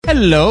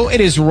Hello, it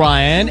is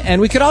Ryan,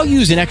 and we could all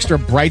use an extra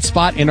bright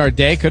spot in our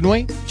day, couldn't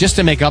we? Just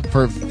to make up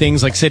for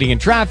things like sitting in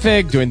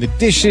traffic, doing the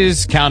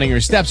dishes, counting your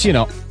steps, you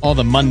know, all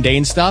the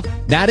mundane stuff.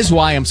 That is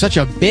why I'm such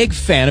a big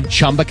fan of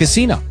Chumba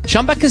Casino.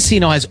 Chumba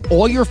Casino has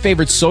all your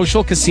favorite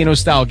social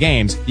casino-style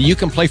games that you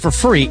can play for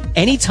free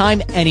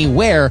anytime,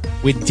 anywhere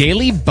with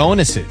daily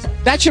bonuses.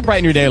 That should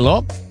brighten your day a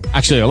little.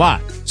 Actually, a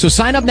lot. So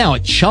sign up now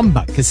at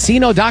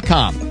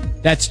ChumbaCasino.com.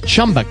 That's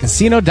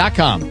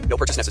ChumbaCasino.com. No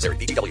purchase necessary.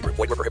 TGIF. Void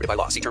where prohibited by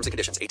law. See terms and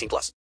conditions.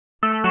 18+.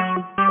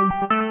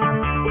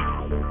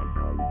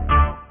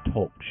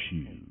 Talk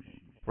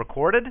shoes.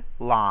 Recorded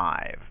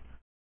live.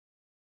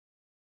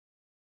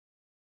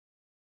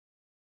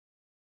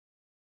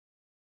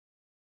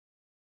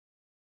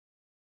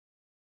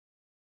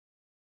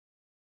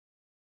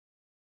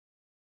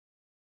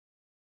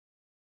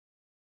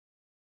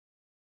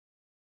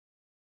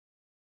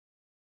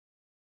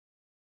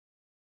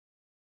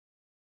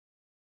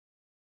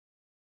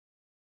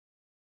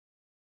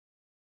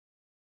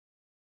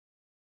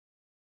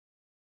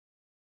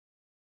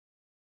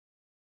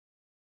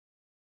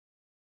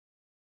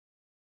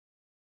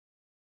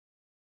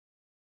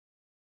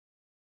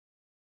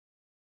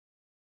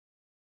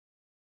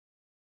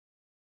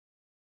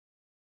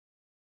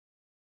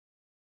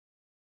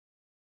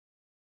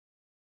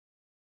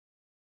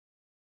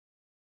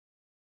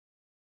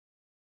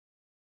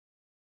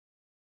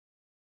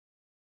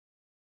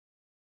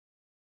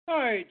 All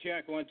right,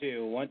 check 1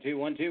 2 1 2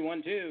 1 2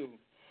 1 2.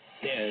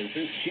 This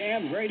is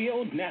Jam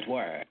Radio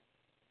Network.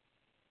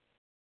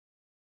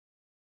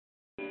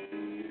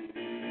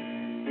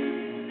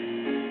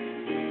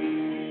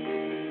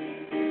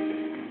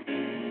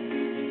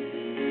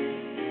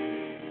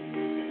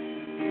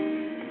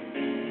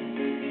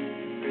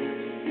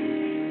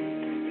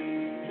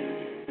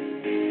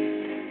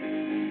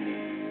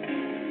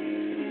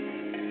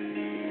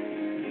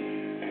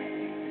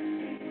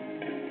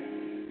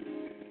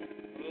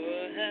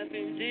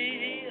 Happy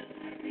day,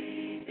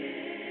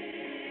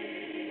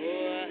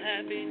 oh,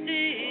 happy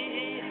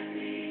day,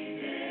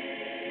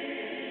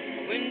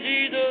 when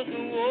Jesus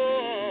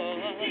was,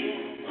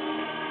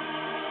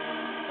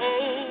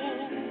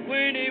 oh,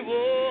 when he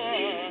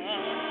was,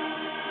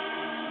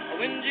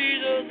 when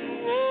Jesus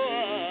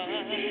was,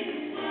 he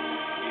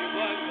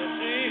wiped the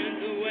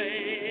sins away,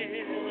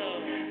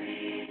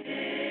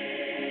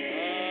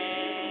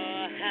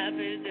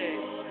 happy day.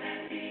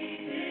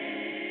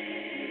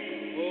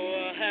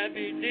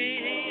 Happy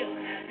day,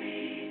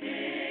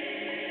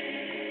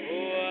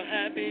 oh,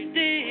 happy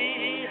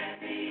day,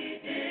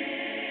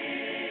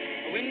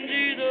 when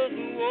Jesus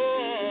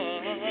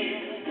was,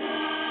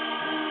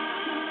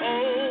 oh,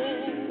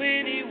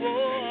 when he was,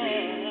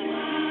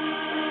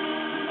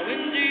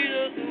 when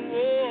Jesus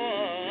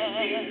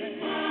was,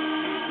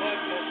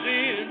 wiped my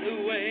sins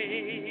away,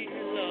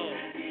 Lord,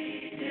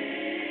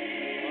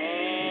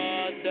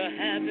 oh, the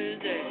happy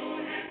day.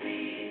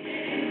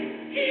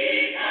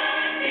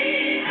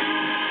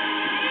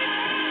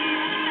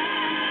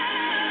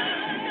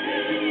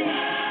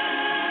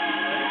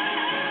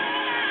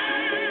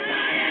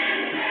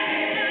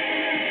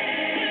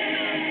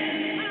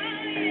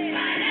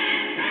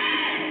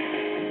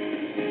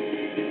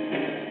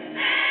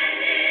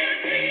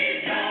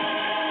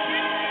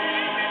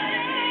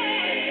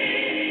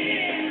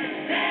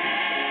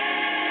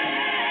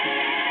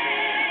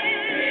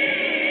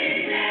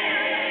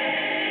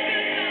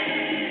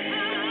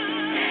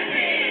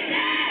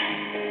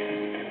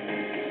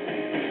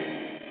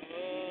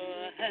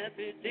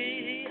 Happy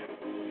day,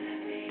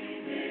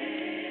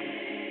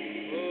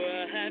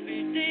 oh, happy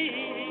day,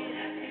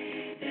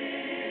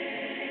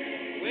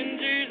 when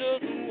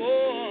Jesus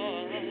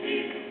was,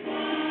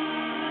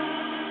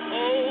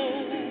 oh,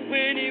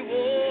 when he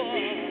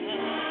was,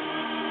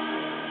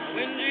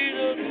 when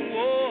Jesus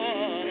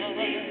was,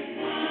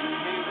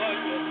 he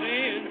wiped your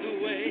sins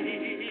away,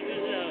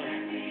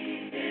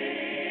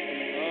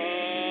 oh,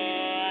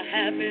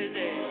 happy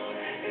day.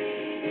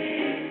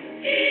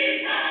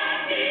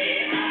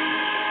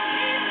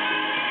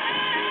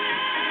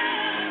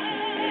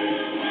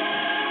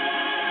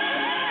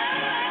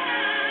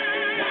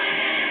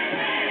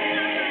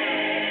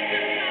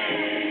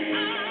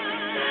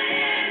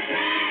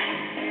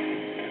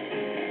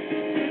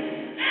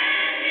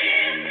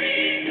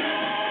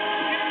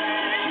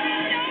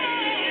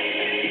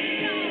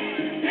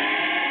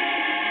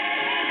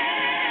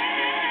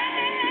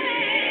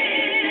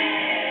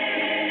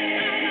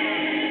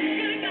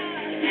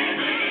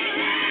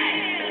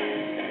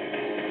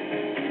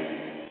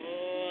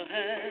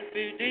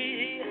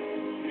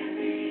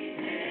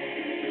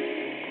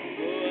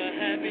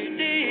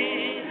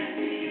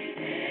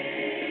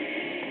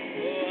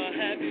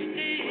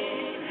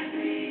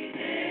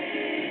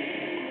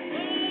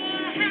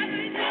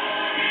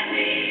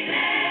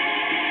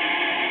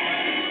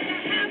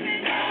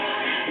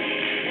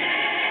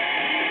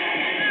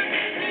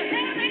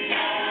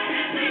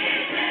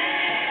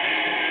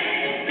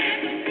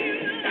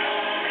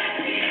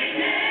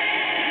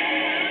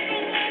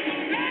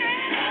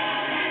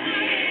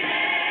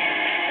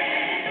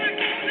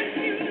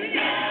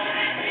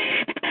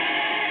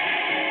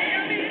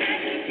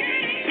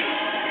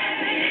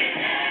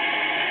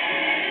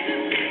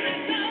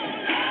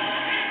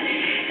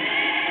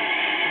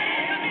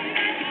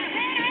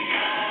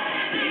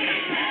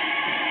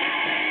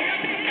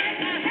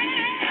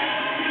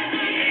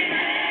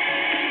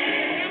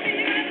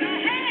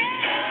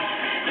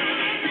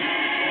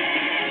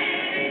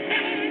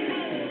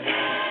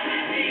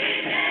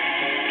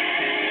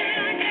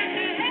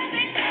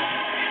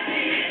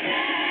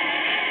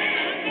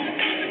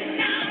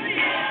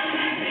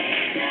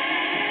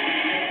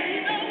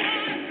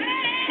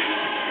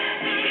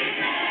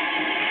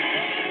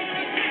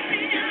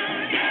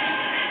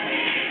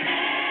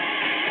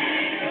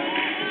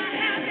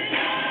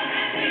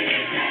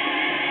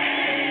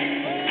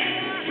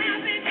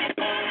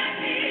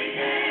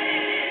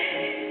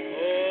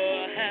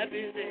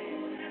 happy day.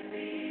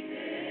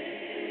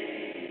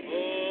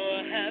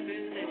 Oh, happy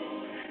day.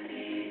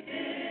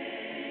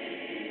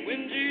 When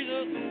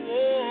Jesus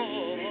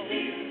wore.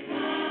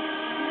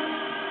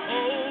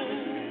 Oh,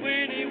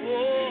 when he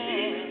wore.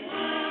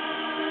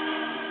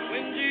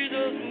 When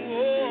Jesus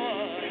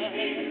wore.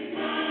 He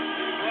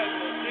wiped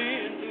my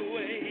sins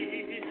away.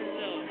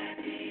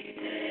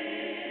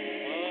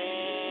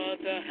 Oh,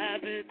 the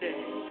happy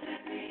day.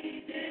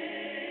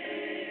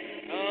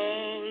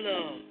 Oh,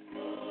 Lord.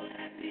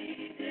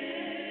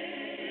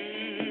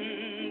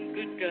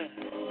 Good God.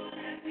 Oh,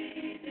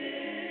 yeah.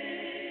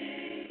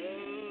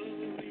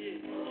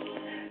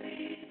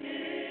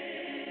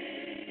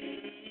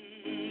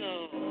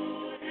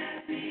 Lord.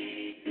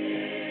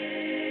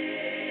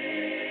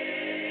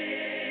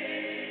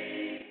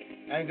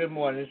 And good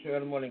morning. This is your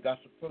early morning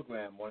gospel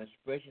program, Morning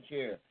Inspirations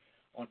here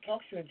on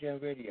Talk Show and Jam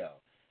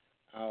Radio.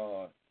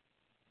 Our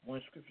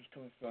morning scriptures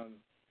coming from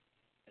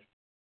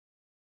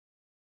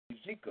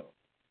Ezekiel,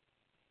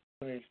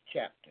 20th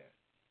chapter,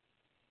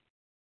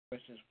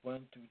 verses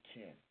 1 through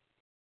 10.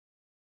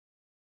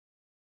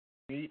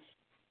 Reads,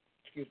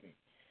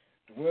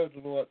 the word of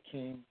the Lord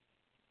came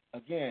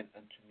again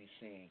unto me,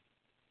 saying,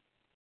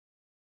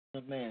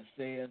 Son of man,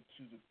 say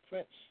unto the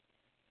prince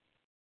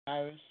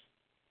Cyrus,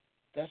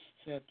 thus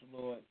saith the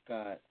Lord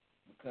God,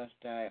 because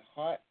thy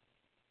heart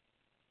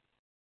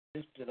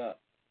lifted up,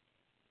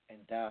 and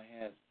thou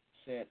hast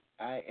said,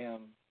 I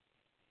am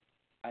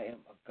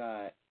a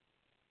God.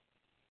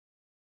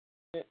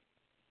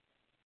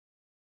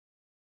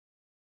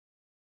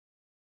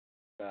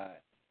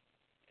 God,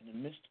 in the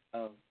midst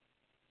of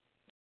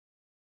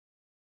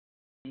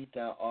thee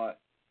thou art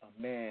a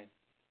man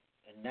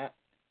and not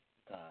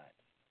God.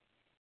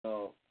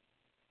 So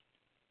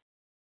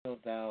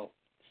thou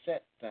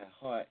set thy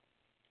heart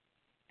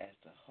as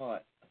the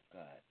heart of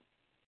God.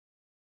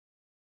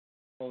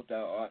 So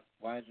thou art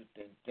wiser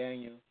than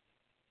Daniel.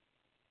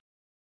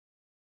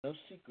 No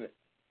secret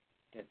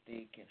that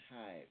they can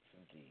hide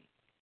from thee.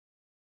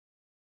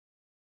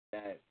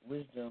 Thy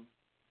wisdom,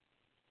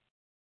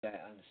 thy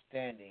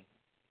understanding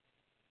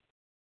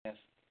has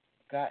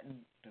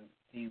gotten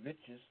thee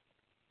riches,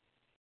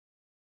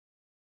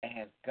 and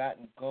has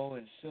gotten gold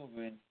and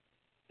silver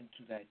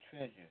into thy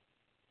treasure.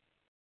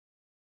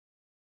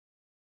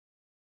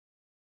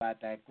 By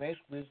thy great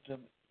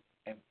wisdom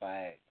and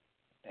by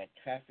thy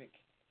traffic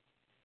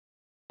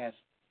hast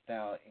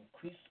thou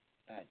increased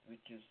thy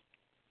riches,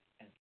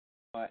 and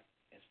thy heart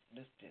is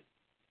lifted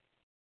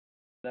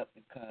up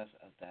because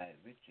of thy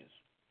riches.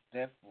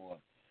 Therefore,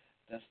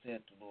 thus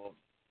saith the Lord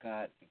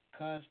God,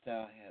 because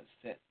thou hast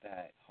set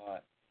thy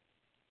heart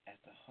as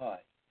the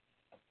heart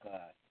of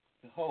God,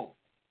 behold,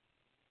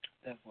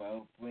 therefore I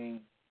will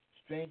bring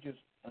strangers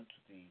unto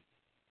thee,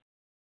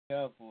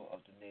 terrible of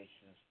the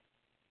nations.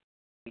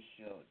 They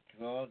shall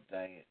draw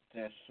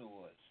their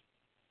swords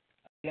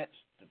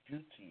against the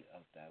beauty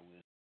of thy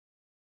wisdom,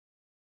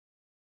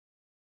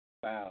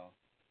 bow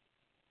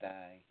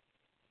thy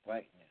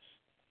brightness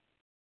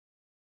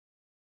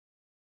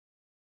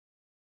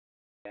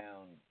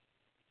down,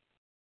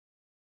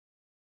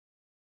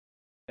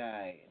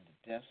 die in the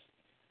dust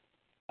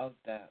of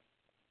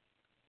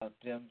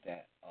them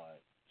that are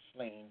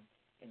slain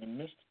in the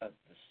midst of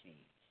the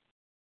seas.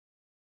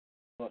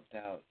 Wilt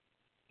thou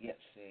yet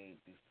say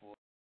before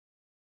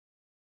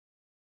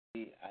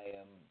thee,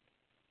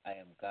 I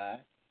am God,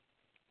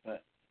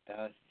 but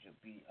thou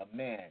shalt be a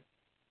man,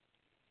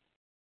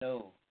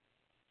 no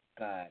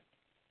God,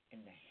 in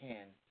the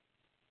hand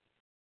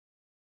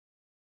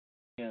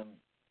of him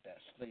that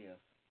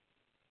slayeth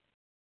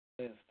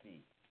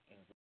thee, and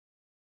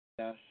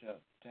thou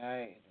shalt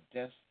die in the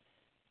dust,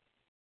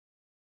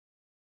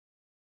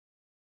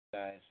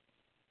 dies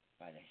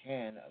by the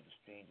hand of the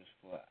strangers,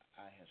 for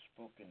I have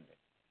spoken it.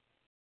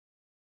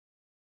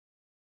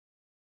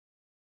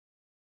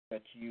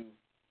 To you,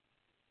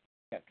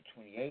 chapter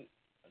 28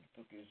 of the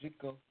book of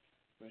Ezekiel,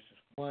 verses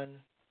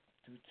 1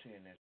 through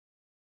 10.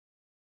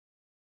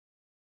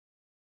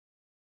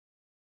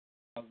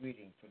 I'm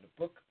reading from the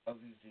book of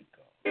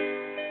Ezekiel.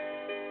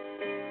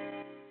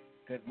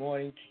 Good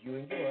morning to you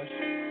and yours,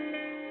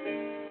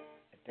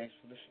 and thanks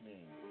for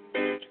listening,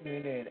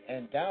 tuning in,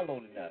 and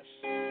downloading us.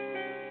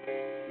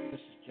 This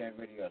is Jam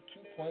Radio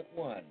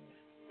 2.1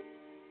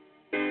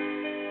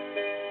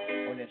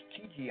 on this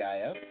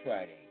TGIF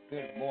Friday.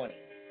 Good morning.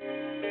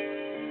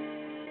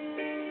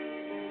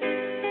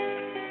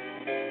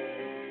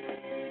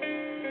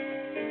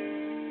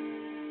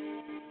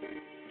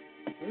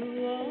 Through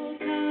all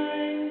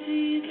time,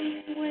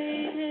 Jesus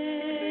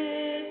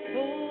waited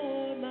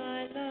for my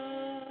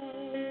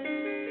love.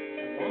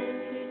 I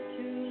wanted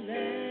to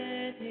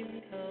let him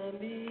come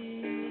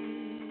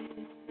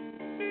in.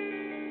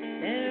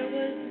 There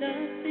was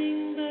nothing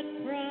but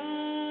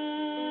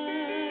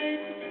pride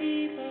to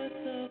keep us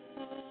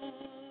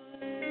apart.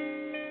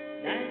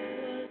 That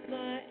was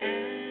my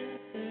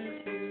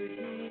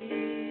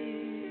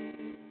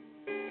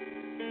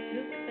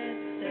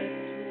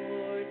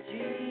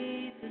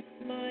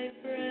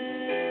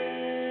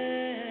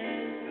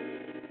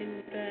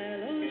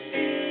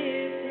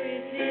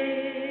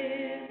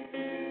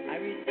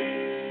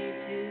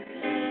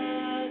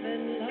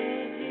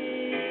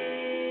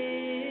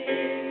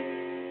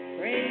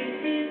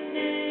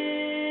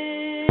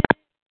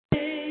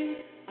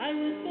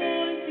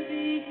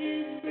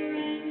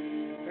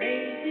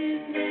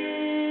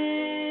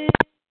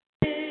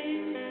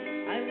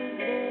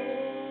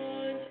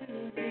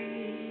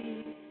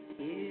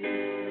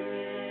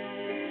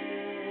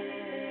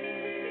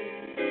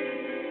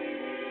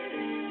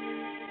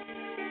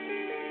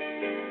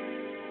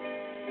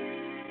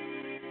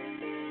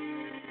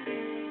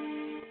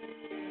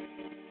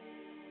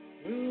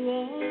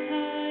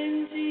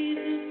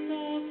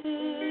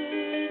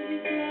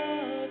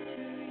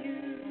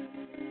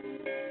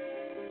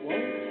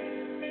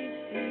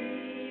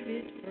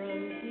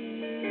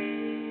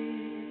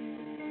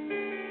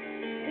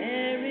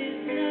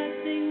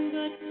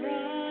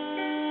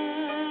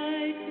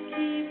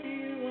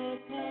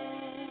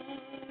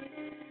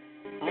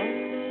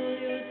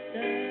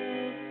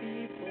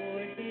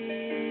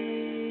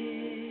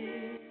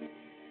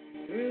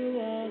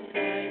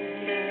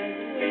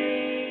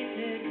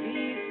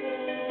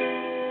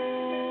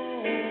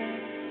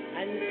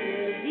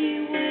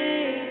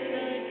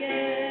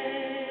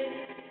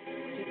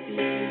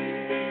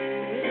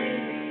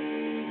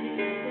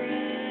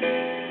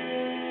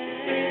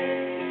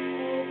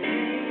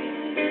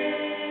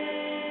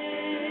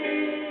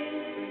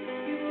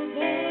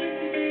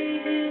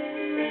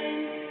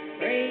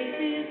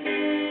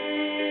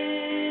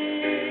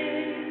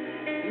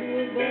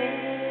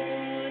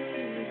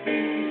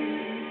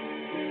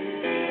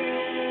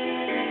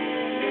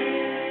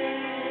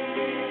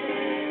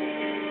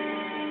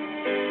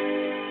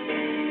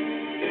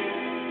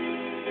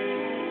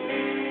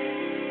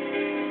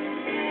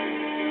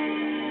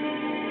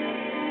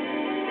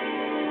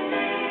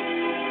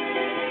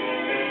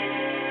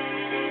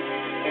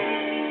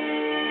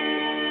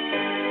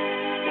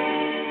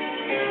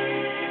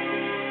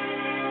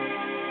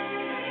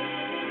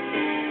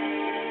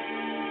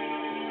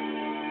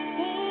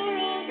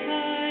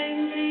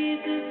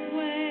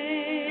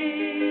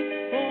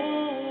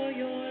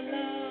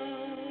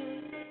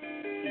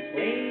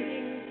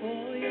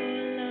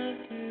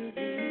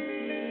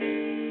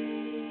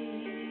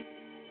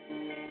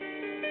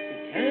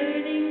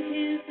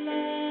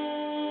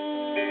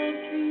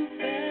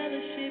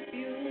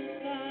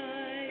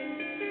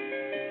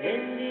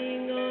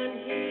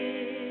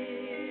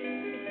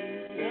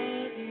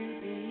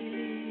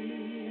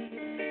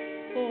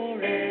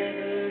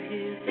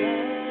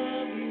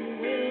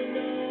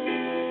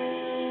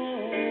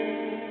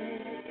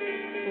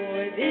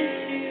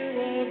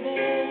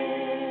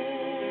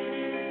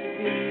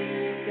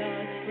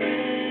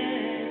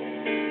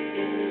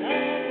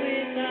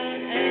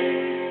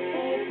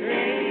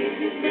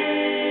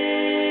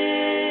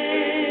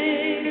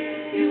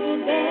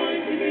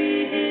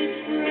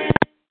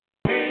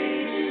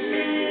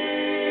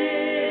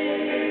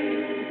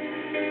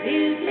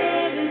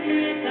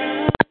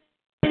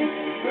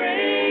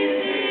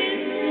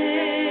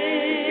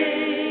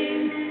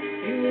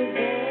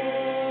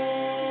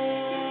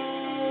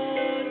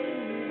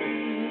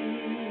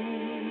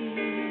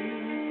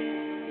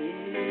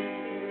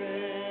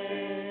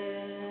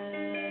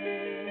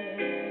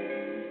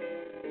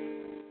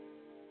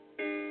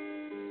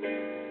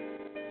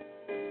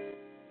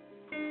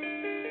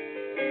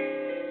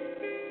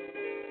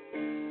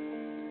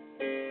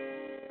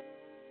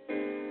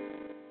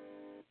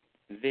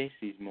This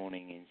is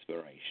Morning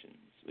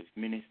Inspirations with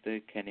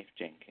Minister Kenneth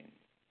Jenkins.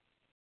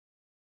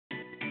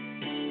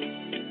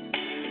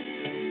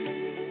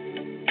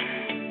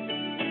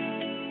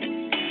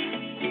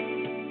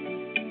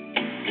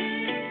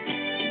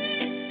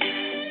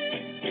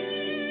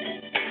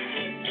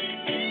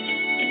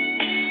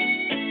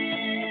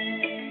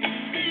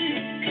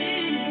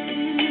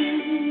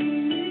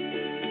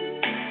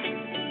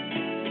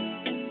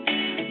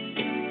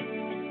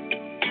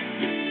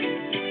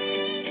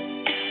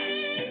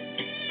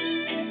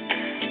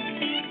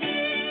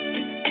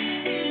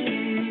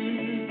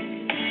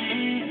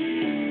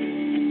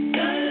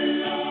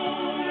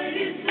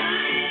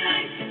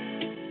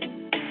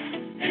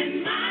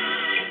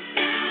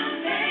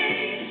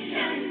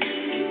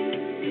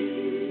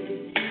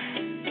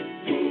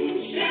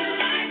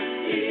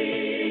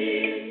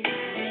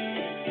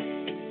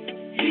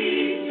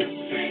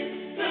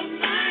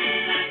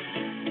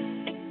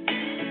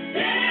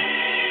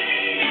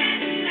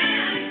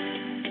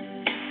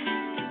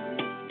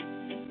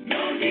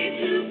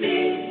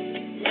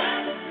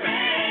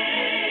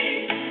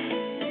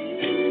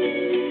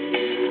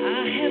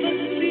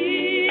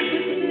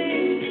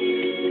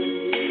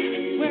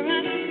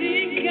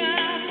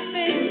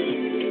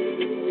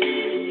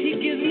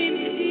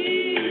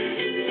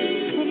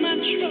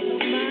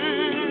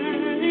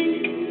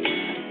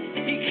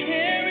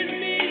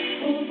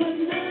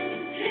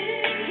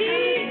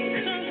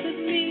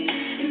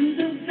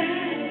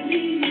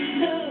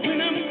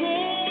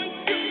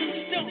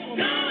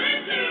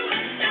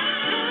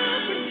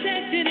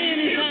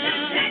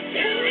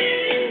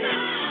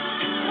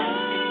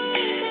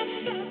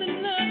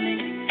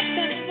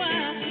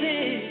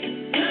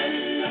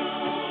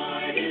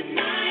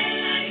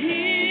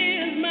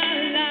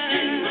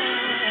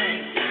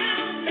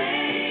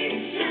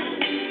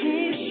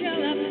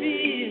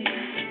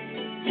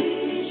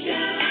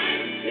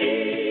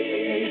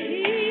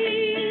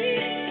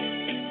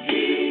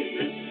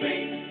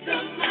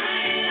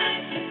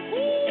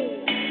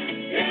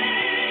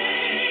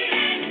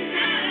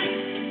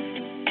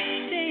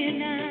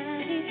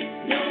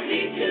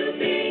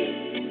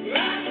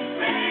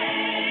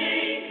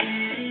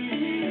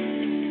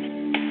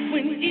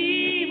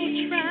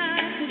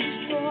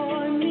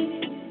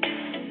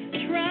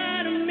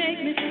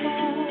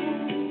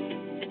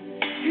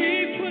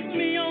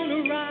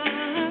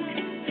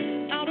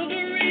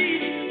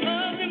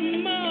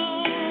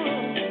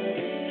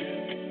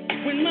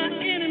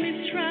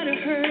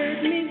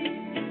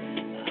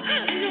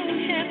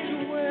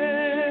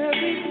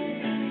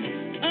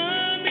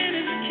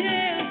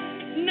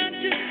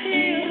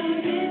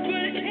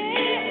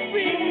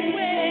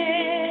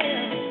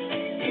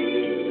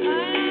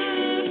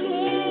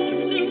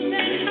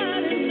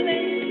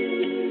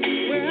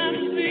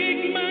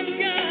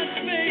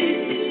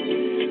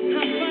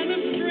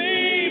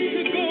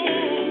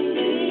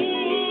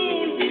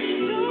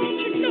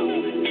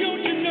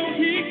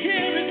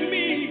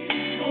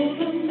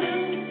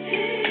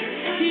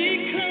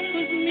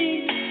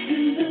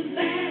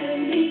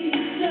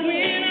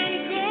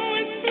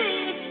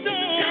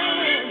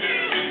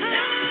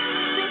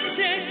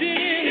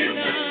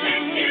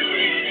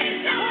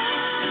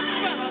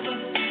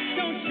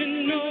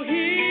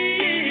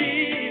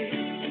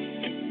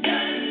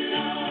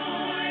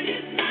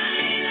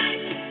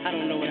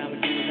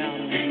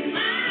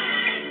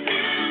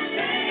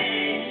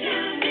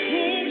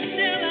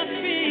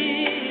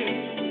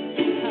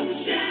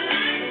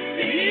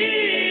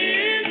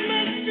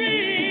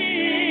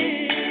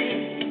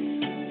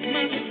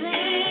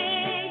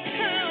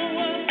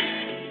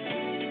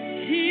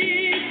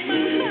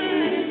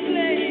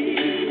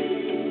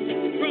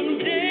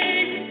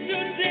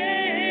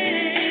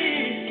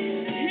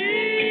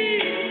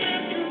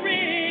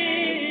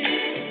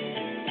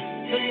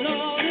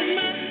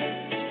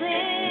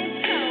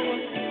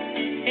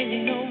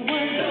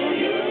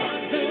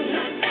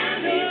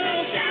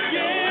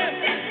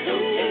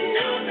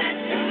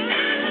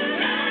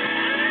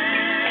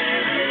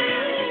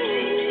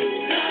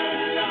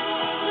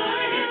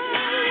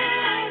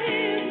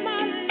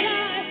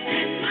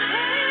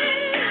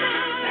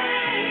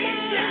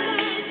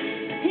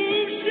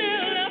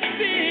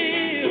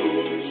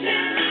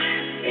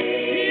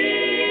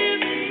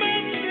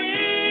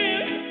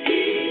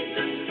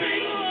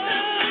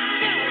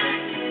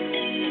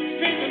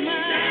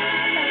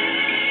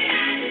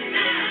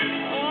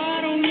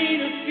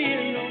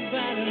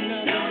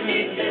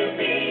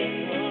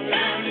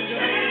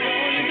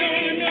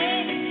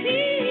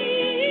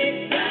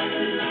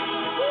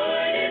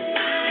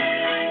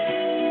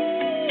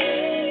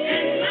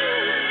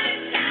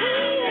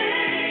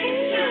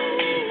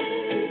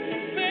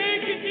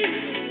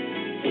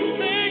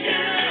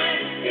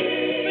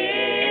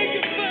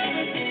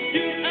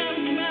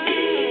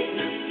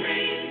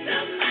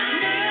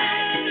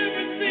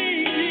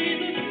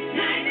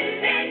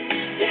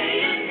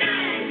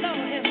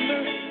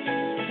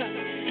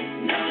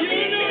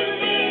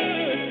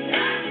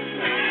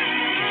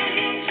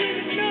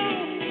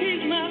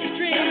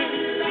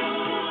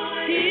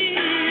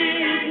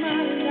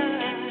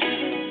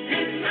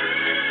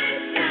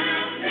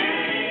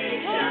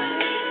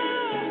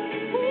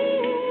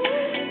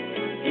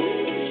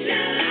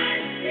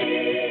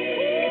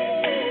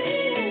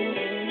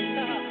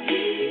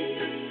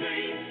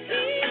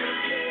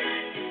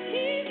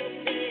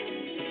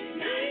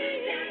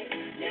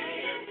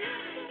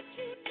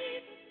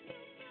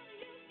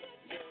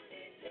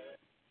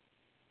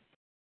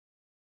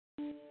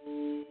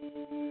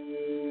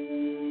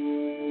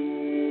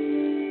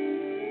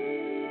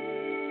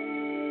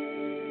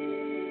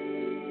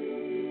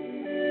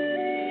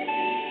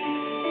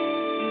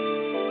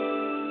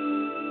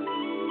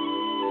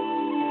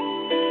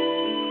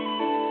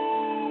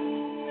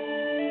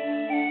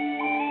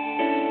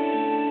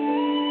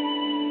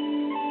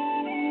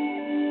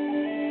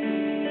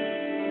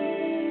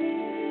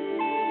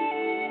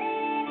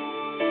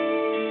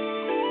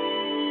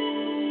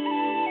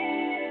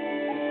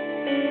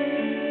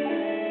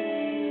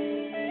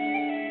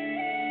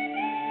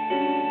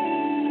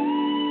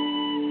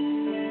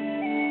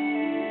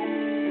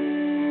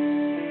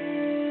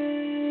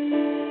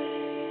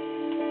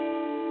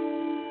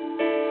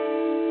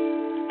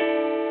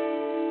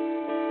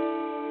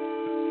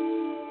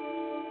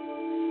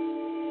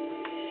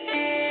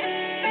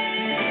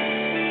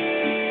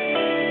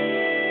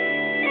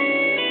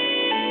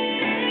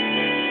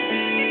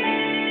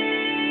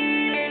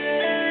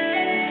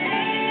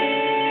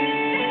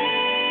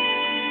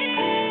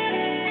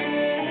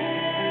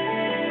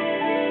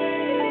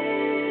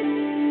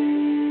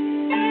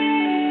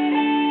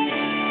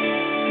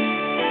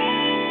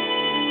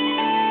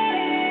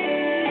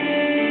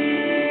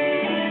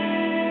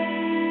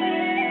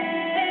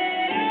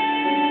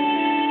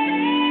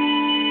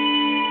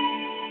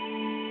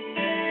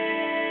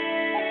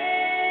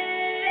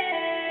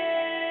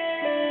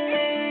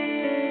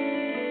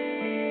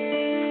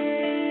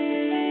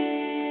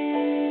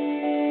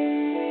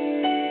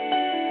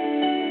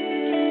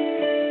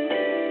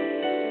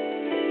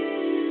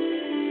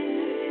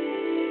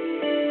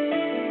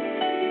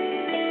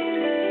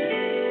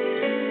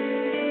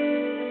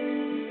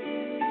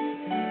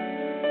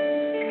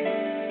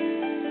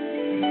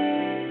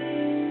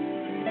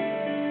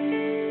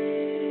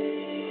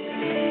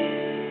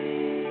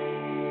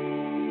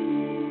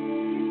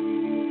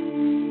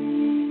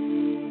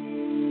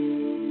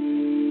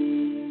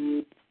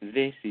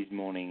 This is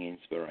Morning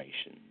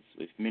Inspirations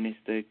with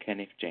Minister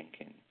Kenneth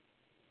Jenkins.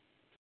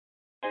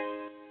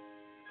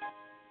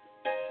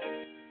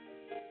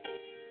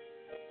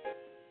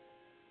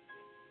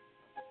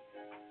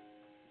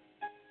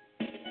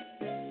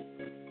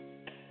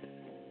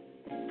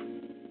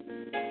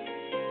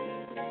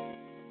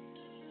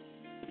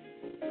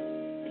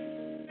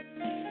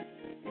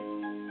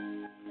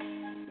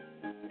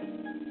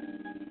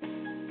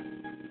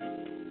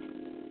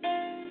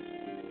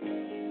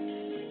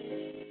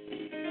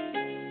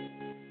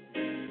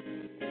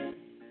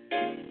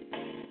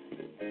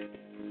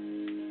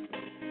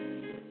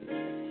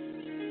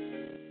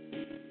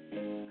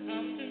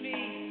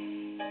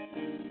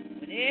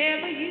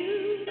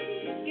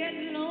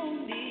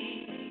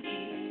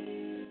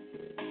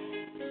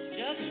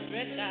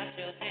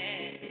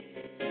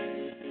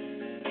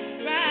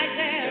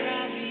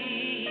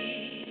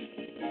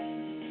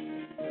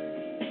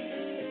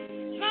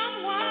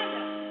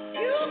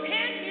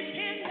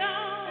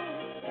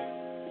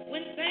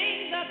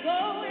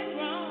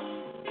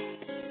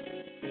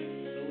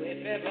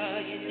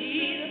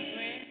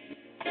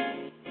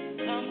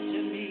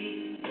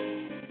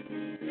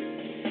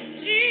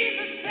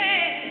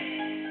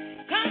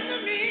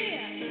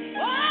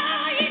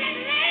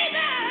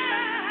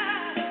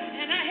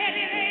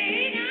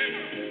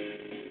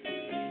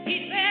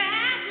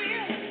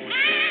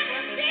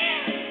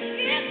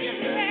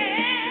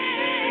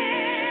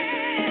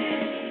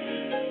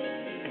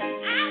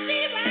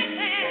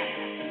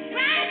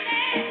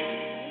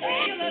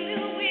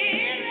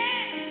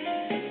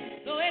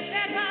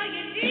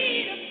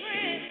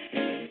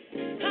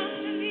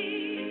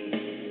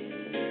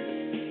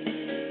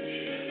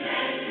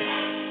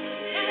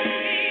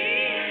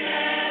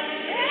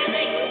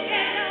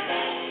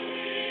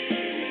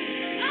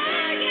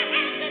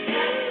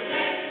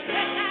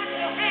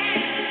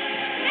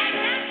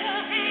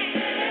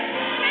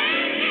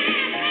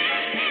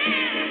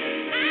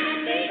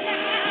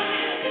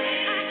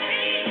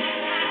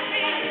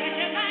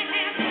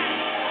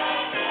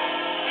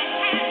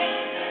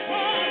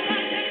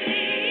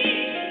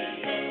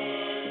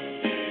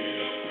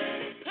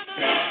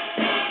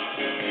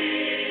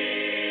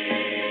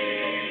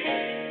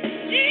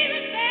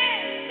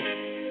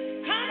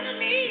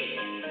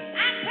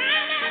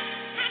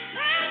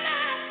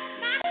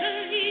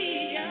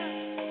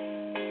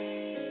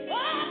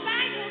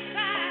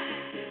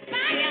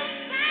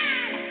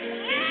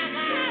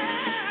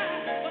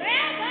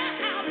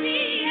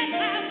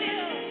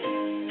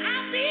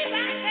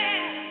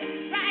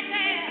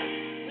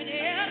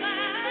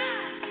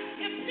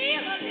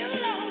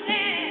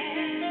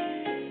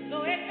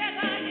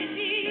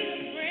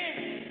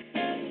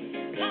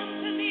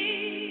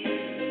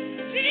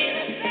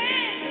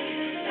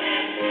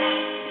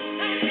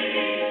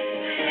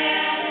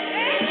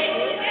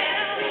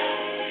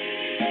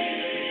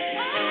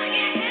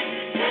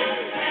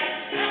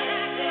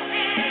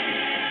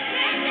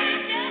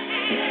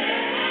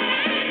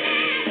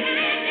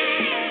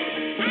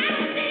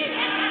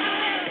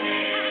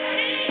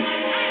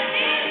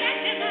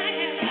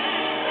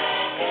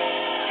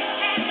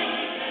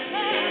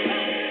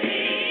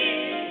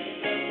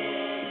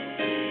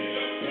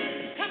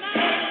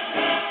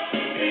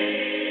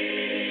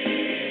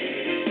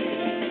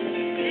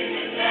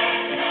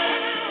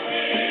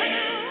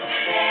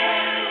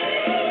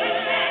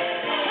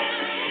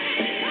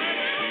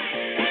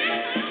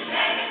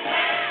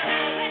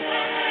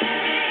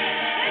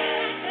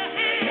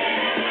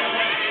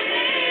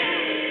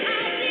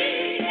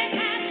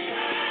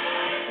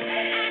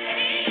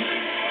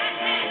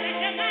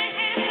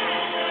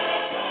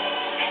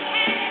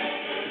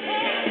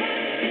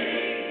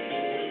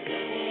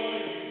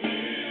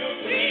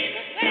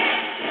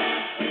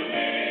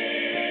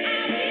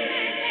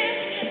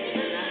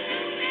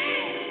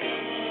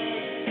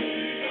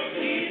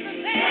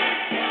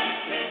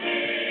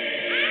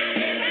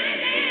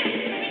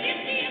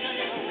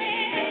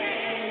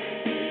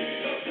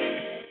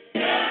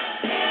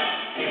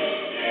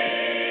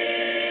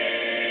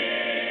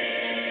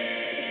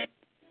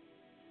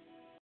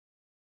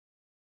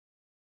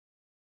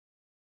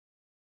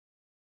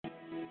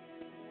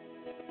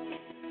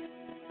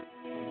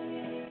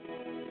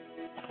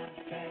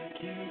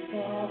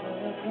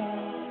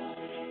 cross,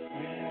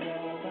 where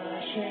all my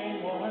shame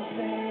was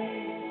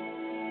laid,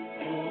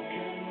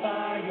 broken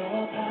by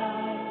your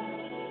power,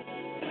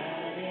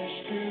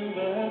 vanished to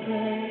the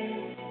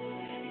grave.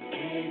 You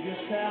gave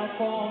yourself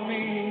for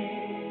me,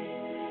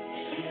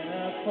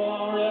 sinner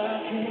for a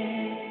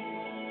king,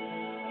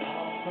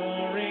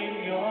 offering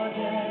your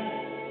death,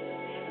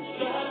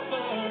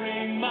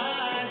 suffering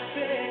my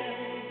sin,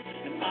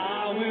 and I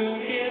will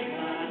give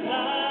my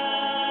life.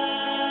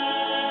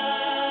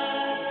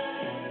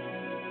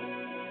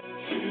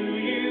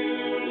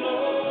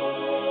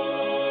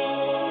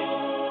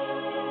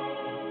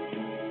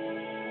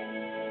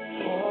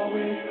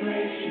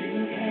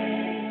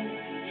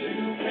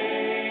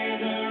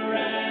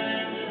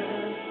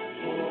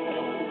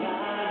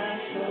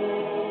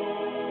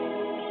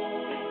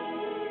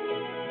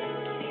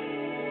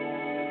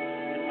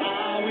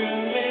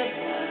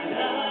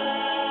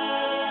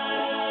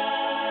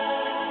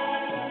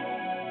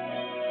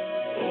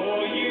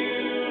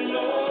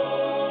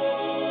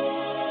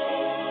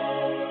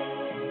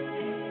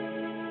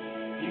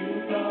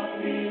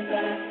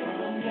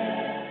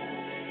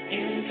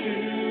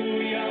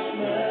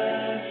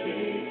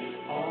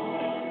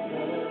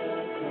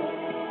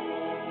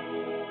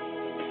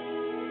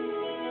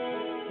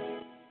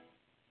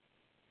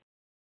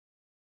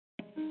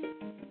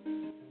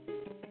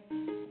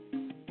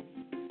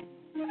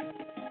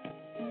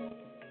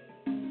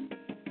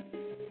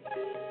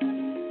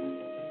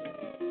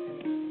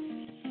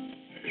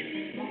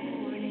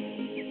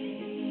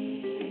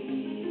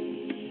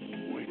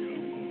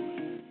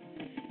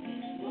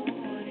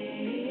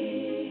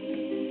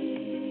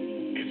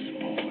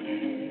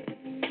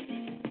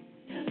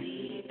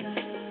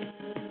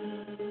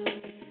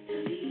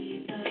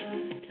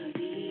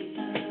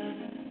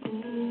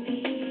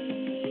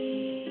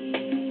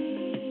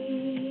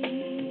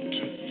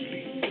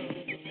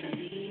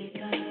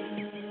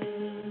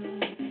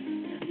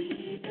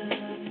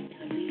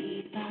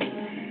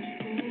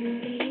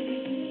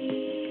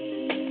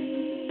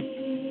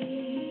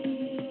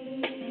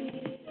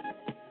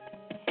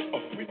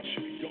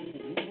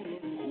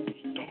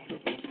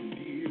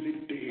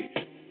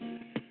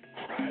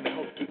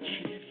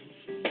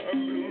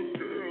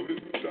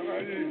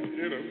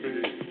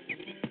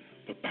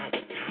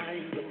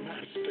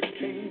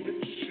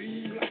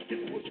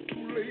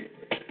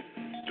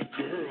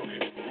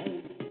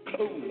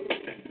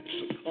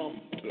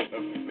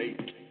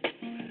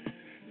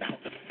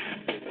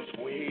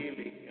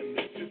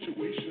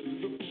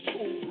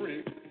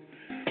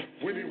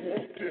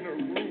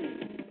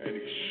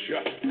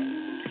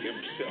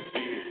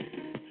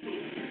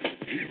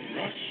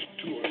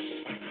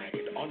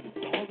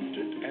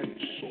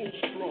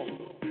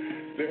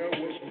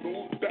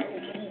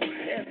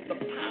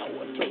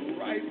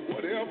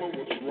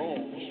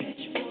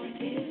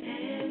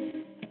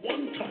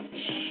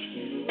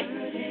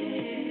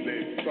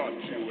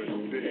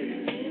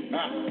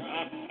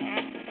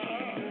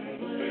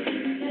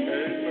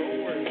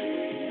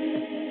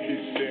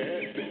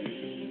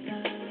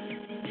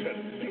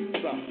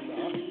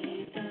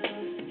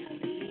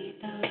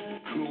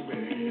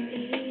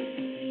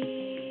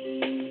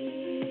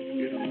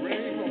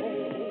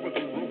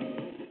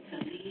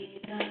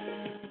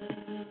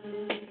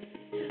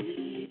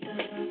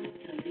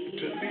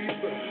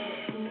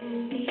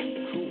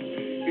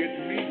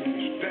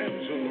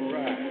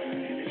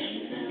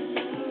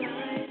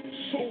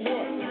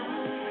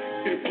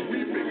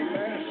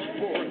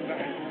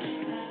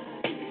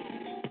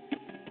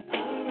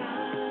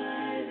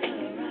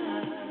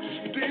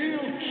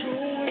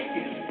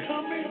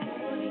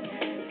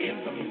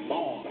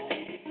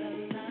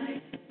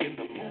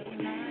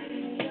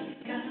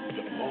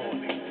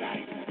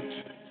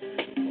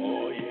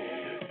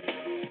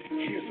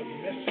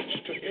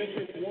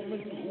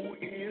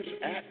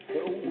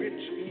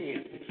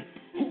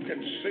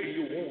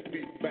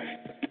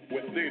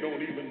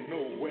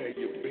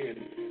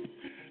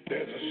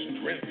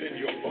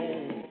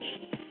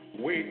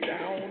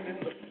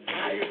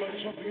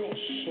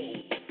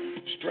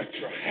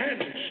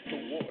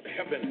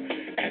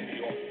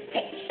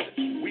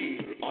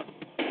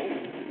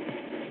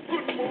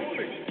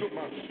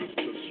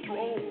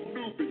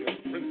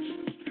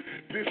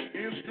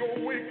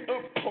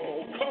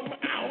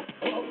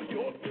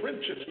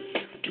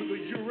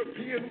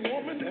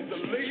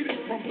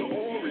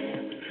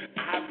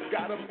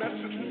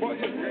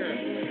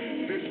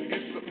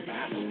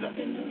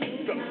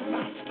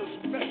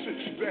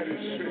 That is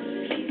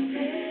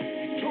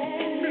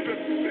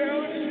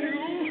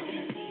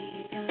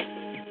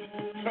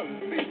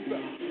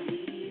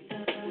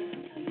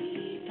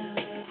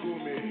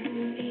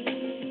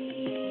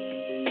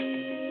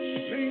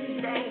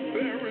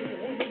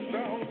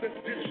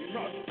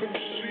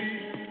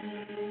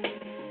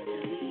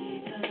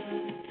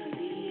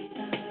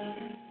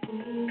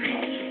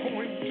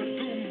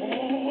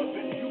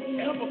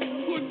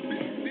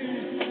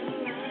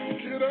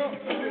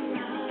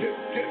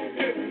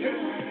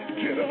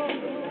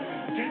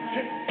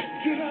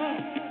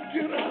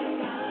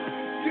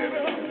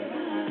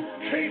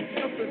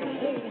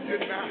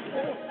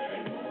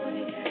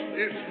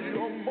It's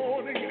your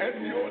morning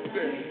and your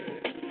day.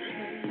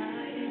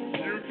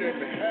 You can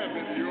have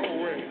it your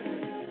way.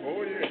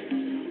 Oh, yeah.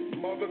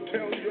 Mother,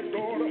 tell your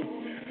daughter,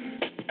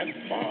 and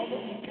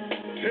father,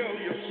 tell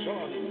your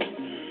son.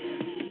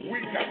 We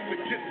got to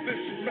get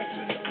this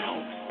message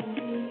out.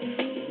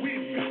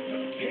 We've got to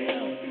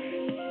tell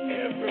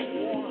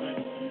everyone.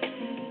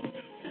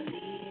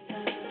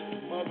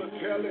 Mother,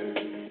 tell it.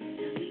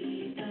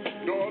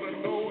 Daughter,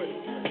 know it.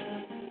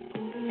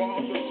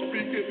 Father,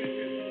 speak it.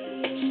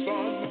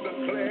 Son,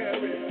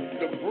 declare it.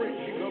 The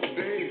breaking of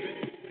day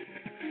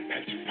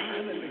has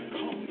finally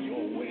come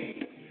your way.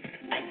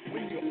 And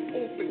when you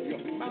open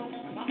your mouth,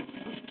 my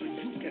sister,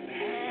 you can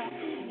have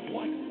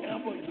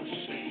whatever you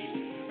say.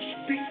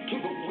 Speak to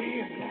the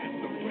wind and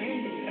the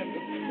rain and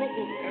the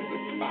trouble and the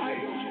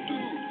trials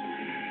too.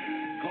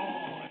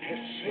 God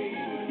has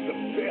saved the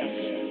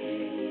best,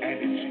 and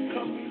it's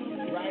coming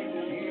right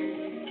here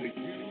to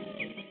you.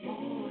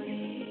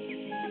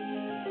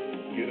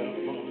 Get up,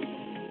 Mom.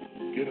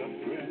 Get up,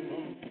 Grandma.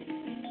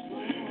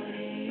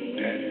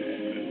 Daddy's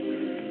little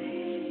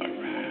girls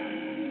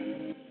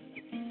arrive.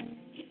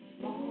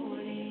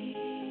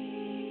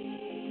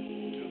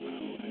 To my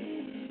wife.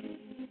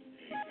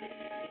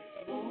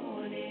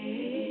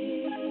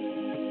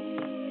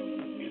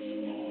 It's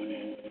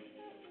morning.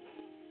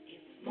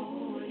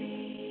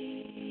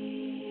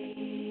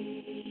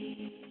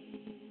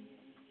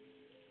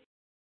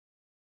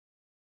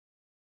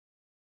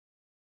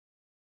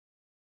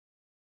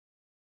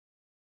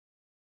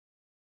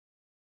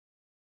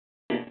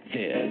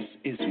 This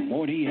is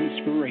Morning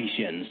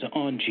Inspirations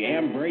on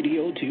Jam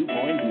Radio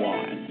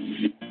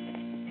 2.1.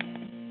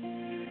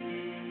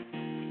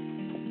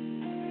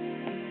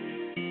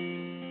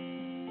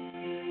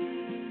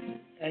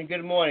 And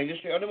good morning. This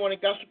is your early morning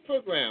gospel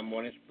program,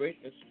 Morning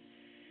Inspirations.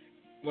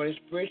 Morning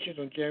Inspirations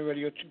on Jam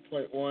Radio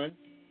 2.1.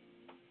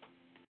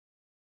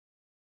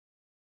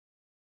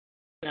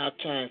 Now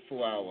time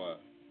for our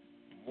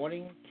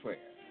morning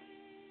prayer.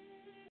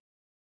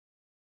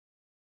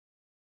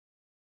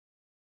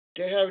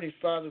 Dear Heavenly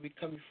Father, we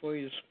come before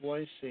you this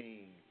morning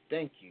saying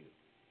thank you.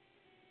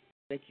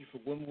 Thank you for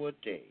one more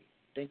day.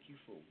 Thank you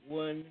for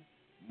one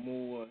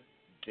more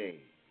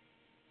day.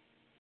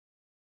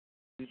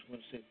 We just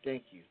want to say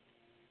thank you.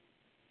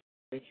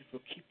 Thank you for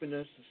keeping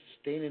us and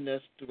sustaining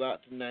us throughout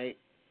the night.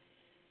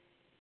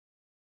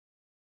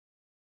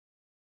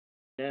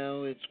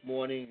 Now it's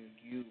morning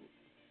and you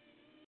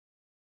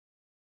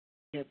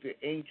have your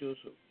angels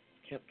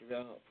kept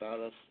around about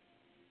us.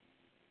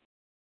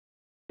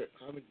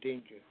 I'm in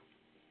danger.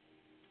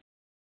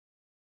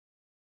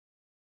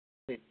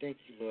 Say thank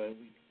you, Lord.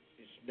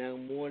 It's now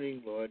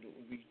morning, Lord.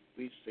 We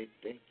say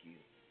thank you.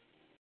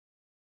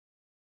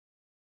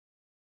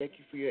 Thank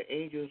you for your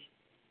angels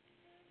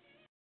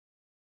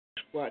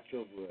to watch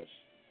over us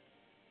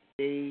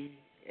day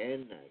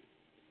and night.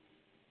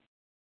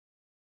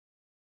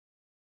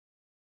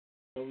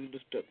 Lord, we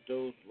lift up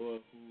those,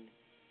 Lord,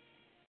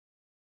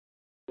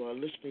 who are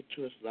listening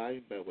to us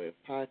live by way of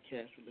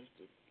podcast.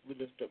 We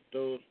lift up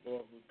those,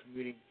 Lord, who are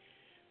commuting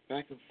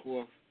back and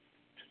forth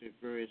to their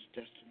various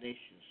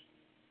destinations.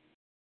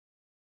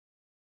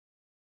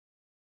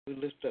 We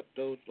lift up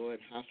those, Lord,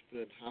 in hospital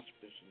and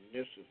hospice and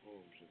nursing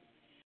homes, and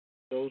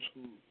those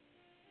who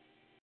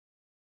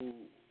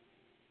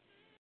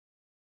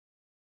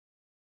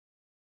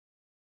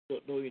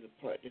don't know you to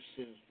pardon their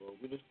sins, Lord.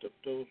 We lift up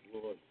those,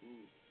 Lord,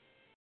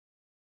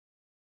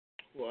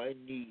 who are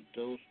in need,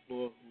 those,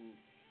 Lord,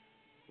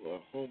 who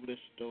are homeless,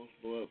 those,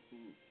 Lord, who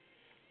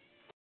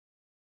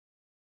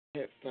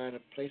can't find a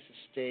place to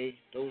stay,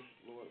 those,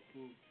 Lord,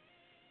 who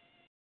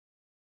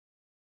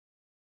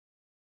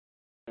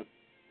have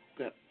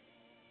got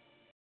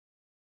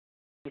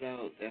put out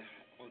of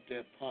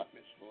their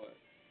apartments, Lord.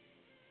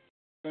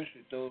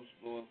 Especially those,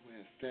 Lord, who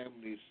have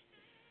families,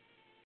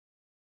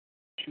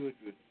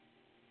 children,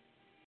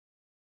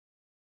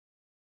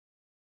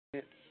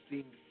 can't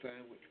seem to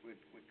find which way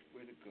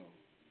to go.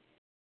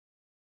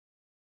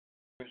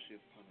 Mercy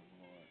upon them,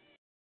 Lord.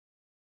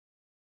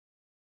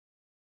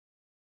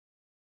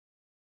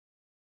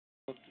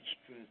 Help the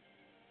strength.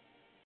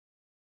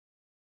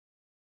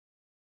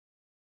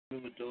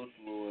 Remember those,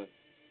 Lord,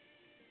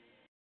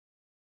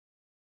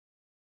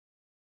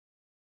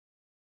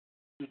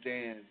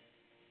 Sudan,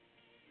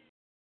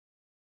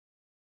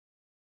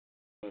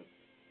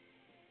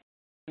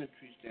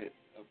 countries that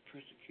are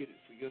persecuted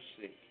for your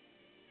sake.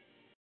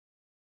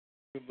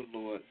 Remember,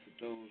 Lord, for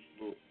those,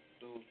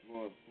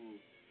 Lord, who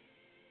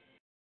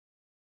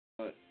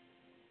are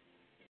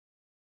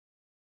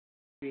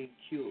being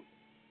killed.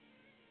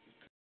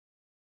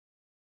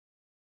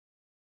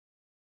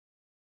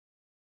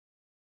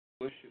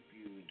 Worship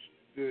you in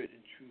spirit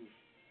and truth.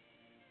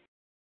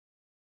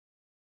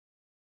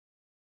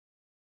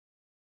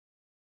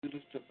 We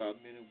lift up our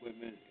men and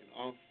women in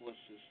armed forces.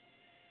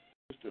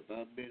 We lift up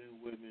our men and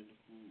women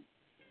who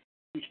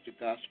preach the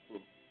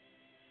gospel.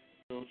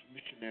 Those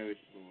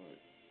missionaries, Lord.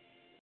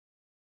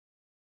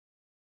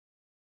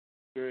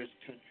 Various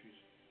countries.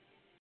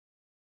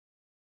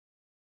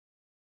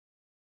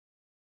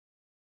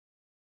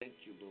 Thank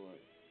you, Lord.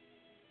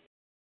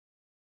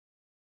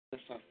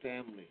 Bless our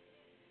family,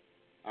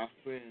 our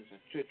friends, our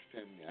church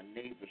family, our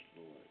neighbors,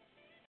 Lord.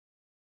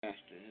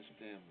 Pastor and his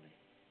family.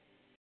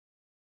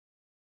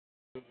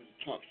 Remember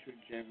the Talk Show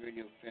Jam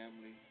Radio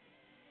family.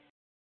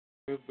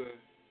 Remember,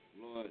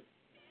 Lord,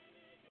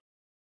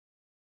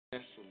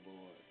 vessel,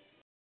 Lord.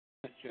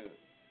 Touch us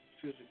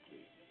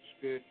physically,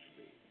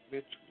 spiritually,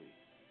 mentally.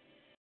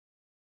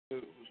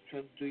 Who's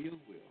trying to do your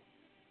will.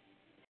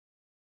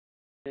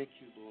 Thank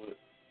you, Lord,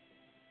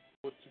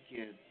 once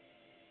again,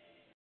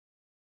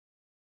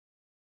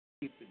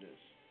 keeping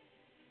us.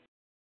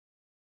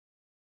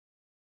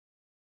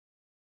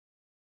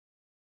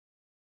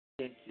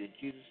 Thank you. In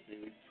Jesus'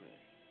 name we pray.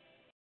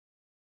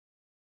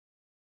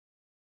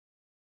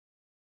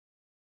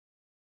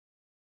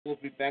 We'll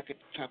be back at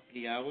the top of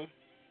the hour.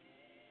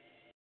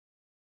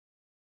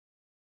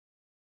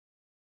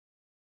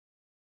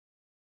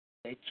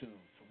 Stay tuned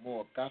for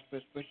more gospel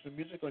inspirational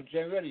music on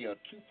Jam Radio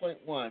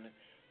 2.1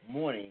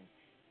 Morning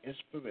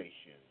Inspirations.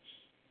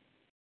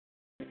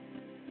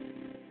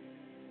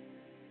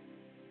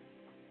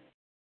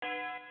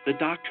 The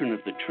doctrine of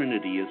the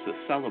Trinity is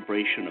a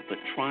celebration of the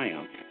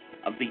triumph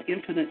of the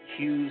infinite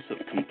hues of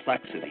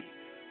complexity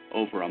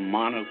over a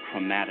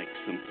monochromatic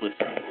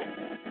simplicity.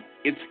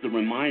 It's the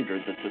reminder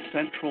that the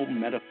central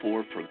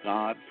metaphor for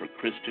God for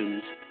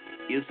Christians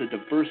is a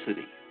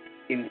diversity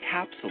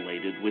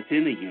encapsulated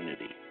within a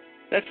unity.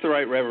 That's the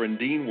Right Reverend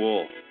Dean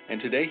Wolf, and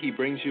today he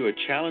brings you a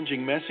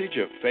challenging message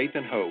of faith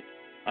and hope.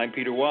 I'm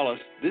Peter Wallace.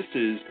 This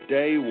is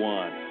Day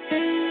One.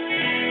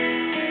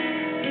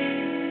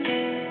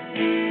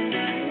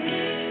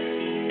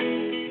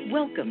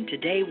 Welcome to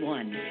Day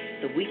One,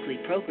 the weekly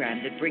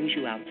program that brings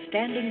you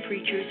outstanding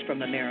preachers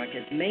from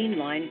America's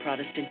mainline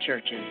Protestant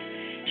churches,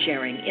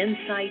 sharing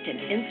insight and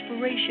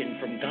inspiration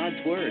from God's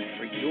Word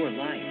for your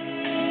life.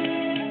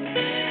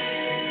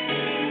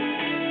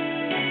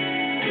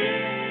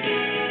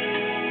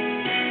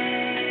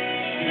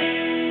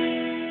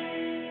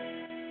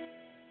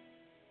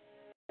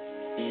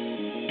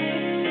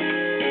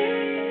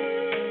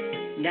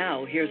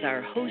 Now, here's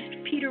our host,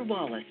 Peter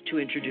Wallace, to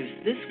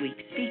introduce this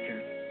week's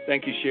speaker.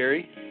 Thank you,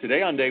 Sherry.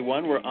 Today on Day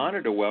One, we're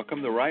honored to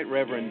welcome the Right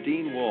Reverend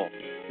Dean Wolf,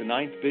 the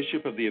 9th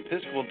Bishop of the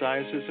Episcopal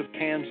Diocese of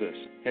Kansas,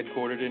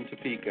 headquartered in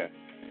Topeka.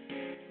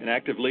 An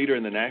active leader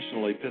in the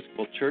National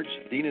Episcopal Church,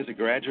 Dean is a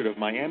graduate of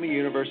Miami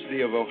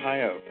University of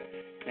Ohio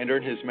and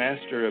earned his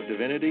Master of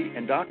Divinity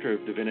and Doctor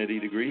of Divinity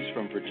degrees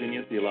from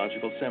Virginia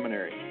Theological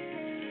Seminary.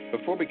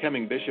 Before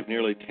becoming bishop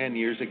nearly 10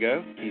 years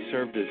ago, he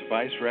served as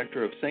Vice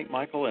Rector of St.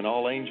 Michael and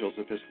All Angels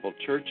Episcopal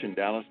Church in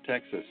Dallas,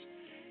 Texas,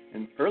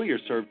 and earlier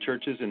served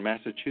churches in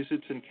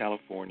Massachusetts and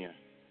California.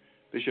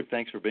 Bishop,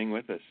 thanks for being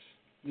with us.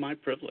 My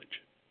privilege.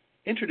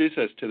 Introduce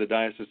us to the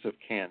Diocese of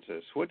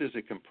Kansas. What does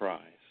it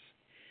comprise?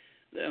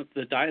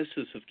 The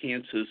Diocese of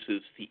Kansas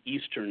is the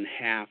eastern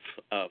half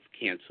of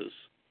Kansas,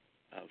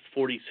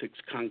 46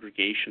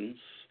 congregations,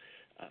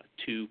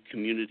 2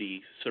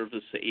 community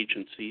service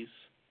agencies,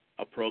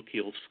 a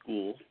parochial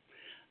school,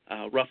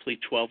 roughly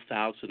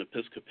 12,000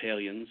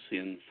 Episcopalians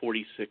in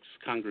 46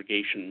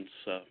 congregations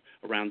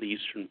around the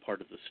eastern part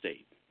of the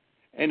state.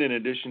 And in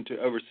addition to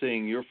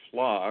overseeing your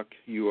flock,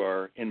 you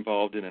are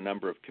involved in a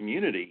number of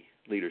community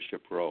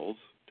leadership roles.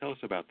 Tell us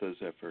about those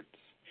efforts.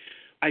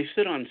 I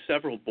sit on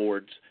several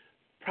boards.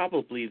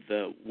 Probably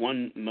the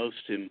one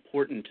most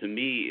important to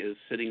me is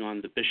sitting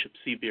on the Bishop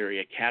Seabury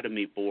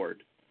Academy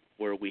Board,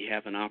 where we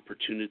have an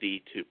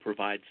opportunity to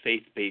provide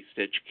faith-based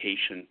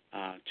education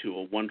to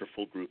a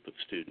wonderful group of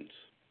students.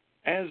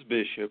 As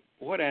bishop,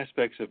 what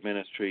aspects of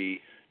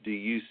ministry do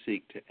you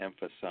seek to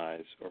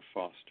emphasize or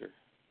foster?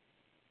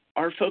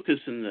 Our focus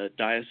in the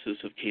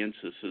Diocese of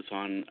Kansas is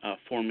on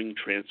forming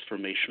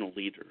transformational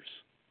leaders.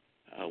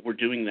 We're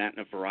doing that in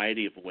a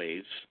variety of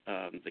ways.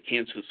 The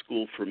Kansas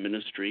School for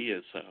Ministry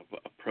is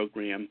a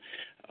program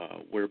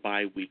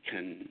whereby we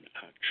can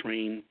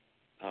train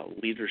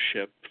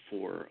leadership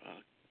for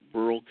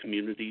rural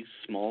communities,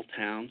 small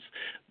towns,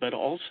 but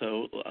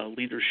also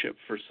leadership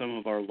for some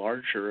of our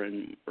larger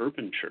and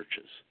urban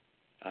churches.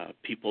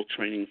 People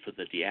training for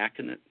the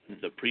diaconate,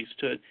 the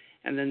priesthood,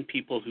 and then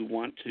people who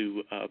want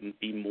to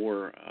be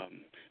more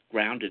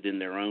grounded in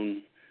their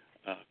own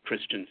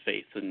Christian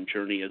faith and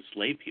journey as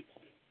lay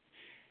people.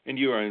 And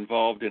you are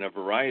involved in a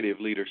variety of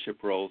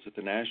leadership roles at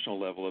the national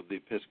level of the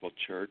Episcopal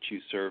Church.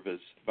 You serve as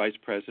Vice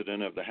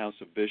President of the House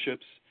of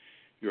Bishops.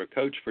 You're a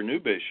coach for new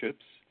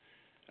bishops,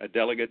 a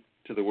delegate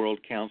to the World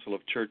Council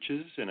of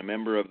Churches, and a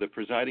member of the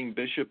Presiding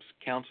Bishops'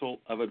 Council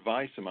of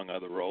Advice, among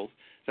other roles.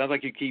 Sounds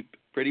like you keep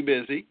pretty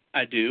busy.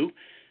 I do.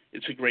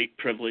 It's a great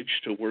privilege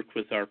to work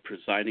with our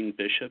presiding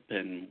bishop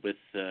and with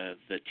the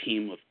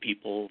team of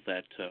people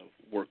that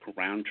work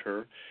around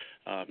her.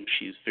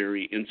 She's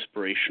very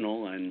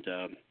inspirational, and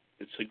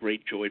it's a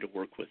great joy to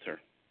work with her.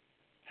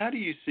 How do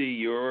you see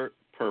your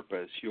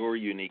purpose, your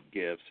unique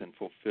gifts in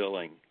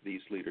fulfilling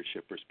these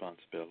leadership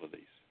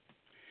responsibilities?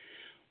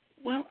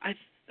 Well,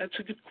 that's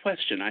a good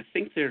question. I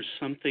think there's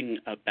something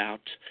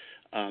about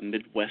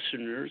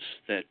Midwesterners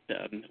that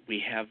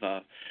we have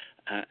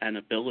an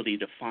ability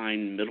to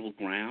find middle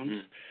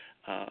ground.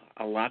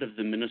 A lot of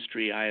the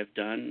ministry I have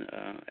done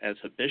as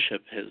a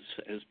bishop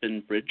has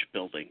been bridge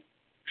building,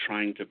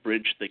 trying to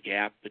bridge the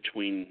gap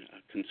between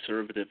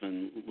conservative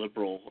and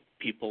liberal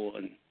people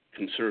and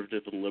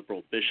conservative and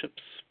liberal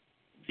bishops.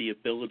 The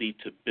ability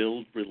to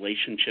build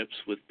relationships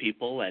with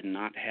people and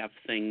not have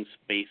things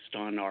based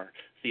on our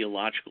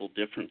theological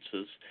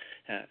differences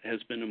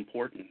has been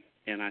important.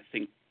 And I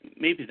think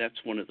maybe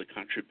that's one of the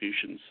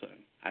contributions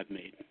I've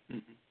made.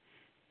 Mm-hmm.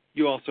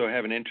 You also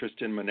have an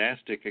interest in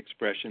monastic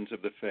expressions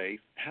of the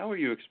faith. How are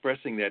you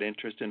expressing that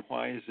interest, and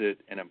why is it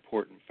an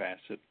important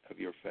facet of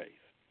your faith?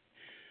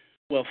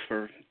 Well,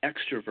 for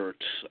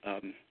extroverts,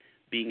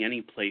 being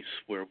any place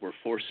where we're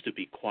forced to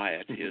be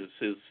quiet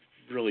is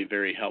really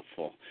very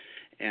helpful.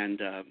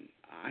 And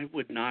I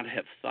would not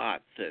have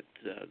thought that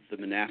the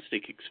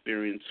monastic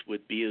experience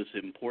would be as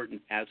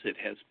important as it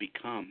has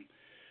become.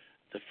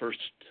 The first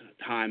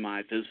time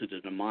I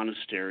visited a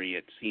monastery,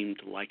 it seemed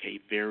like a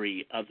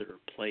very other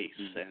place,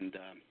 and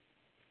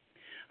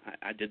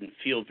I didn't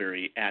feel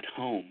very at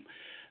home.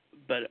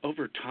 But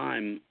over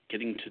time,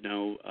 getting to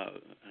know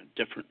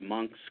different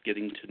monks,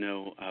 getting to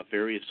know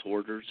various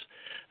orders,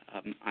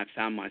 I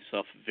found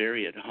myself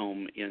very at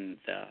home in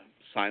the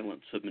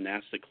silence of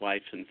monastic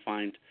life and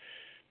find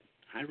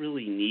I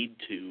really need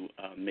to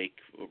make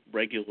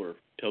regular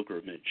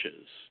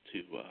pilgrimages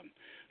to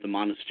the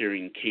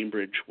monastery in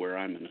Cambridge, where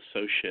I'm an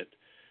associate.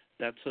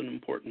 That's an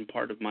important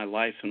part of my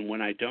life, and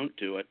when I don't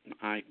do it,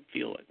 I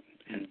feel it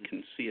and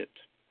can see it.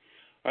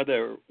 Are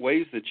there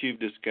ways that you've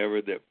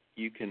discovered that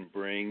you can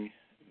bring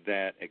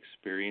that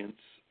experience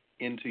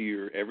into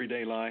your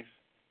everyday life?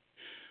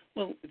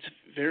 Well, it's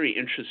very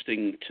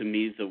interesting to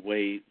me the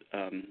way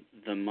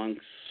the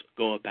monks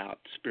go about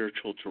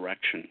spiritual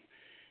direction.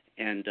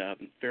 And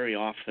very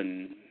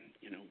often,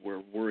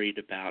 we're worried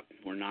about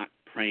we're not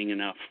praying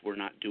enough, we're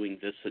not doing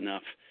this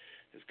enough.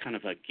 It's kind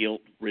of a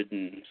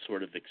guilt-ridden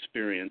sort of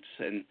experience.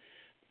 And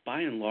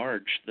by and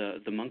large,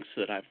 the monks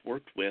that I've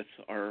worked with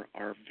are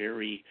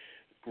very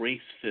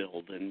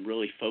grace-filled and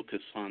really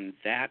focus on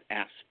that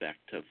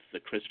aspect of the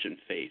Christian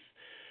faith.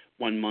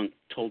 One monk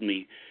told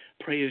me,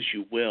 pray as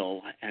you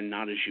will and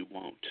not as you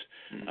won't.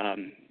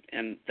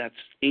 And that's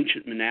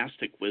ancient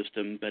monastic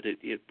wisdom, but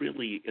it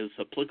really is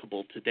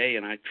applicable today,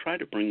 and I try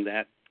to bring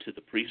that to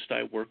the priest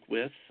I work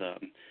with,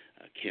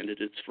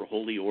 candidates for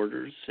holy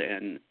orders,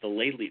 and the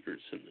lay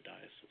leaders in the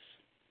diocese.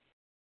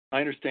 I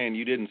understand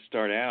you didn't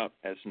start out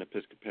as an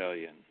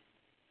Episcopalian.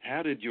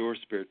 How did your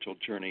spiritual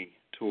journey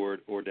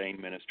toward ordained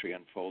ministry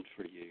unfold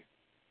for you?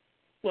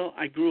 Well,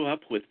 I grew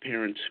up with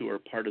parents who are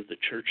part of the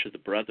Church of the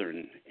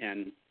Brethren,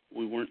 and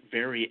we weren't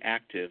very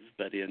active,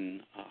 but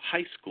in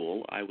high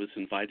school, I was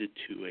invited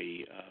to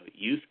a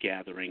youth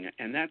gathering,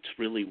 and that's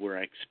really where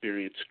I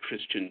experienced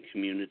Christian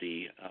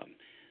community,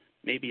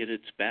 maybe at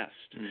its best.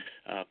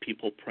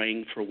 People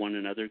praying for one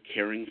another,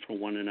 caring for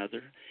one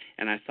another,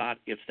 and I thought,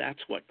 if that's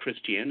what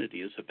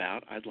Christianity is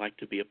about, I'd like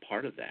to be a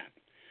part of that.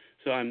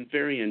 So I'm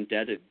very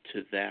indebted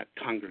to that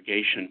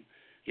congregation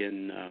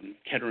in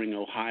Kettering,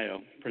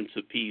 Ohio, Prince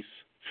of Peace,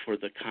 for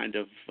the kind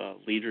of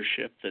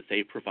leadership that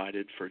they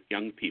provided for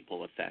young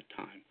people at that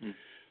time.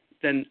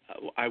 Then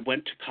I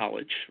went to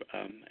college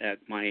at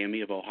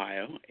Miami of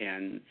Ohio,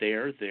 and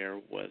there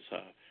was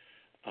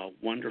a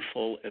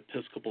wonderful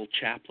Episcopal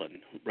chaplain,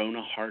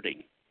 Rona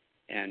Harding,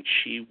 and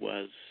she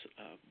was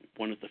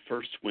one of the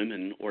first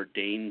women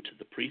ordained to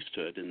the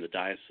priesthood in the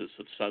Diocese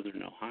of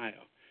Southern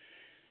Ohio.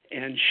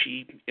 And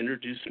she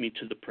introduced me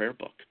to the prayer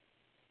book.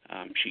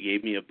 She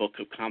gave me a book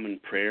of common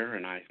prayer,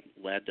 and I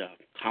led a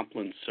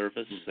Compline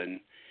service,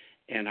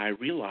 and I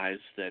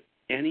realized that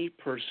any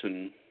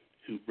person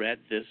who read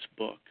this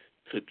book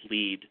could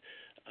lead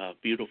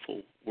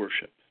beautiful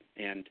worship,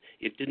 and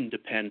it didn't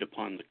depend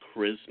upon the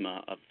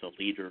charisma of the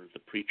leader, the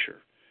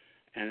preacher,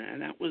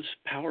 and that was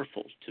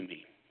powerful to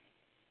me.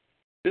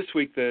 This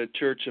week the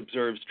Church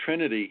observes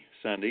Trinity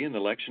Sunday, and the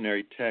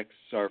lectionary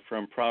texts are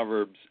from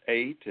Proverbs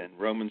 8 and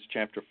Romans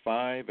chapter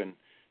 5 and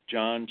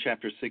John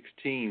chapter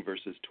 16,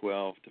 verses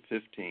 12 to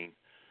 15.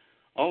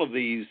 All of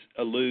these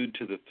allude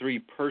to the three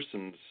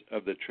persons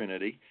of the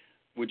Trinity.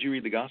 Would you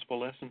read the gospel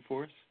lesson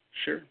for us?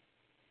 Sure.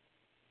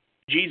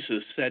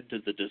 Jesus said to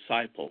the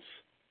disciples,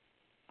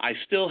 I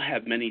still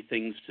have many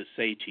things to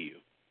say to you,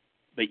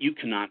 but you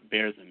cannot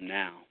bear them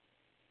now.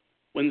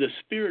 When the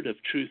Spirit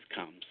of truth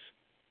comes,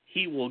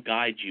 he will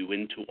guide you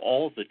into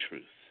all the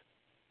truth,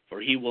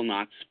 for he will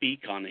not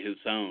speak on his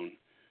own,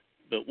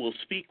 but will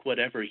speak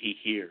whatever he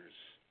hears,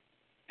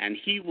 and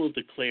he will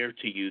declare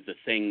to you the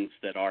things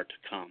that are to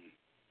come.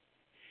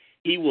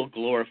 He will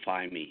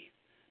glorify me,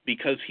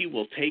 because he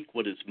will take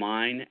what is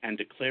mine and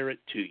declare it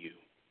to you.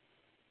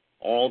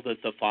 All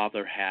that the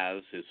Father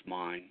has is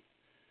mine.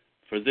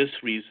 For this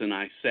reason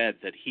I said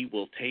that he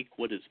will take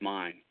what is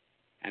mine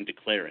and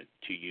declare it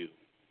to you.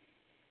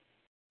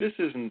 This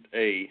isn't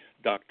a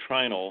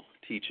doctrinal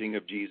teaching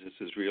of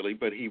Jesus's really,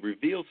 but he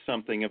reveals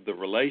something of the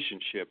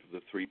relationship of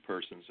the three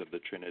persons of the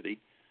Trinity.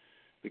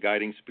 The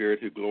guiding Spirit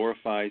who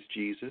glorifies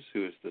Jesus,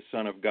 who is the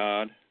Son of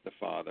God, the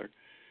Father.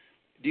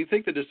 Do you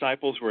think the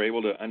disciples were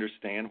able to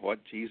understand what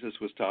Jesus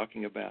was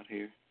talking about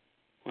here?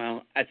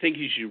 Well, I think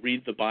as you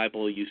read the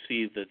Bible, you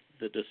see that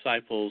the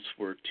disciples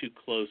were too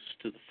close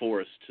to the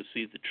forest to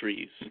see the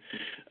trees.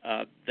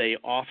 They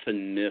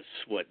often miss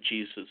what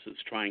Jesus is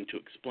trying to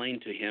explain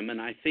to him.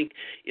 And I think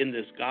in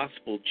this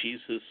gospel,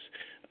 Jesus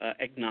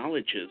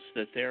acknowledges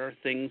that there are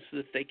things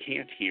that they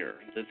can't hear,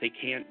 that they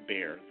can't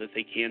bear, that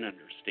they can't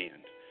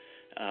understand.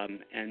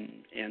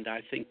 And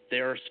I think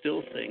there are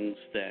still things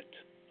that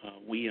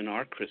we in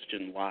our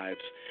Christian lives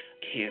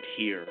can't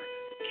hear,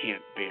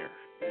 can't bear.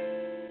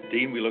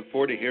 Dean, we look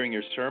forward to hearing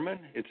your sermon.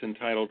 It's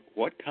entitled,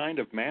 What Kind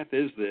of Math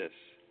Is This?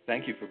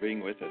 Thank you for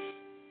being with us.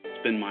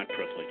 It's been my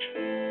privilege.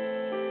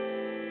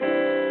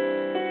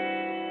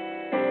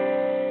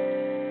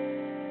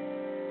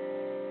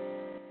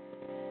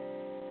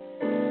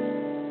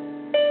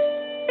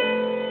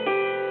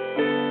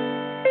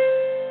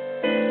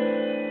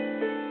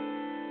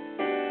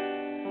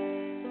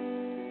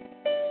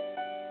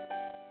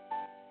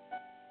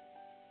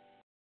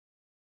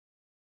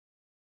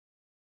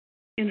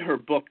 In her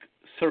book,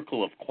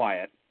 Circle of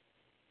Quiet,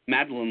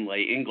 Madeleine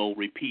Leigh Engel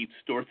repeats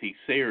Dorothy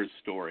Sayers'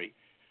 story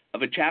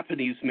of a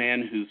Japanese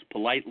man who's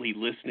politely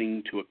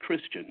listening to a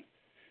Christian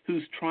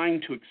who's trying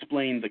to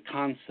explain the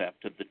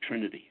concept of the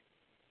Trinity.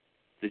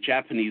 The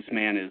Japanese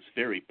man is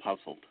very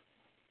puzzled.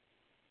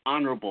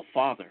 Honorable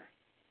Father,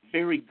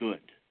 very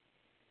good.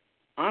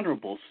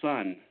 Honorable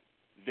Son,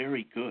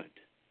 very good.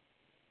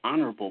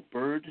 Honorable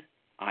Bird,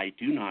 I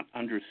do not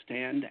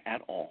understand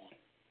at all.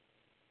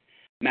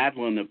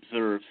 Madeleine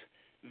observes,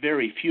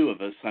 very few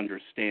of us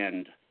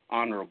understand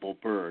Honorable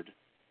Bird,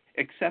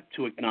 except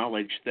to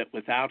acknowledge that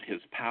without his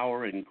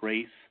power and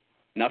grace,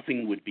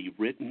 nothing would be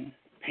written,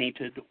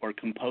 painted, or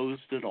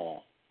composed at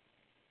all.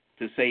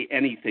 To say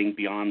anything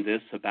beyond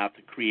this about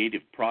the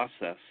creative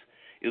process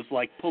is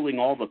like pulling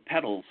all the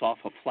petals off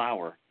a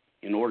flower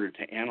in order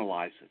to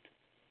analyze it,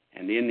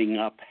 and ending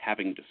up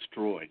having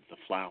destroyed the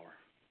flower.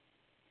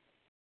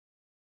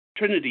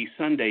 Trinity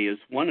Sunday is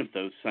one of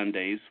those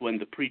Sundays when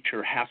the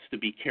preacher has to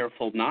be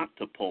careful not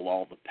to pull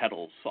all the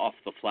petals off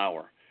the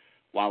flower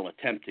while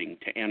attempting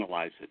to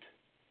analyze it.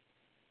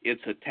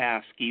 It's a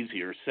task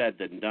easier said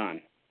than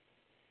done.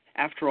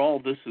 After all,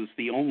 this is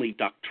the only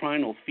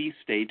doctrinal feast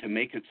day to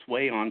make its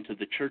way onto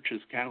the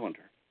church's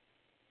calendar.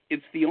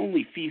 It's the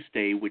only feast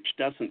day which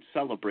doesn't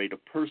celebrate a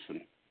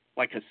person,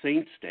 like a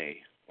saint's day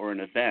or an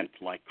event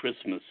like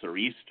Christmas or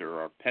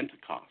Easter or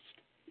Pentecost,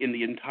 in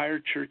the entire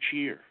church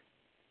year.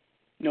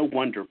 No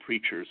wonder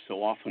preachers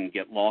so often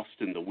get lost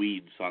in the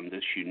weeds on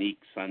this unique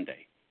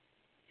Sunday.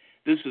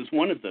 This is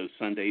one of those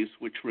Sundays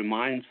which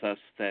reminds us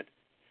that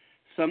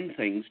some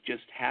things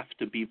just have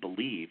to be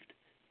believed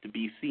to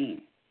be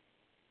seen.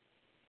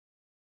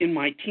 In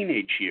my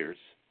teenage years,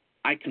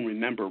 I can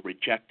remember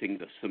rejecting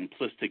the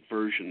simplistic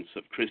versions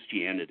of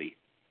Christianity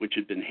which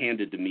had been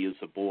handed to me as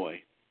a boy,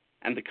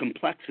 and the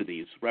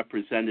complexities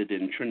represented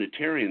in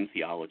Trinitarian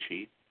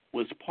theology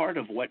was part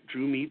of what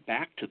drew me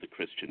back to the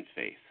Christian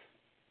faith.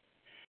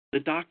 The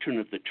doctrine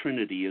of the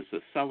Trinity is a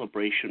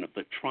celebration of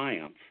the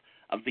triumph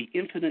of the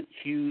infinite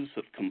hues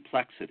of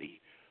complexity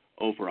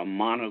over a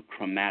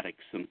monochromatic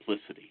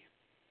simplicity.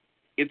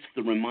 It's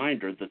the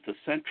reminder that the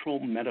central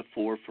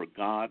metaphor for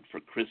God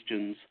for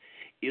Christians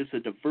is a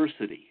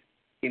diversity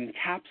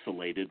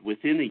encapsulated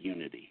within a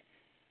unity,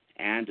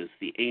 and, as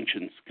the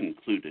ancients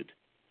concluded,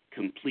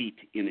 complete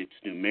in its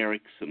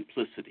numeric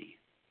simplicity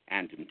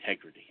and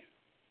integrity.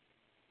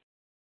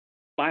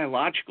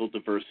 Biological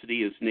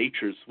diversity is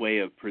nature's way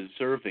of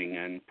preserving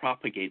and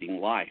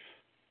propagating life.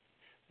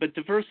 But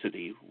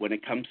diversity, when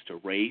it comes to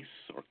race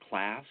or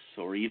class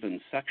or even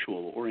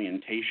sexual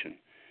orientation,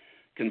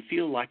 can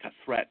feel like a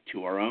threat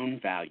to our own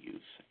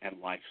values and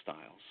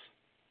lifestyles.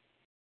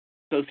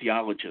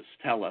 Sociologists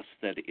tell us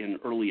that in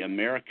early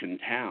American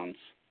towns,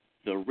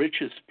 the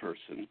richest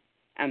person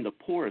and the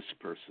poorest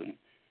person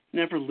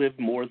never lived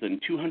more than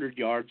 200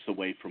 yards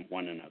away from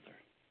one another.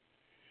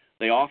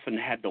 They often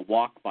had to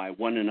walk by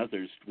one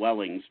another's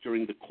dwellings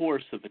during the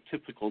course of a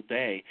typical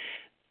day.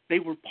 They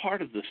were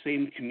part of the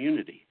same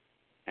community,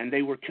 and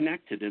they were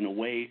connected in a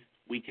way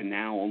we can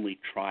now only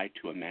try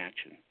to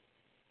imagine.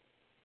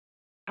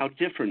 How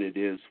different it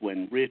is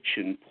when rich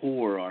and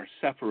poor are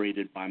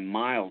separated by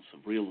miles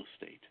of real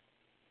estate,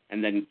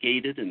 and then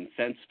gated and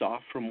fenced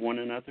off from one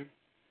another.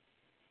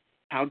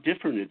 How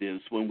different it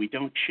is when we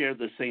don't share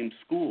the same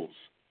schools,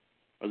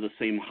 or the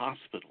same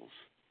hospitals,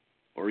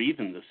 or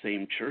even the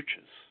same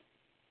churches.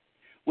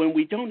 When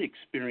we don't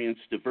experience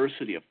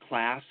diversity of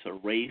class or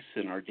race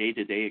in our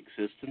day-to-day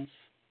existence,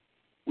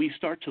 we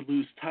start to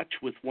lose touch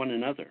with one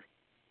another,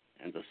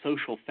 and the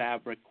social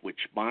fabric which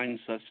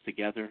binds us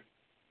together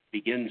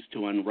begins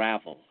to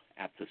unravel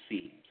at the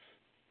seams.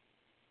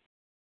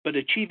 But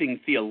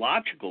achieving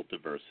theological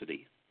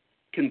diversity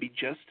can be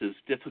just as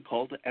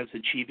difficult as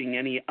achieving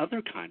any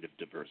other kind of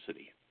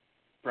diversity.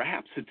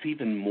 Perhaps it's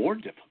even more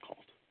difficult,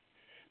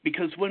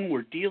 because when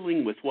we're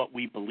dealing with what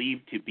we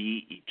believe to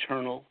be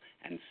eternal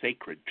and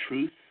sacred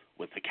truth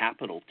with a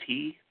capital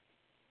T,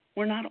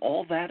 we're not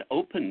all that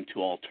open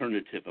to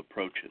alternative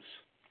approaches.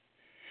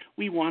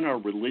 We want our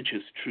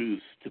religious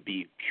truths to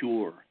be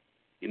pure,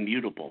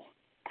 immutable,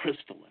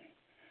 crystalline,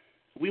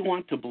 We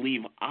want to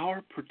believe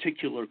our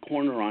particular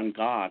corner on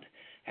God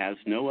has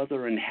no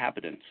other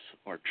inhabitants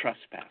or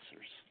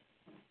trespassers.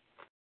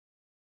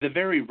 The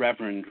very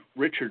Reverend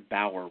Richard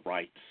Bauer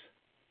writes,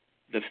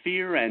 "The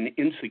fear and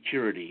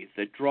insecurity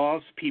that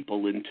draws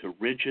people into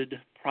rigid,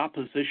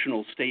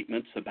 propositional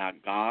statements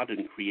about God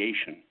and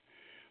creation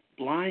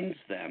blinds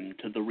them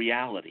to the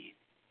reality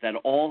that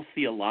all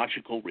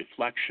theological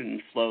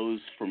reflection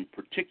flows from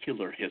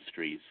particular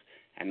histories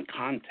and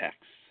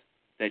contexts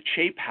that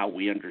shape how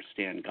we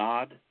understand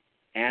God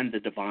and the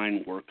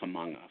divine work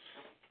among us.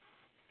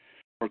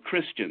 For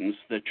Christians,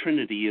 the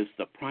Trinity is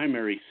the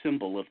primary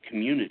symbol of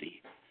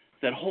community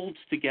that holds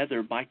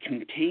together by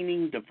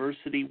containing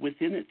diversity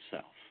within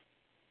itself.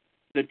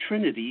 The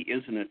Trinity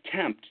is an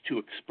attempt to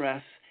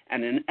express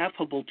an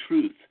ineffable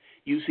truth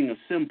using a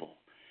symbol,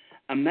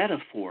 a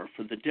metaphor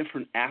for the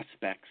different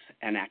aspects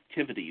and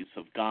activities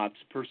of God's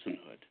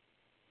personhood.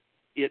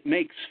 It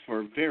makes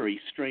for very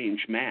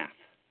strange math.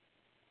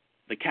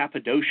 The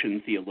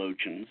Cappadocian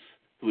theologians,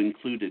 who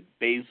included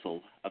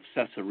Basil of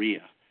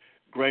Caesarea,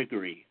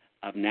 Gregory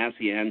of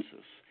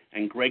Nazianzus,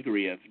 and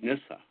Gregory of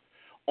Nyssa,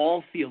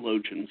 all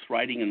theologians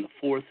writing in the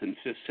 4th and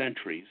 5th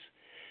centuries,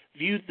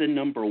 viewed the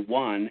number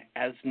 1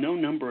 as no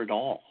number at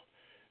all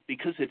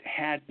because it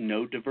had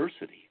no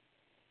diversity.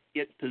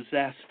 It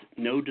possessed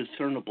no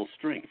discernible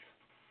strength.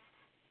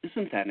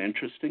 Isn't that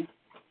interesting?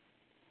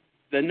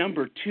 The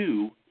number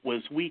 2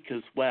 was weak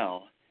as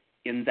well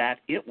in that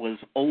it was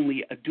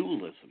only a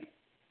dualism.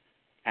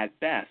 At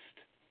best,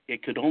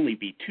 it could only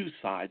be two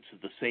sides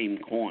of the same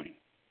coin.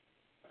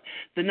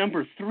 The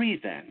number 3,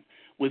 then,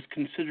 was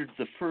considered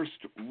the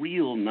first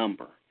real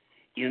number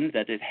in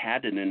that it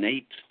had an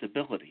innate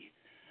stability,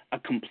 a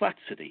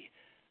complexity,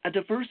 a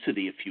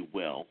diversity, if you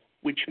will,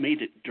 which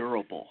made it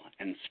durable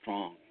and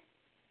strong.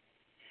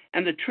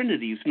 And the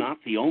Trinity is not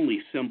the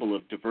only symbol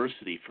of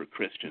diversity for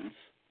Christians.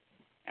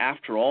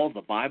 After all,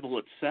 the Bible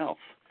itself,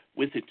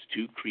 with its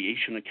 2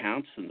 creation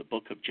accounts in the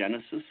book of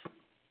Genesis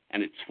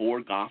and its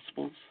 4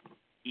 Gospels,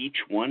 each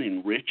one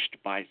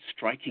enriched by a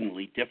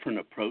strikingly different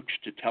approach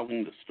to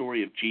telling the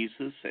story of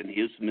Jesus and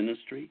his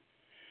ministry,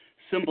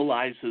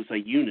 symbolizes a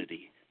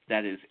unity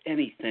that is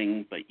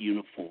anything but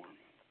uniform.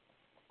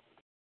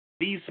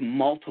 These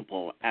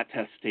multiple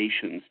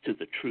attestations to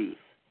the truth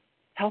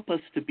help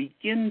us to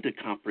begin to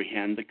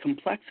comprehend the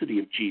complexity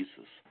of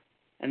Jesus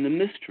and the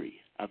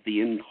mystery of the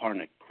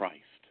incarnate Christ.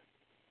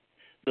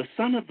 The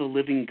Son of the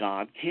living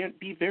God can't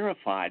be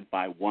verified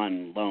by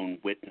one lone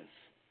witness.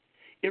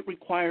 It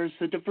requires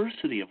a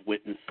diversity of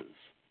witnesses,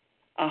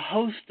 a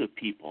host of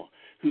people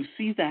who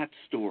see that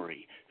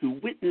story, who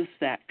witness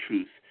that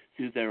truth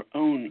through their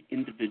own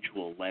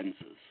individual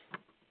lenses.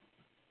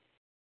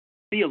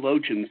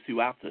 Theologians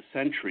throughout the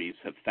centuries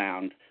have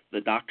found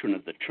the doctrine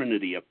of the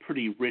Trinity a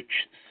pretty rich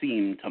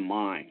seam to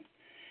mine,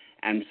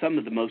 and some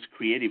of the most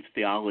creative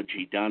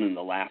theology done in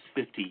the last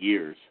 50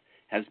 years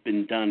has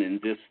been done in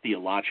this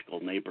theological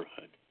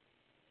neighborhood.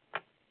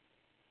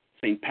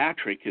 St.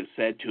 Patrick is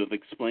said to have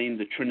explained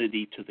the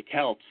Trinity to the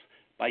Celts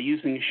by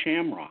using a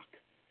shamrock,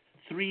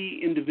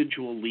 3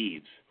 individual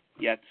leaves,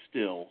 yet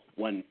still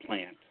one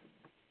plant.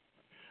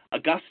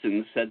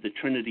 Augustine said the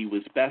Trinity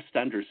was best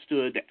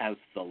understood as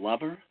the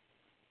lover,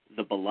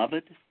 the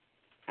beloved,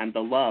 and the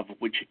love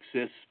which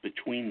exists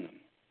between them.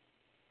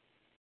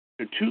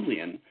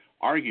 Tertullian,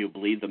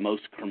 arguably the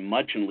most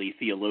curmudgeonly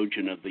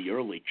theologian of the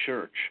early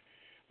church,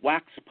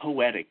 waxed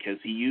poetic as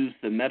he used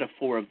the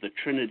metaphor of the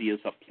Trinity as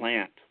a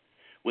plant,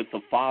 with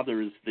the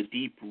Father as the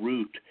deep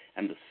root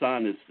and the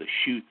Son as the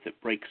shoot that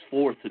breaks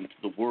forth into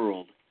the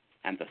world,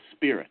 and the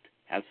Spirit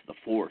as the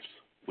force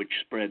which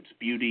spreads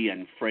beauty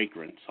and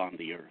fragrance on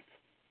the earth.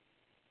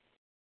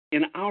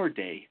 In our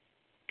day,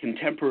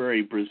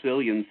 contemporary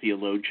Brazilian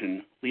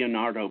theologian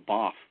Leonardo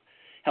Boff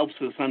helps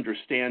us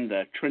understand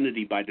the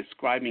Trinity by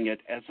describing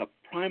it as a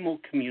primal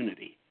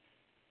community,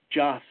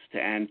 just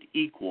and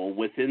equal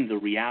within the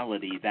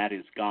reality that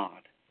is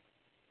God,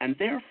 and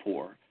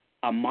therefore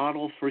a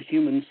model for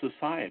human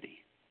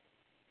society.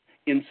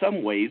 In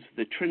some ways,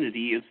 the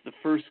Trinity is the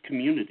first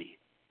community,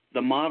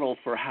 the model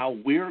for how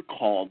we're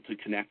called to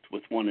connect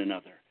with one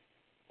another,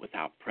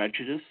 without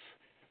prejudice,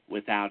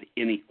 without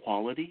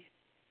inequality,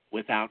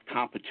 without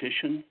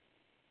competition,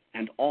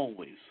 and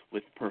always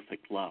with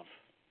perfect love.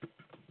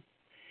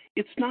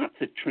 It's not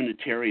that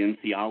Trinitarian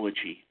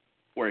theology,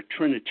 where a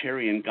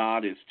Trinitarian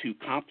God is too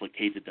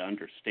complicated to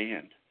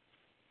understand.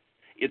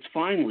 It's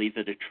finally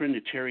that a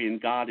Trinitarian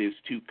God is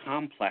too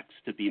complex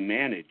to be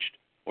managed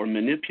or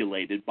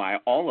manipulated by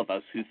all of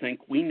us who think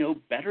we know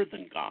better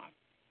than God.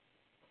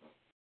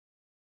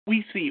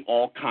 We see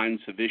all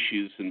kinds of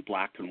issues in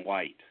black and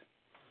white,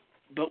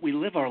 but we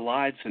live our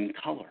lives in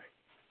color.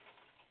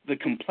 The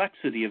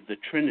complexity of the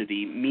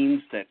Trinity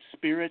means that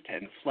spirit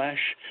and flesh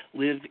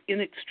live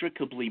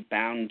inextricably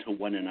bound to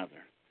one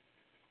another.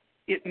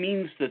 It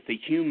means that the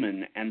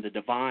human and the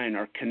divine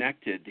are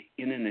connected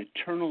in an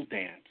eternal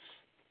dance.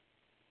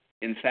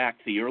 In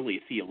fact, the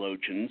early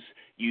theologians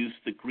used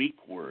the Greek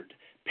word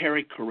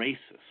perikoresis,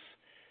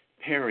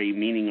 peri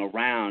meaning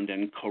around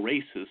and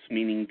choresis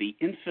meaning the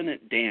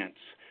infinite dance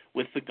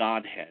with the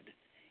Godhead,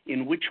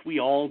 in which we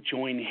all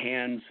join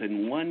hands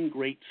in one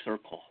great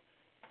circle.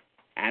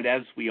 And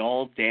as we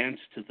all dance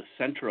to the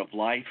center of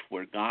life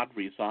where God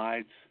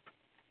resides,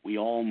 we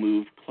all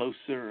move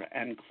closer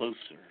and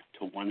closer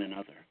to one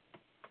another.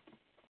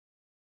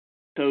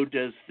 So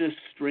does this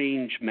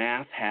strange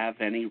math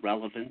have any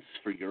relevance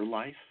for your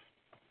life?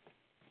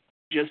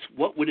 Just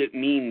what would it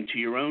mean to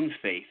your own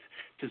faith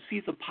to see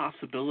the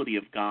possibility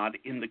of God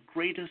in the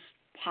greatest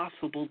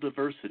possible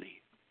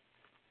diversity,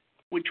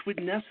 which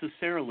would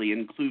necessarily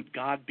include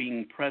God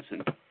being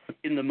present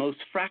in the most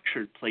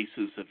fractured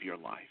places of your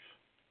life?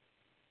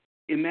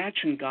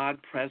 Imagine God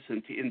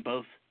present in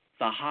both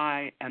the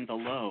high and the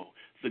low,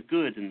 the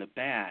good and the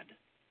bad.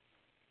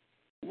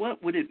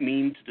 What would it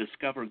mean to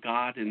discover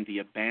God in the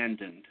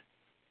abandoned,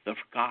 the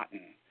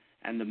forgotten,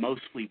 and the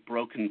mostly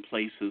broken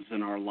places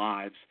in our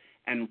lives,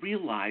 and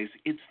realize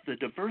it's the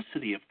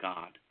diversity of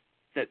God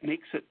that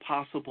makes it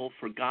possible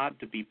for God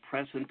to be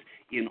present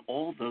in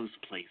all those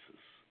places?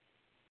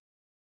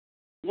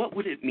 What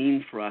would it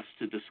mean for us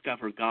to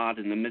discover God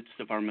in the midst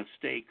of our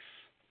mistakes,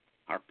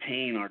 our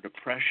pain, our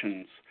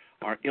depressions,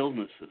 our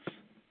illnesses,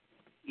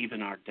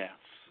 even our deaths?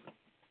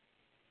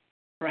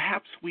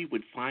 Perhaps we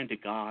would find a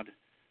God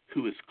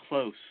who is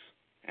close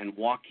and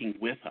walking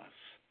with us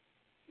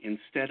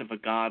instead of a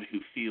God who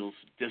feels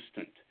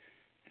distant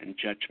and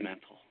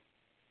judgmental.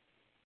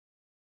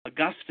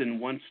 Augustine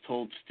once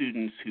told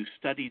students who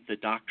studied the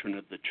doctrine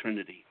of the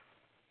Trinity,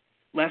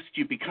 "Lest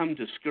you become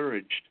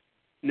discouraged,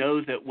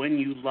 know that when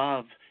you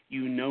love,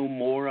 you know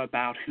more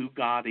about who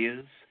God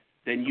is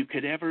than you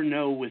could ever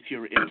know with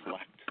your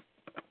intellect."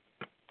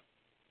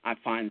 I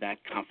find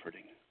that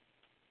comforting.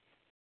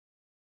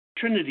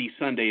 Trinity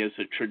Sunday is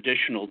a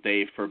traditional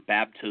day for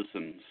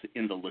baptisms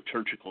in the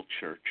liturgical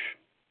church.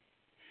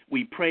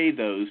 We pray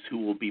those who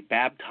will be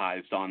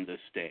baptized on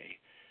this day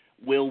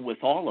will,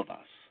 with all of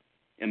us,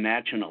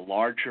 imagine a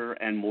larger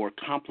and more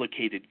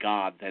complicated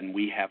God than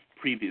we have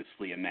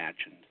previously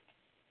imagined.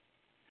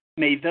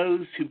 May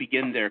those who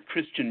begin their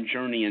Christian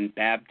journey in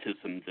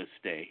baptism this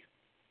day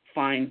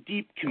find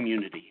deep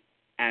community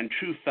and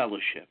true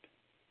fellowship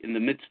in the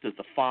midst of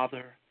the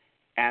Father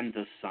and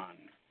the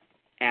Son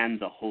and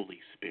the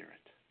Holy Spirit.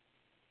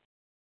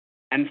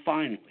 And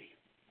finally,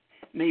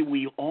 may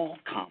we all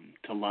come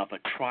to love a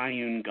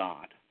triune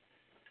God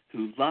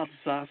who loves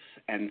us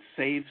and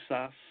saves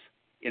us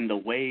in the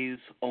ways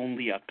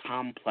only a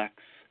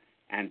complex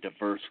and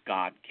diverse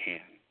God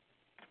can.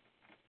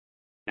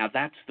 Now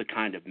that's the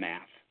kind of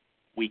math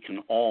we can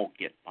all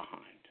get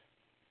behind.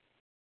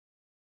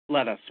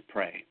 Let us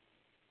pray.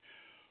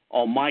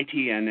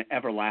 Almighty and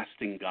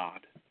everlasting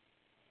God,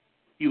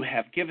 you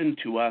have given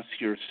to us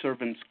your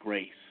servant's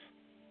grace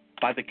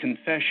by the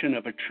confession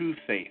of a true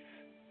faith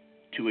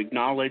to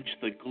acknowledge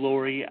the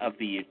glory of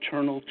the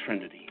eternal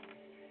Trinity,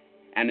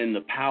 and in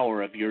the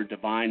power of your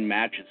divine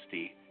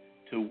majesty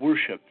to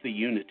worship the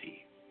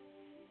unity.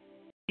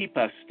 Keep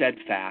us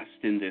steadfast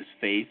in this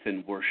faith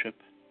and worship,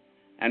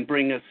 and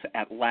bring us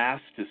at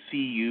last to see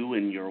you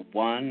in your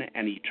one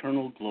and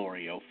eternal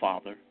glory, O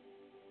Father,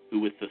 who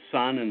with the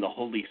Son and the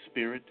Holy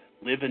Spirit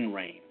live and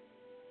reign,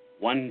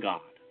 one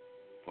God,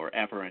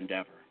 forever and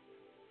ever.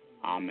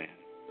 Amen.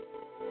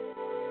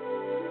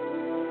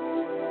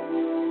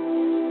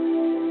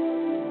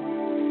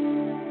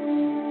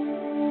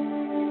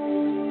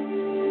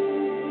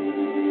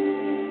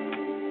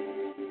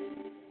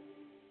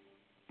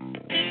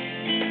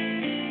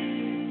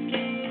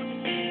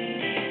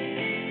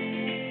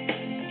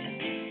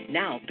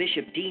 Now,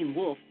 Bishop Dean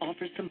Wolf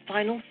offers some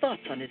final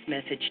thoughts on his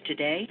message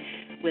today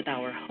with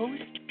our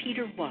host,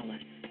 Peter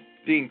Wallace.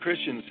 Dean,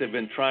 Christians have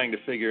been trying to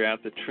figure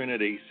out the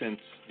Trinity since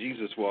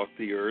Jesus walked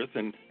the earth,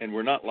 and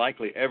we're not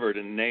likely ever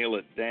to nail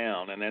it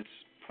down, and that's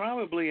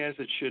probably as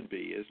it should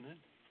be, isn't it?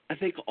 I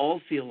think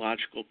all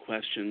theological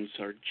questions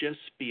are just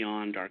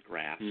beyond our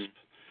grasp.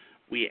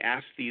 We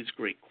ask these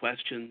great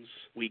questions,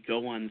 we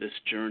go on this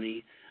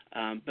journey,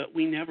 but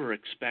we never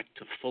expect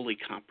to fully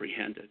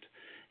comprehend it.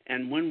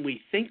 And when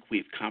we think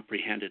we've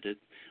comprehended it,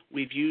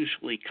 we've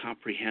usually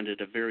comprehended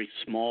a very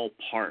small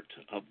part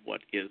of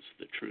what is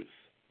the truth.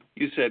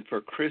 You said for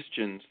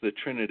Christians, the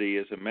Trinity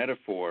is a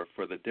metaphor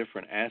for the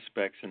different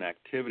aspects and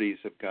activities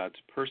of God's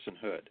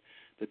personhood.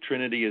 The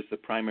Trinity is the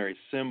primary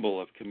symbol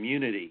of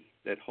community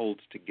that holds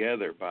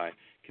together by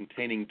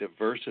containing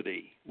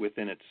diversity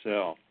within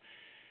itself.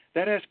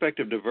 That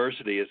aspect of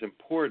diversity is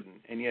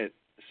important, and yet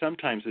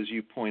sometimes, as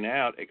you point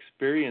out,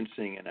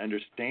 experiencing and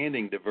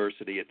understanding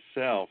diversity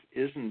itself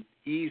isn't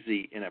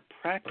easy in a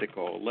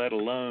practical, let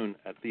alone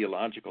a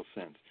theological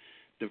sense.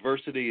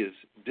 Diversity is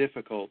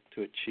difficult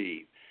to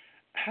achieve.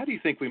 How do you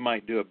think we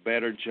might do a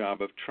better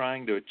job of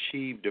trying to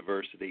achieve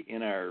diversity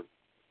in our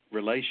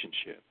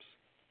relationships?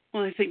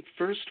 Well, I think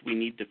first we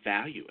need to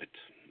value it.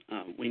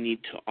 We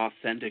need to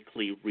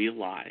authentically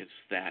realize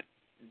that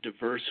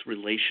diverse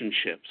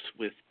relationships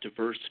with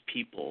diverse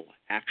people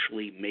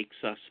actually makes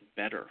us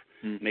better,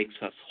 makes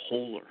us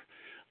wholer.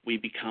 We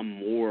become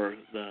more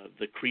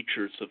the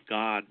creatures of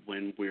God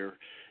when we're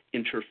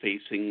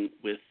interfacing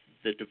with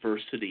the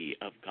diversity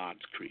of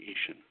God's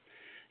creation.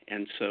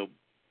 And so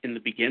in the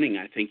beginning,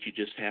 I think you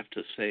just have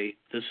to say,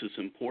 this is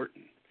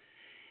important.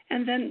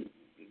 And then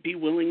be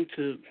willing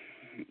to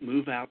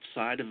move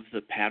outside of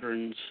the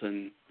patterns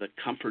and the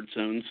comfort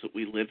zones that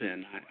we live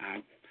in.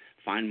 I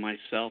find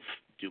myself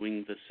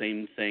doing the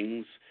same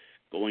things,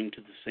 going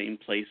to the same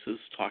places,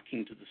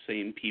 talking to the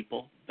same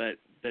people. But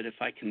if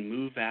I can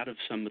move out of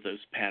some of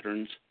those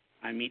patterns,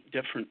 I meet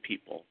different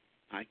people.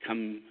 I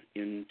come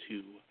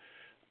into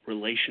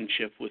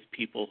relationship with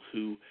people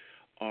who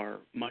are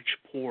much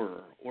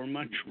poorer or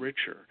much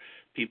richer,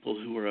 people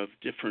who are of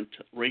different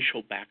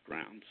racial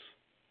backgrounds.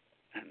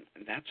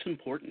 And that's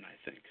important,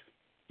 I think.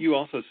 You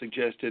also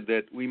suggested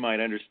that we might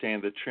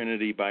understand the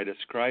Trinity by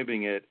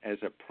describing it as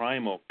a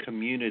primal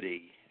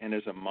community and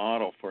as a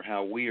model for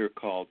how we are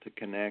called to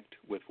connect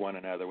with one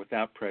another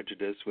without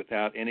prejudice,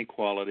 without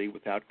inequality,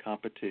 without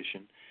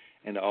competition,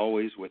 and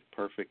always with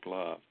perfect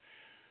love.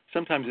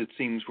 Sometimes it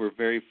seems we're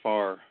very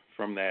far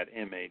from that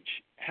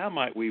image. How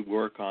might we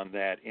work on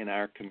that in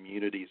our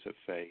communities of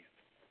faith?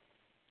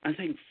 I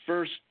think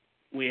first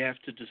we have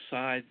to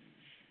decide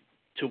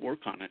to work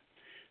on it.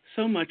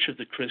 So much of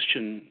the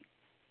Christian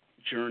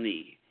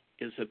journey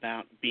is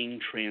about being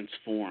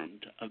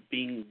transformed, of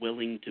being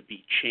willing to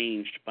be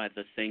changed by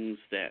the things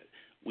that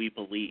we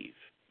believe.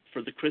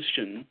 For the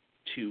Christian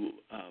to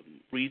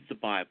read the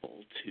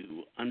Bible,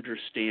 to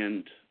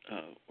understand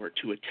or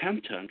to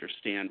attempt to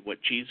understand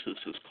what Jesus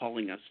is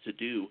calling us to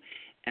do,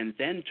 and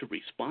then to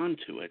respond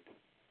to it,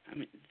 I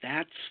mean,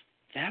 that's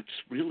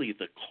really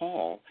the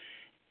call,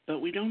 but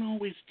we don't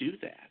always do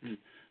that.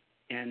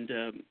 And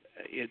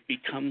it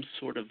becomes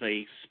sort of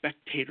a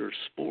spectator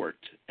sport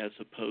as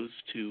opposed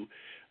to,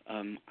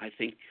 I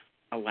think,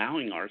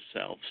 allowing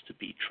ourselves to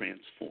be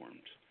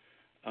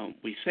transformed.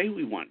 We say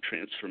we want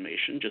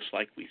transformation, just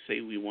like we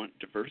say we want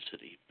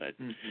diversity, but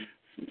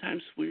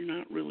sometimes we're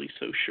not really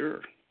so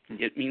sure.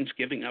 It means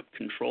giving up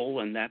control,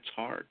 and that's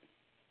hard.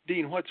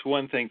 Dean, what's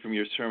one thing from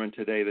your sermon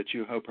today that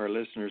you hope our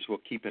listeners will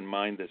keep in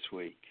mind this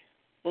week?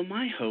 Well,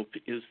 my hope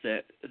is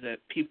that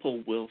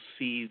people will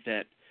see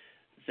that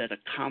a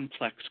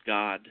complex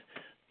God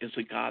is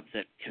a God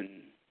that can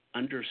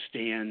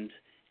understand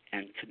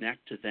and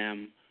connect to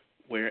them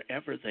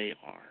wherever they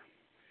are.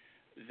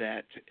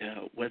 That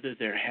whether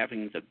they're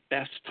having the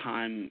best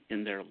time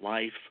in their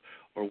life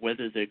or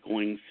whether they're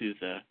going through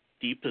the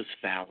deepest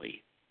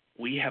valley,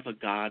 we have a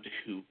God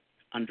who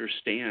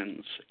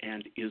understands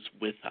and is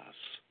with us.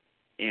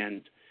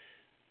 And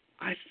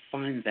I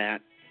find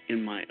that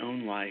in my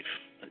own life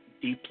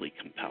deeply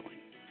compelling.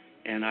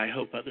 And I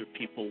hope other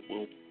people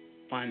will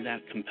find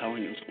that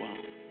compelling as well.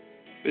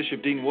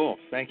 Bishop Dean Wolf,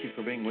 thank you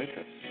for being with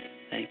us.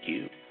 Thank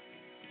you.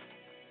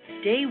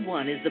 Day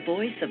One is the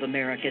voice of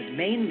America's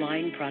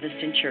mainline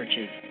Protestant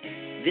churches.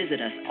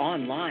 Visit us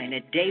online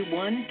at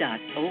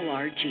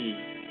dayone.org.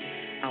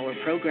 Our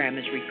program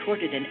is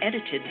recorded and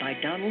edited by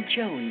Donald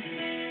Jones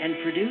and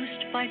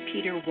produced by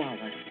Peter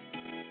Wallace.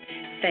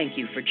 Thank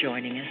you for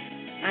joining us.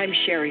 I'm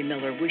Sherry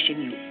Miller,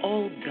 wishing you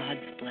all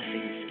God's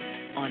blessings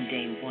on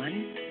Day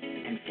One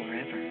and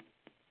forever.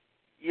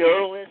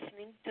 You're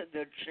listening to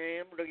the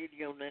Jam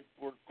Radio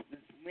Network with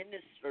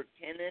Minister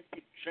Kenneth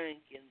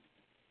Jenkins.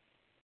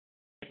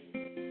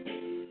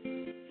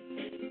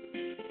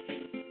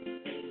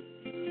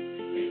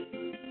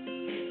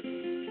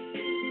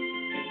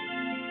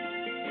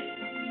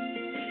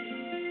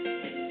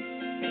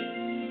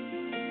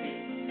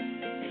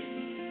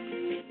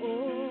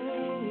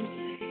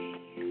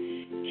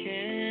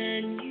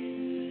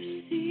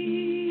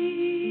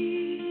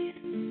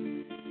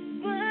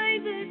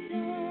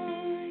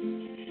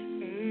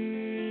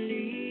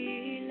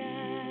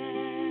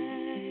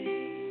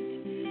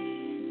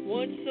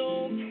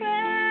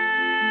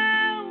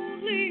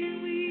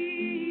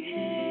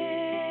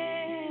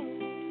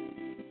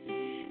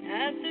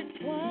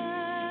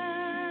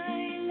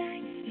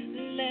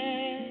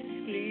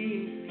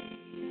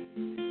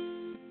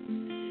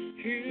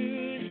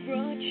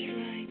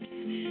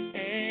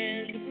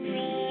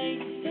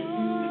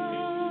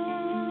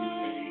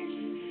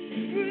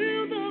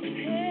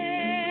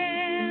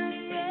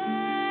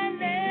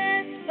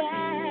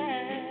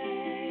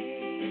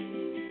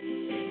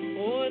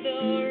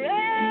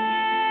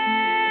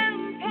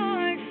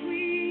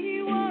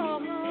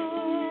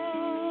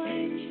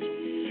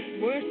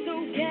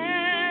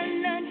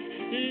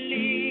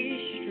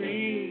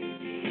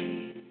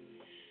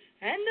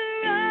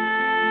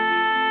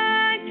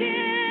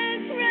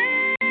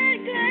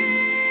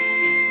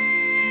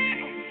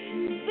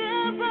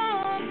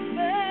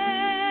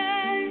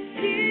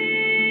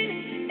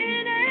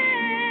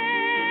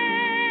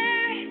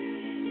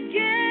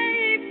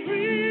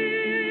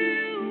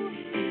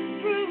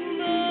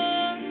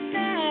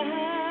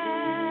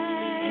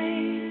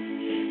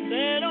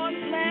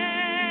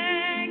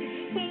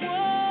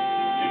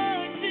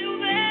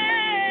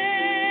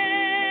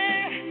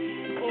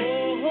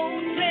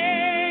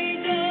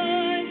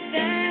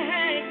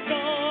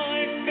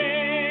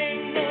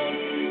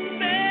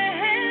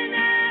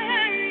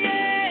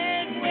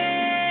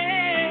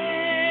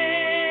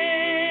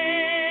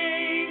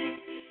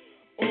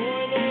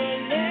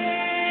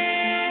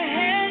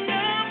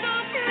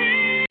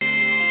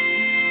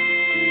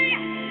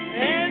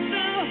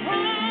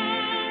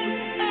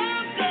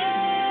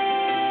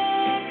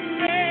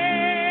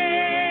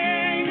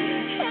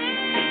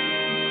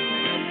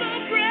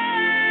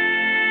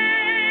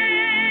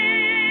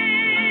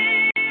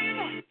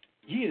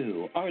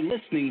 are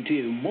listening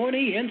to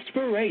Morning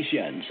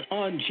Inspirations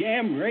on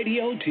Jam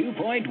Radio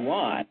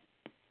 2.1.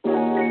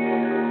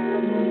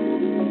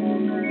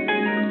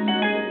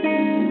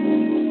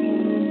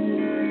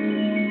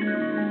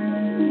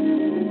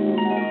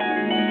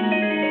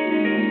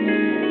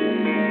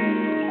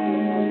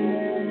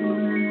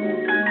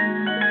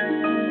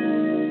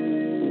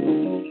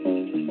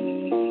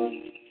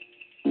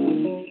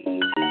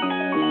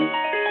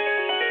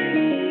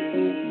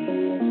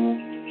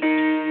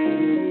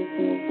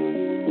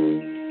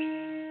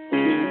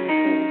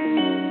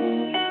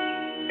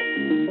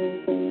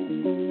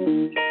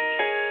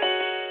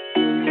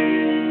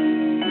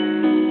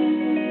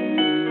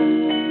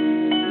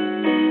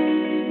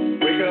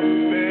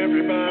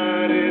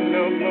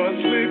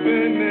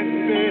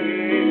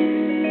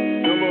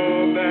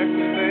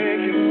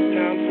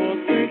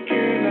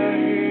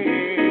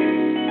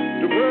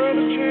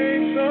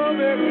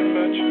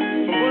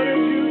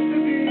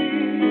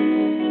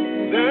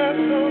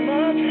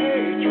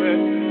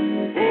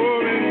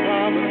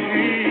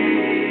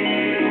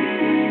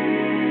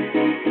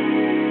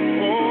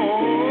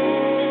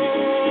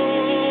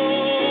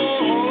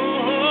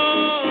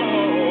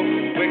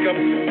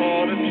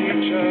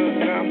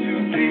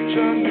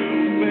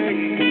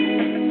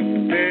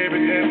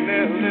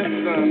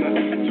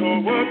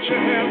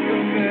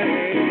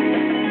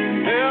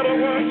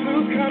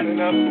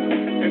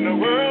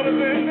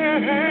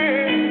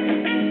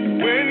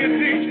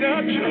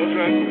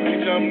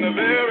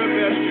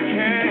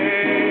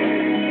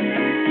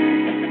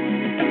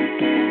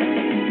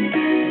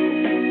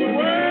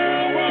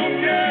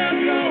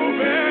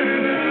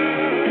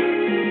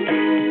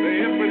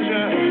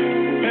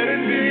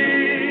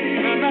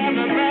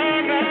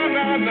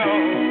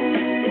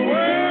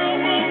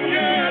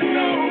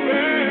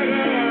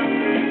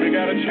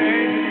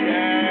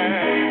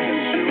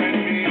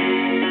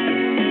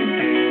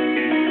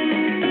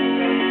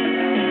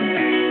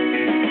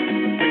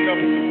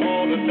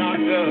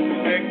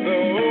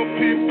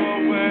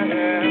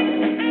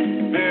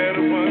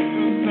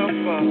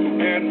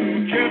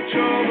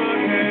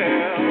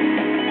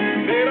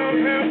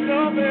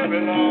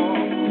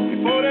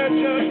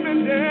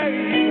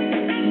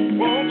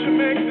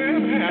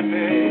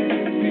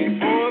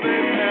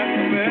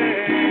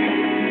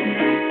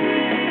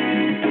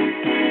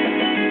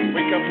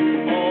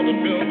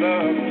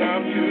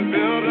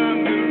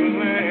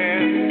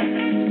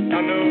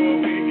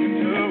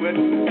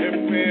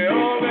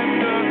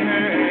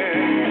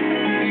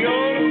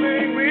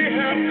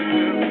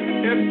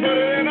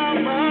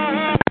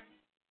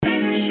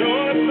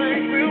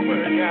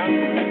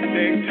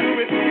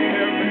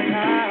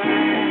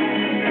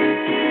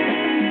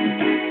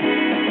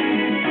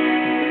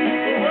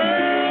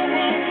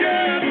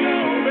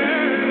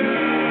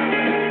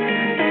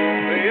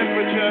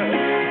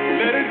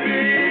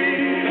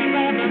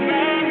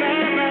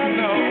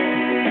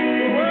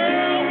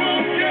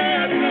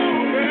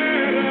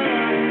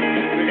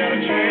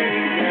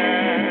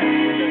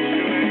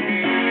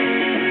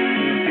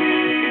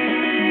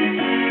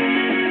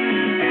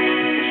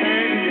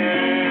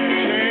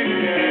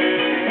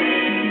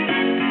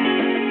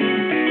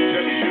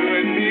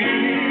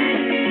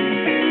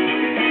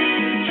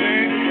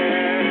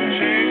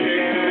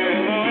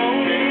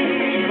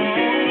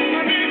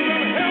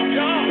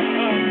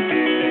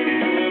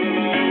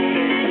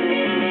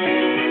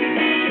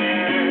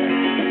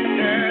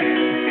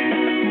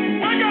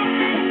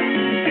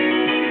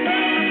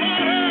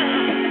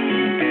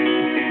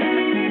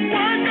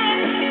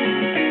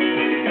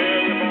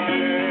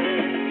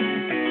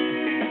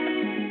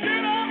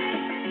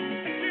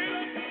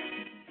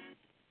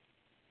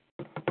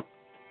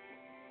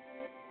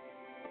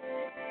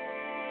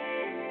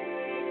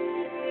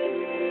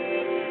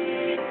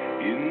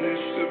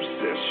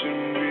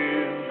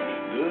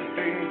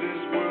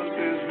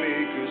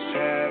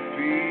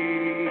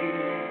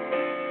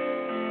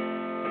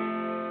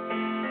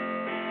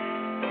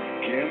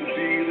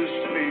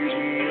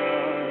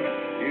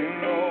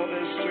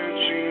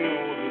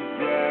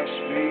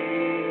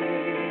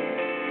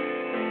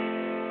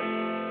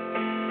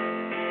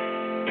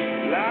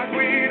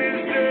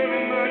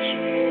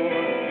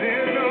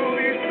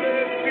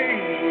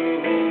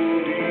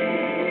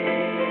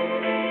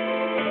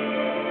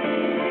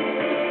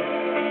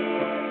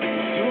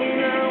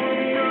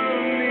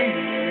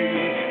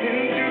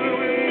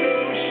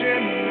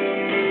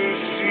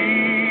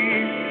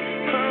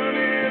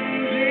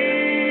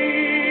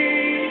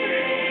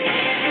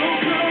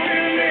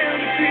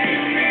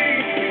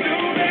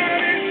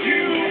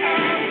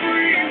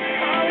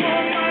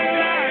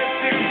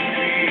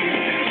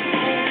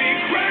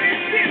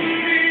 Christ in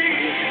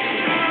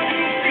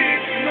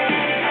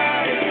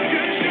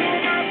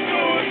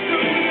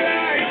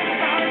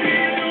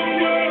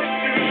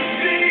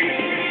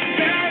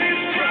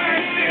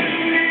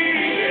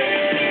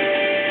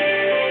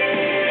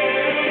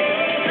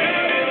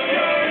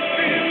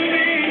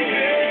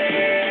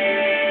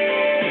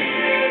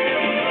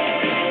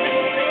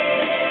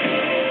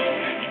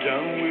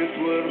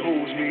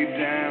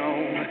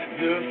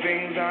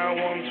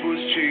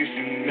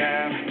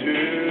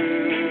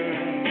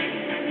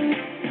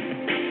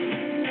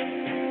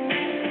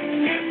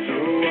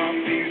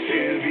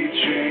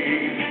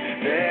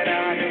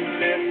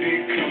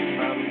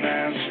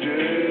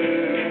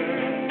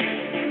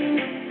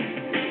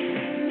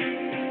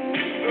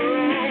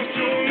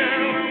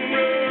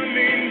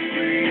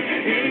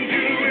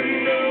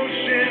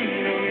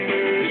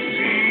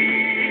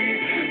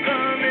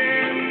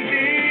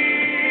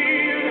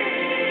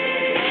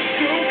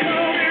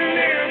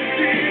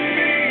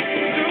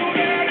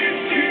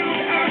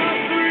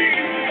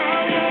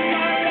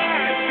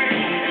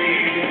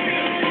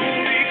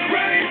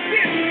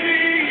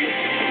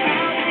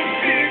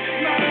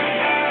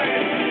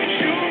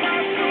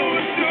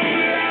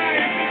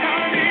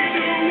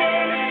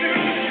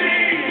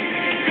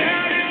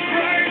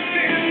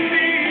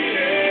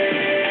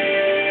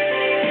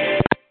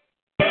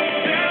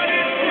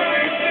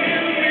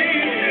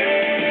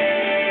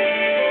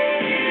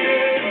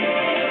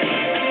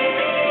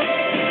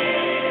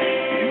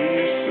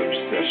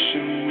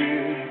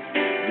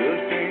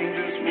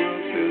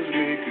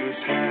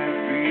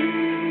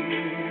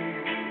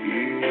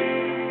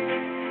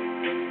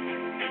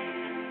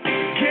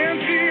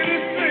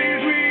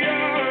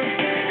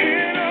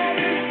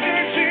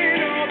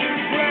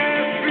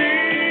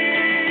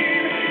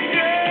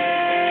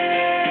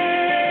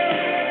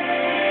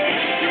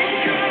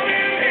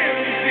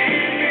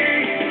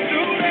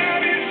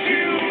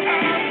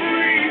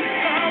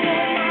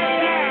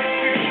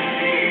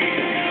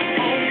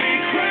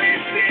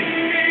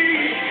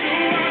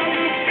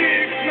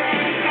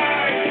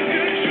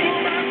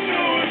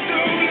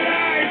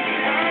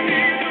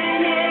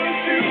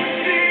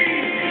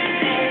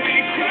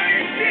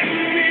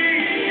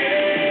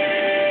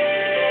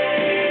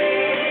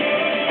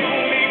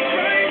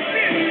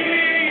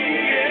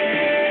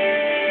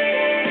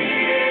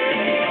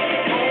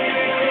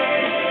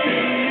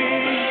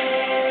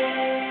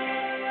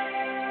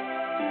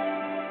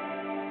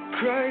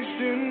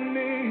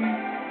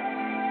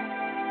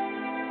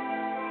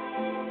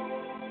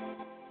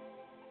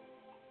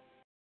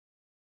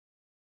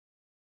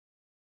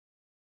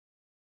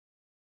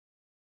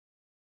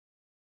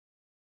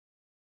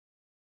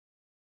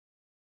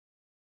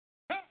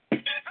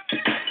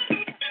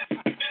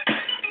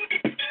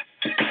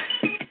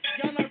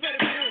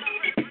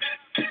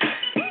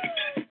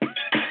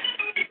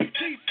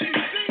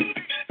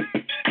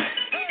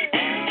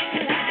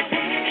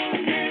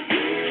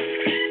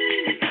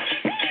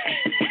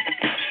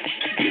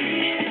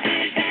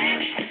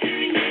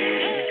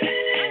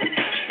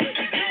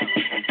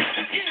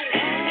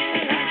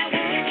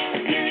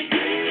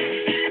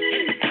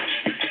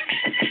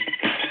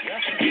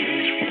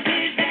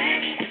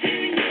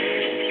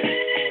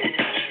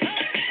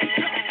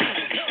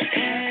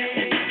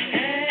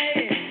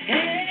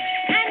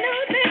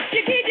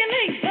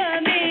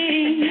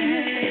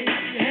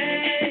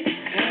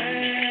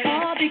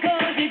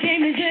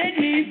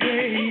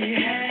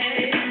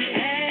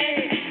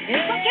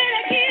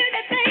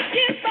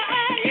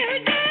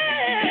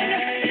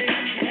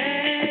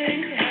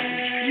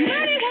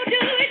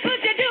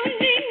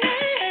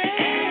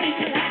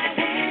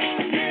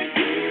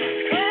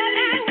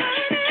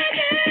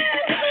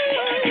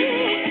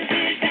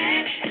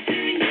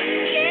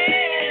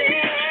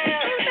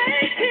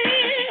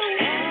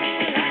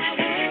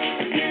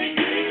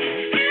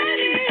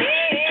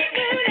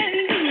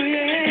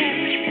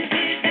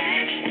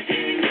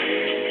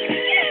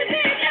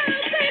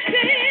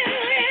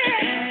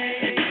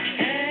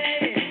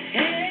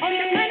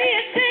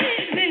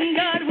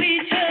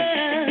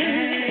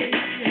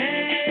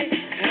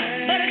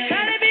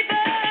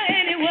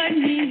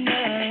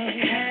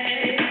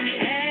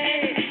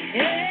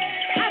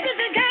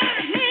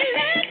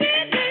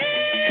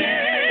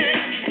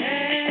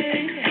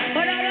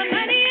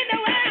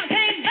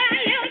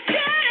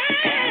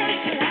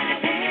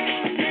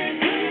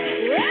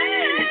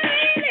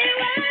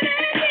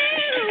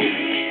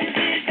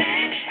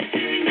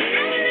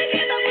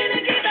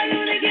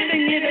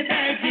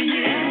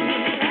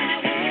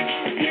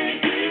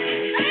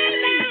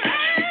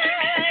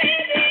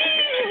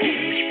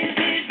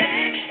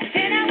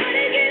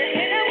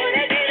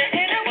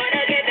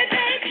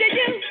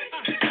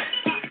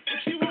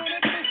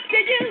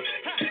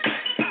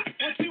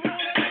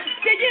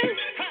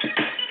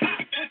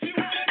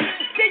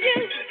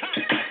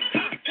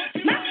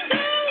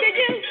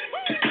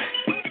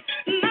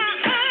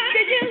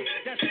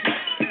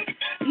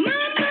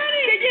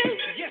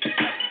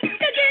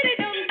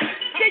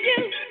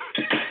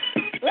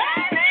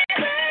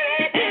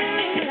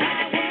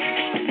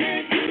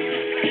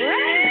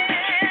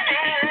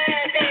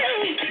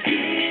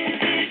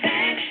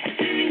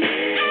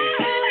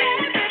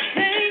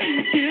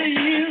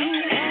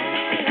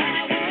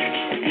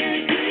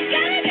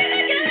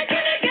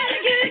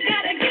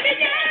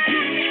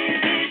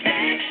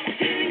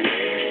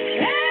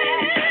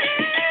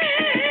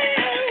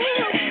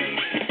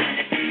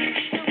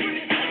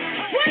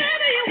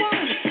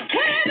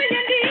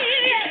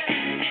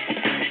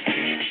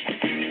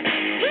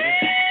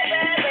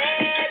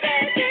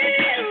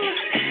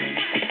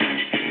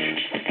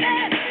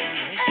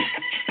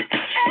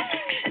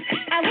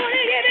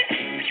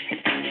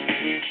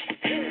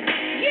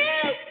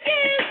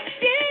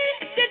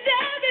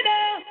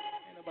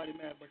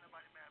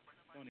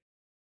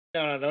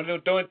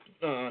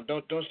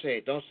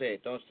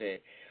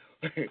it.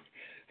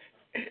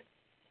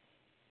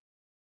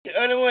 The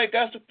Early Morning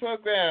Gospel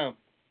Program.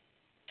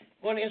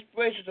 Morning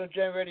Inspirations on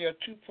Jam Radio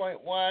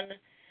 2.1.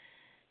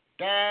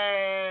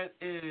 That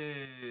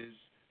is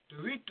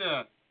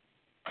Dorita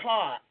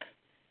Clark.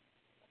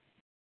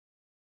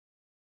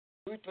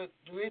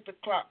 Dorita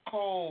Clark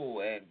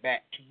Cole, and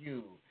back to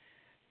you.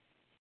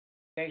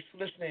 Thanks for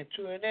listening and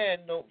tuning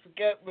in. Don't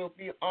forget, we'll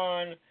be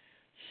on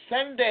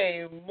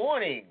Sunday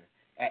morning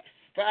at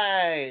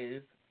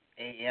 5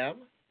 a.m.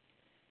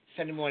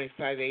 Sunday morning,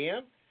 5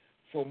 a.m.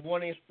 for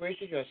Morning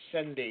Inspiration, your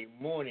Sunday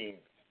morning,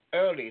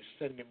 early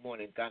Sunday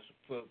morning gospel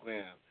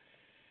program.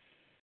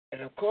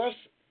 And of course,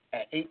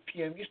 at 8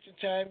 p.m. Eastern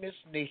Time, it's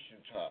Nation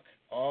Talk,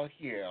 all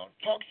here on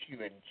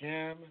TalkShoe and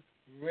Jam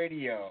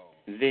Radio.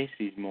 This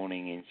is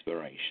Morning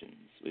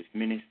Inspirations with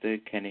Minister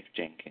Kenneth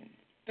Jenkins.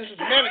 This is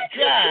Manic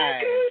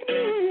Drive.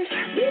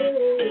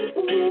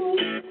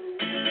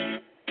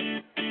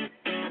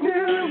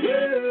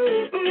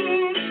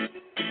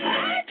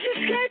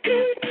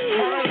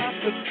 Hot off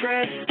the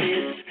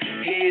presses,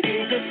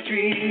 hitting the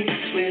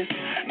streets with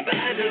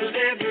my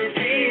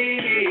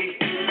delivery,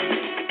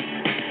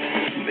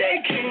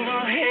 making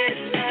more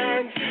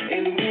headlines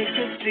and make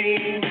the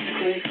scenes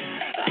quick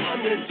on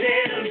the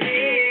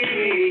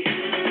daily,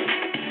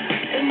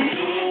 and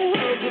all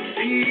of the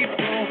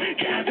people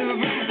gather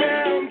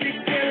around me,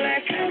 feel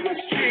like I'm a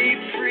street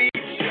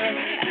preacher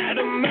out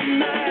of my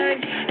mind,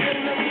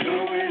 and I'm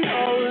going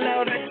all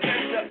out. I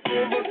tend to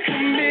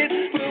overcommit,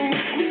 but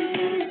with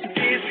news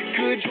this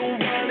good, you'll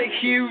wanna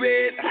hear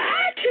it. I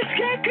just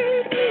got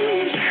good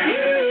news.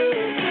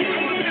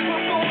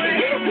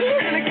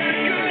 And I got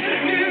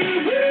good news.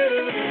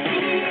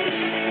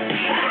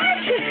 I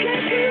just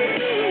got good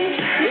news.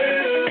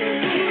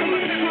 I'm a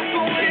business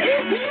boy,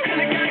 and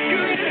I got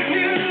good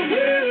news.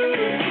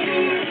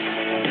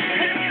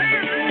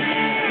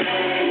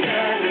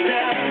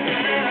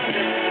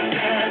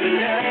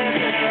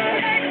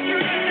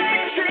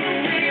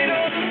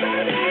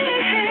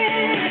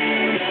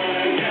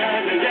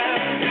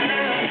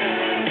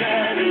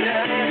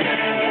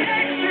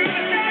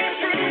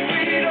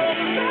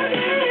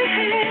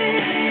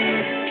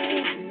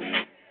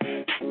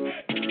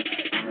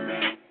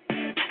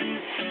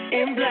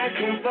 In black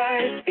and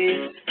white,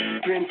 it's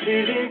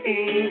printed in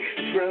ink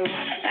from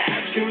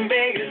Action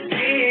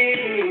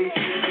Magazine.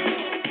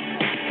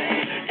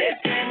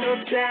 It's ain't no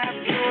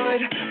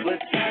tabloid, but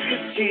like a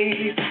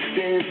chief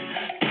in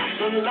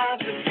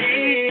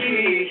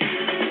philosophy.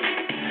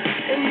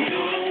 And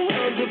all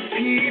of the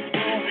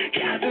people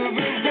gather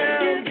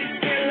around me,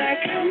 feel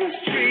like I'm a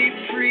street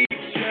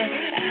preacher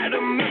out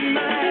of my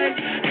mind.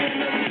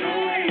 And I'm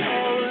going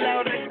all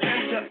out, I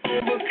tend to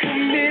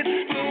overcommit,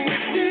 but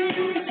with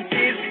news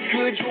this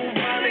good, you'll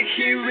wanna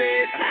hear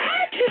it. I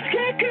just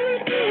got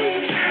good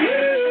news.